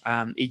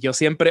 y yo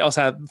siempre, o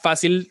sea,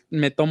 fácil,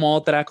 me tomo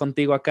otra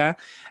contigo acá.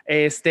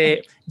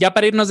 Ya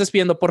para irnos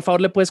despidiendo, por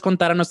favor, le puedes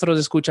contar a nuestros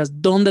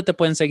escuchas dónde te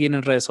pueden seguir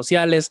en redes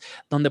sociales,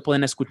 dónde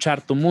pueden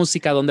escuchar tu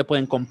música, dónde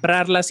pueden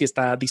comprarla, si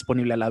está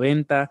disponible a la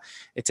venta,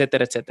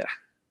 etcétera, etcétera.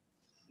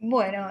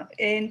 Bueno,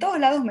 en todos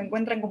lados me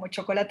encuentran como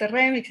Chocolate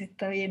Remix,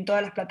 estoy en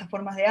todas las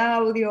plataformas de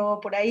audio,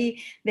 por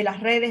ahí de las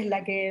redes, en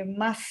la que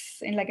más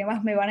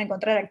me van a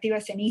encontrar activa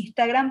es en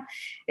Instagram.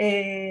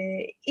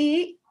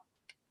 Y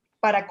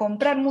para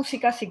comprar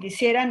música, si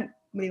quisieran,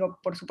 digo,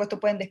 por supuesto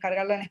pueden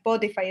descargarla en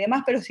Spotify y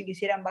demás, pero si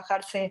quisieran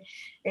bajarse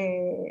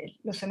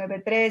los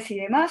MP3 y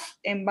demás,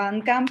 en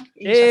Bandcamp,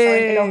 y ya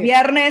saben que los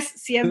viernes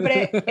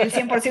siempre el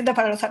 100%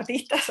 para los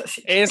artistas.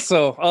 Así.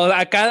 Eso,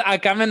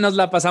 acá nos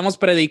la pasamos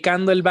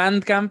predicando el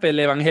Bandcamp, el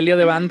evangelio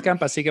de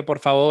Bandcamp, así que por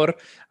favor,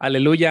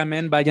 aleluya,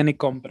 amén, vayan y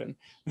compren.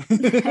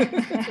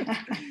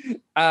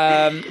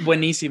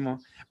 Buenísimo.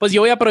 Pues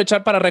yo voy a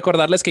aprovechar para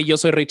recordarles que yo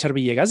soy Richard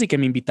Villegas y que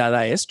mi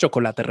invitada es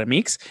Chocolate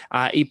Remix,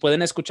 y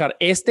pueden escuchar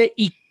este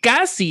y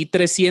casi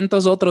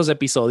 300 otros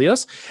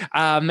episodios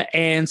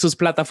en sus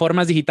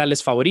plataformas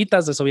digitales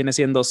favoritas. Eso viene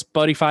siendo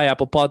Spotify,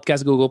 Apple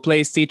Podcasts, Google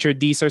Play, Stitcher,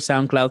 Deezer,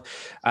 SoundCloud.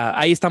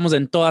 Ahí estamos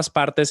en todas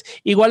partes.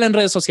 Igual en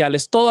redes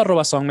sociales,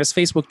 todo @Songmes,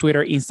 Facebook,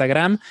 Twitter,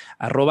 Instagram,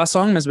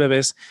 @Songmes,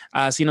 bebés.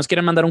 Si nos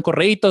quieren mandar un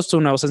correíto, su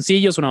nuevo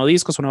sencillo, su nuevo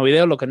disco, su nuevo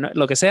video,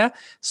 lo que sea,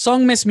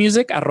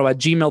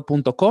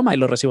 songmesmusic@gmail.com. Ahí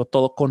lo recibo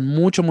todo con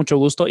mucho, mucho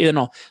gusto. Y de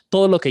nuevo,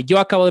 todo lo que yo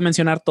acabo de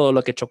mencionar, todo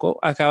lo que Choco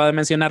acaba de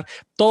mencionar,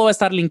 todo va a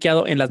estar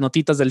linkeado en las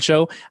notitas del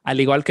show, al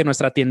igual que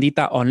nuestra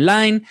tiendita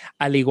online,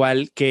 al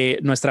igual que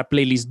nuestra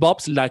playlist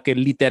Bobs, la que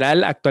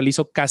literal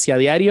actualizo casi a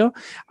diario.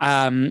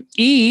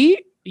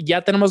 Y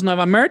ya tenemos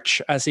nueva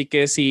merch, así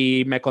que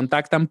si me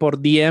contactan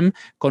por DM,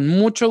 con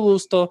mucho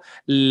gusto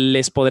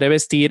les podré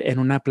vestir en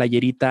una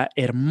playerita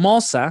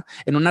hermosa,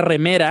 en una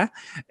remera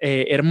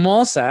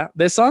hermosa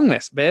de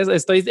Songmes. ¿Ves?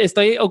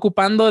 Estoy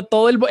ocupando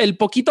todo el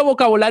poquito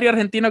vocabulario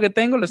argentino que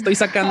tengo, lo estoy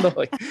sacando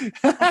hoy.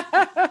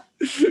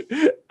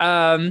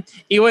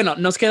 Y bueno,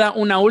 nos queda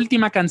una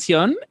última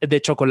canción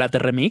de Chocolate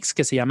Remix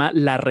que se llama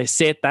La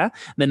Receta.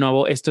 De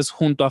nuevo, esto es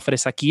junto a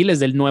Fresa Kill, es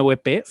del nuevo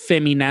EP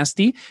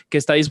Feminasti, que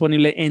está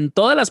disponible en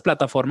todas las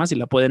plataformas y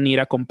la pueden ir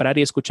a comprar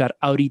y escuchar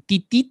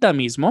ahorita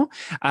mismo.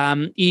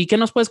 ¿Y qué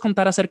nos puedes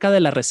contar acerca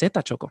de La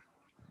Receta, Choco?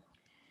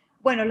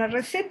 Bueno, La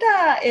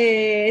Receta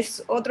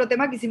es otro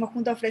tema que hicimos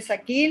junto a Fresa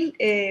Kill,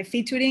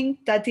 featuring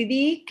Tati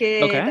D,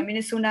 que también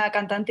es una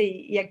cantante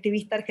y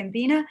activista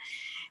argentina.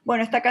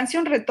 Bueno, esta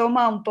canción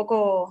retoma un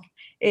poco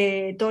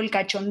todo el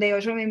cachondeo.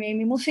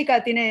 Mi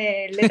música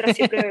tiene letras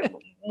siempre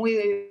muy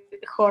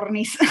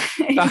hornies.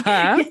 Y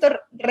esto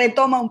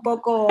retoma un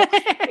poco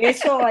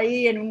eso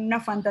ahí en una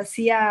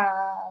fantasía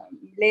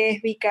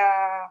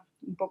lésbica,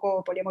 un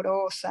poco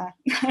poliamorosa.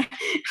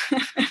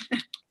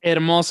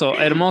 Hermoso,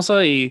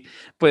 hermoso. Y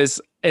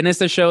pues en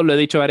este show lo he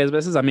dicho varias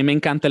veces, a mí me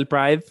encanta el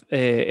Pride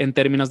en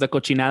términos de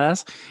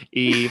cochinadas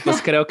y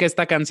pues creo que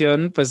esta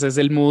canción pues es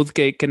el mood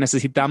que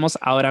necesitamos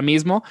ahora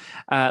mismo.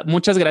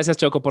 Muchas gracias,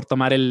 Choco, por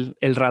tomar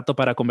el rato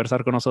para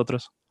conversar con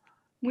nosotros.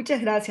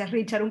 Muchas gracias,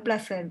 Richard, un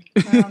placer.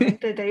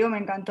 Nuevamente te digo, me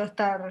encantó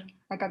estar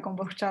acá con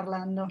vos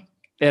charlando.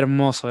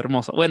 Hermoso,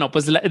 hermoso. Bueno,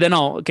 pues de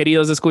nuevo,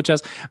 queridos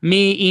escuchas,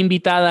 mi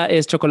invitada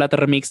es Chocolate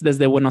Remix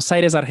desde Buenos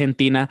Aires,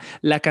 Argentina.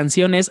 La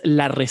canción es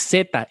La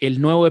Receta.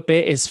 El nuevo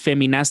EP es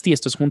Feminasti.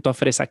 Esto es junto a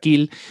Fresa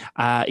Kill.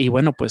 Y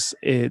bueno, pues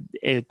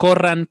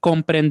corran,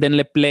 compren,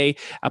 denle play,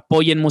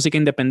 apoyen música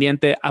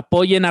independiente,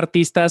 apoyen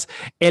artistas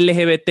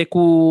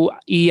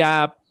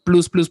LGBTQIA+++++.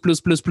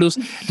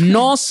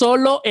 No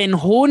solo en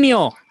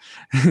junio.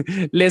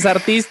 Les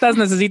artistas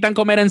necesitan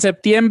comer en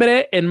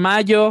septiembre, en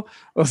mayo,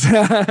 o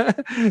sea,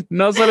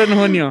 no solo en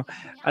junio.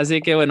 Así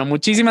que bueno,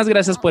 muchísimas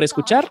gracias por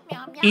escuchar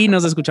y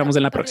nos escuchamos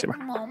en la próxima.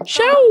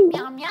 ¡Chao!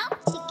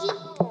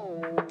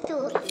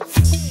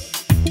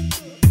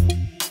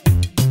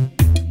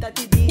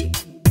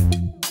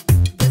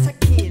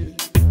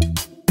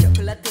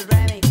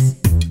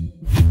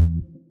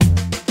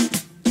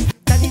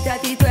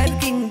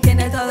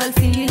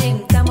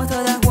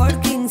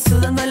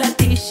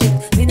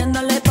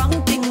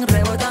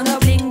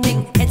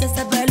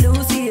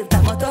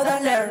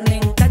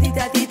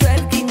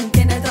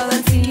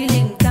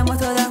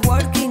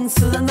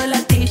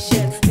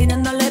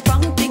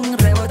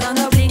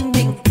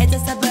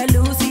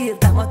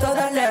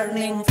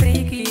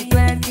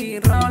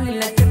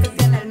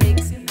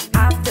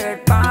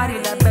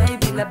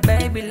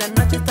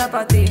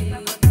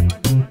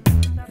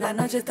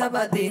 noche está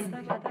para ti.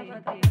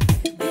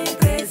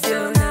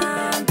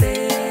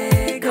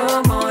 Impresionante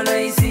cómo lo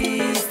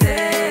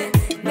hiciste.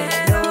 Me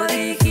lo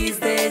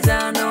dijiste,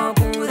 ya no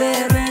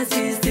pude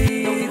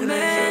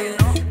resistirme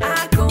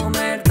a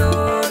comer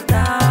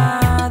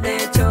torta de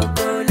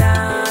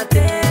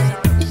chocolate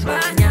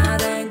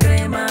bañada en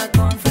crema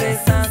con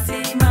fresas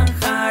y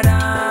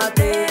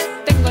manjarate.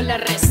 Tengo la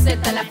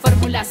receta, la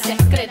fórmula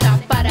secreta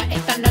para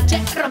esta noche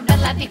romper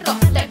la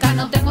discoteca.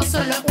 No tengo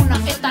solo uno,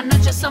 esta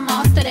noche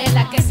somos tres.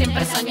 La que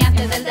siempre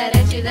soñaste del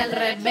derecho y del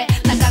revés.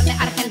 La carne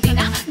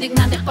argentina,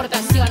 digna de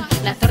exportación.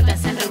 Las tortas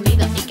se han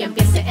reunido y que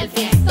empiece el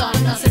fiestón.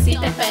 No sé si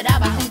te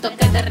esperaba un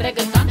toque de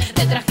reggaetón.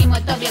 Te trajimos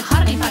esto bien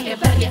horny pa' que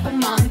perries un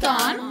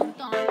montón.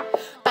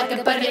 Pa' que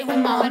perries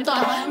un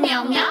montón.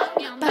 Miau, miau.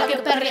 Pa' que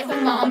perries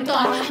un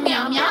montón.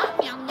 Miau, miau.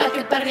 Pa'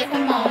 que perries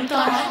un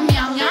montón.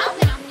 Miau, miau.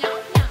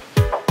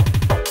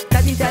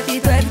 Tati, tati,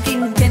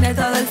 twerking, tiene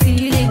todo el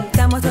feeling.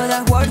 Estamos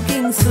todas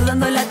working,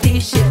 sudando la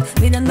t-shirt,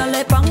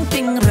 mirándole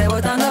pumping,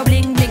 rebotando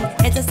bling bling.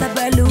 Esta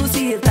sabe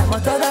lucir,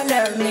 estamos todas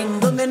learning.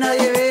 Donde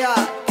nadie vea,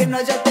 que no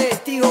haya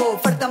testigo.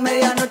 Oferta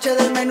medianoche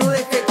del menú de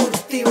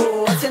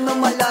ejecutivo. Haciendo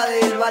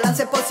maldades, el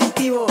balance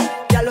positivo.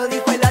 Ya lo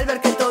dijo el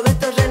Albert que todo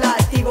esto es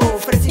relativo.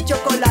 Fresa y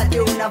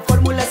chocolate, una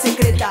fórmula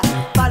secreta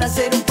para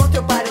hacer un postre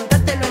o para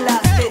untártelo en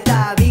las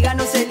tetas.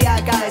 Vegano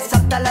celíaca, es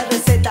apta la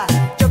receta.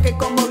 Yo que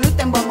como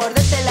gluten voy a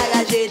morderte la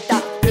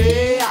galleta.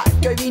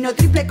 Que hoy vino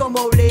triple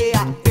como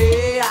oblea.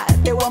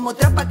 Te voy a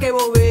mostrar pa' que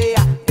vos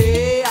veas.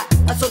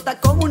 Azota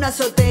como una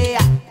azotea.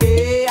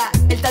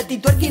 El tati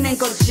twerking en La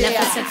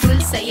corchea. fresa es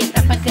dulce y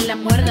está pa' que la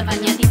muerda.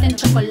 Bañadita en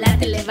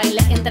chocolate, le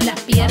baila entre las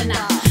piernas.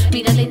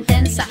 Mírala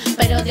intensa,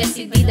 pero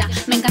decidida.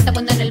 Me encanta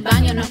cuando en el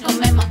baño nos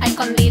comemos a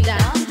escondida.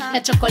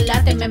 La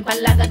chocolate me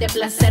empalaga de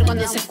placer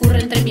cuando se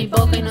escurre entre mi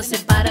boca y no se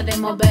para de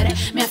mover.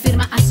 Me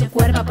afirma a su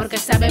cuerpo porque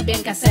sabe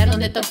bien qué hacer.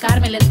 Donde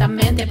tocarme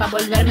lentamente pa'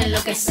 volverme a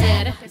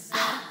enloquecer.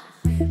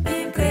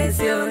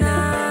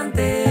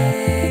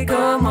 Impresionante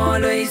cómo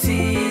lo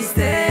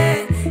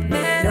hiciste.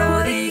 Me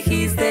lo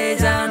dijiste,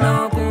 ya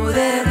no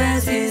pude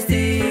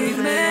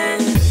resistirme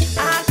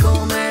a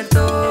comer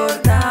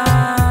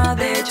torta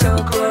de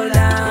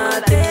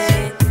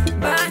chocolate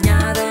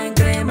bañada en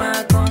crema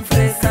con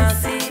fresas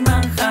y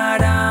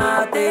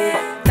manjarate.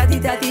 Tati,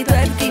 tati,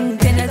 twerking,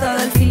 tiene todo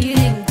el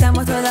feeling.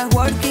 Estamos todas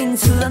working,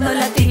 sudando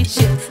la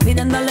t-shirt,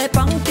 mirándole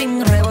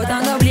pumping,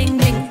 rebotando bling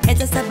bling.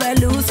 Esta sabe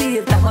lucir,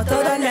 estamos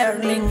todas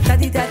learning.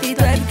 Tati, tati,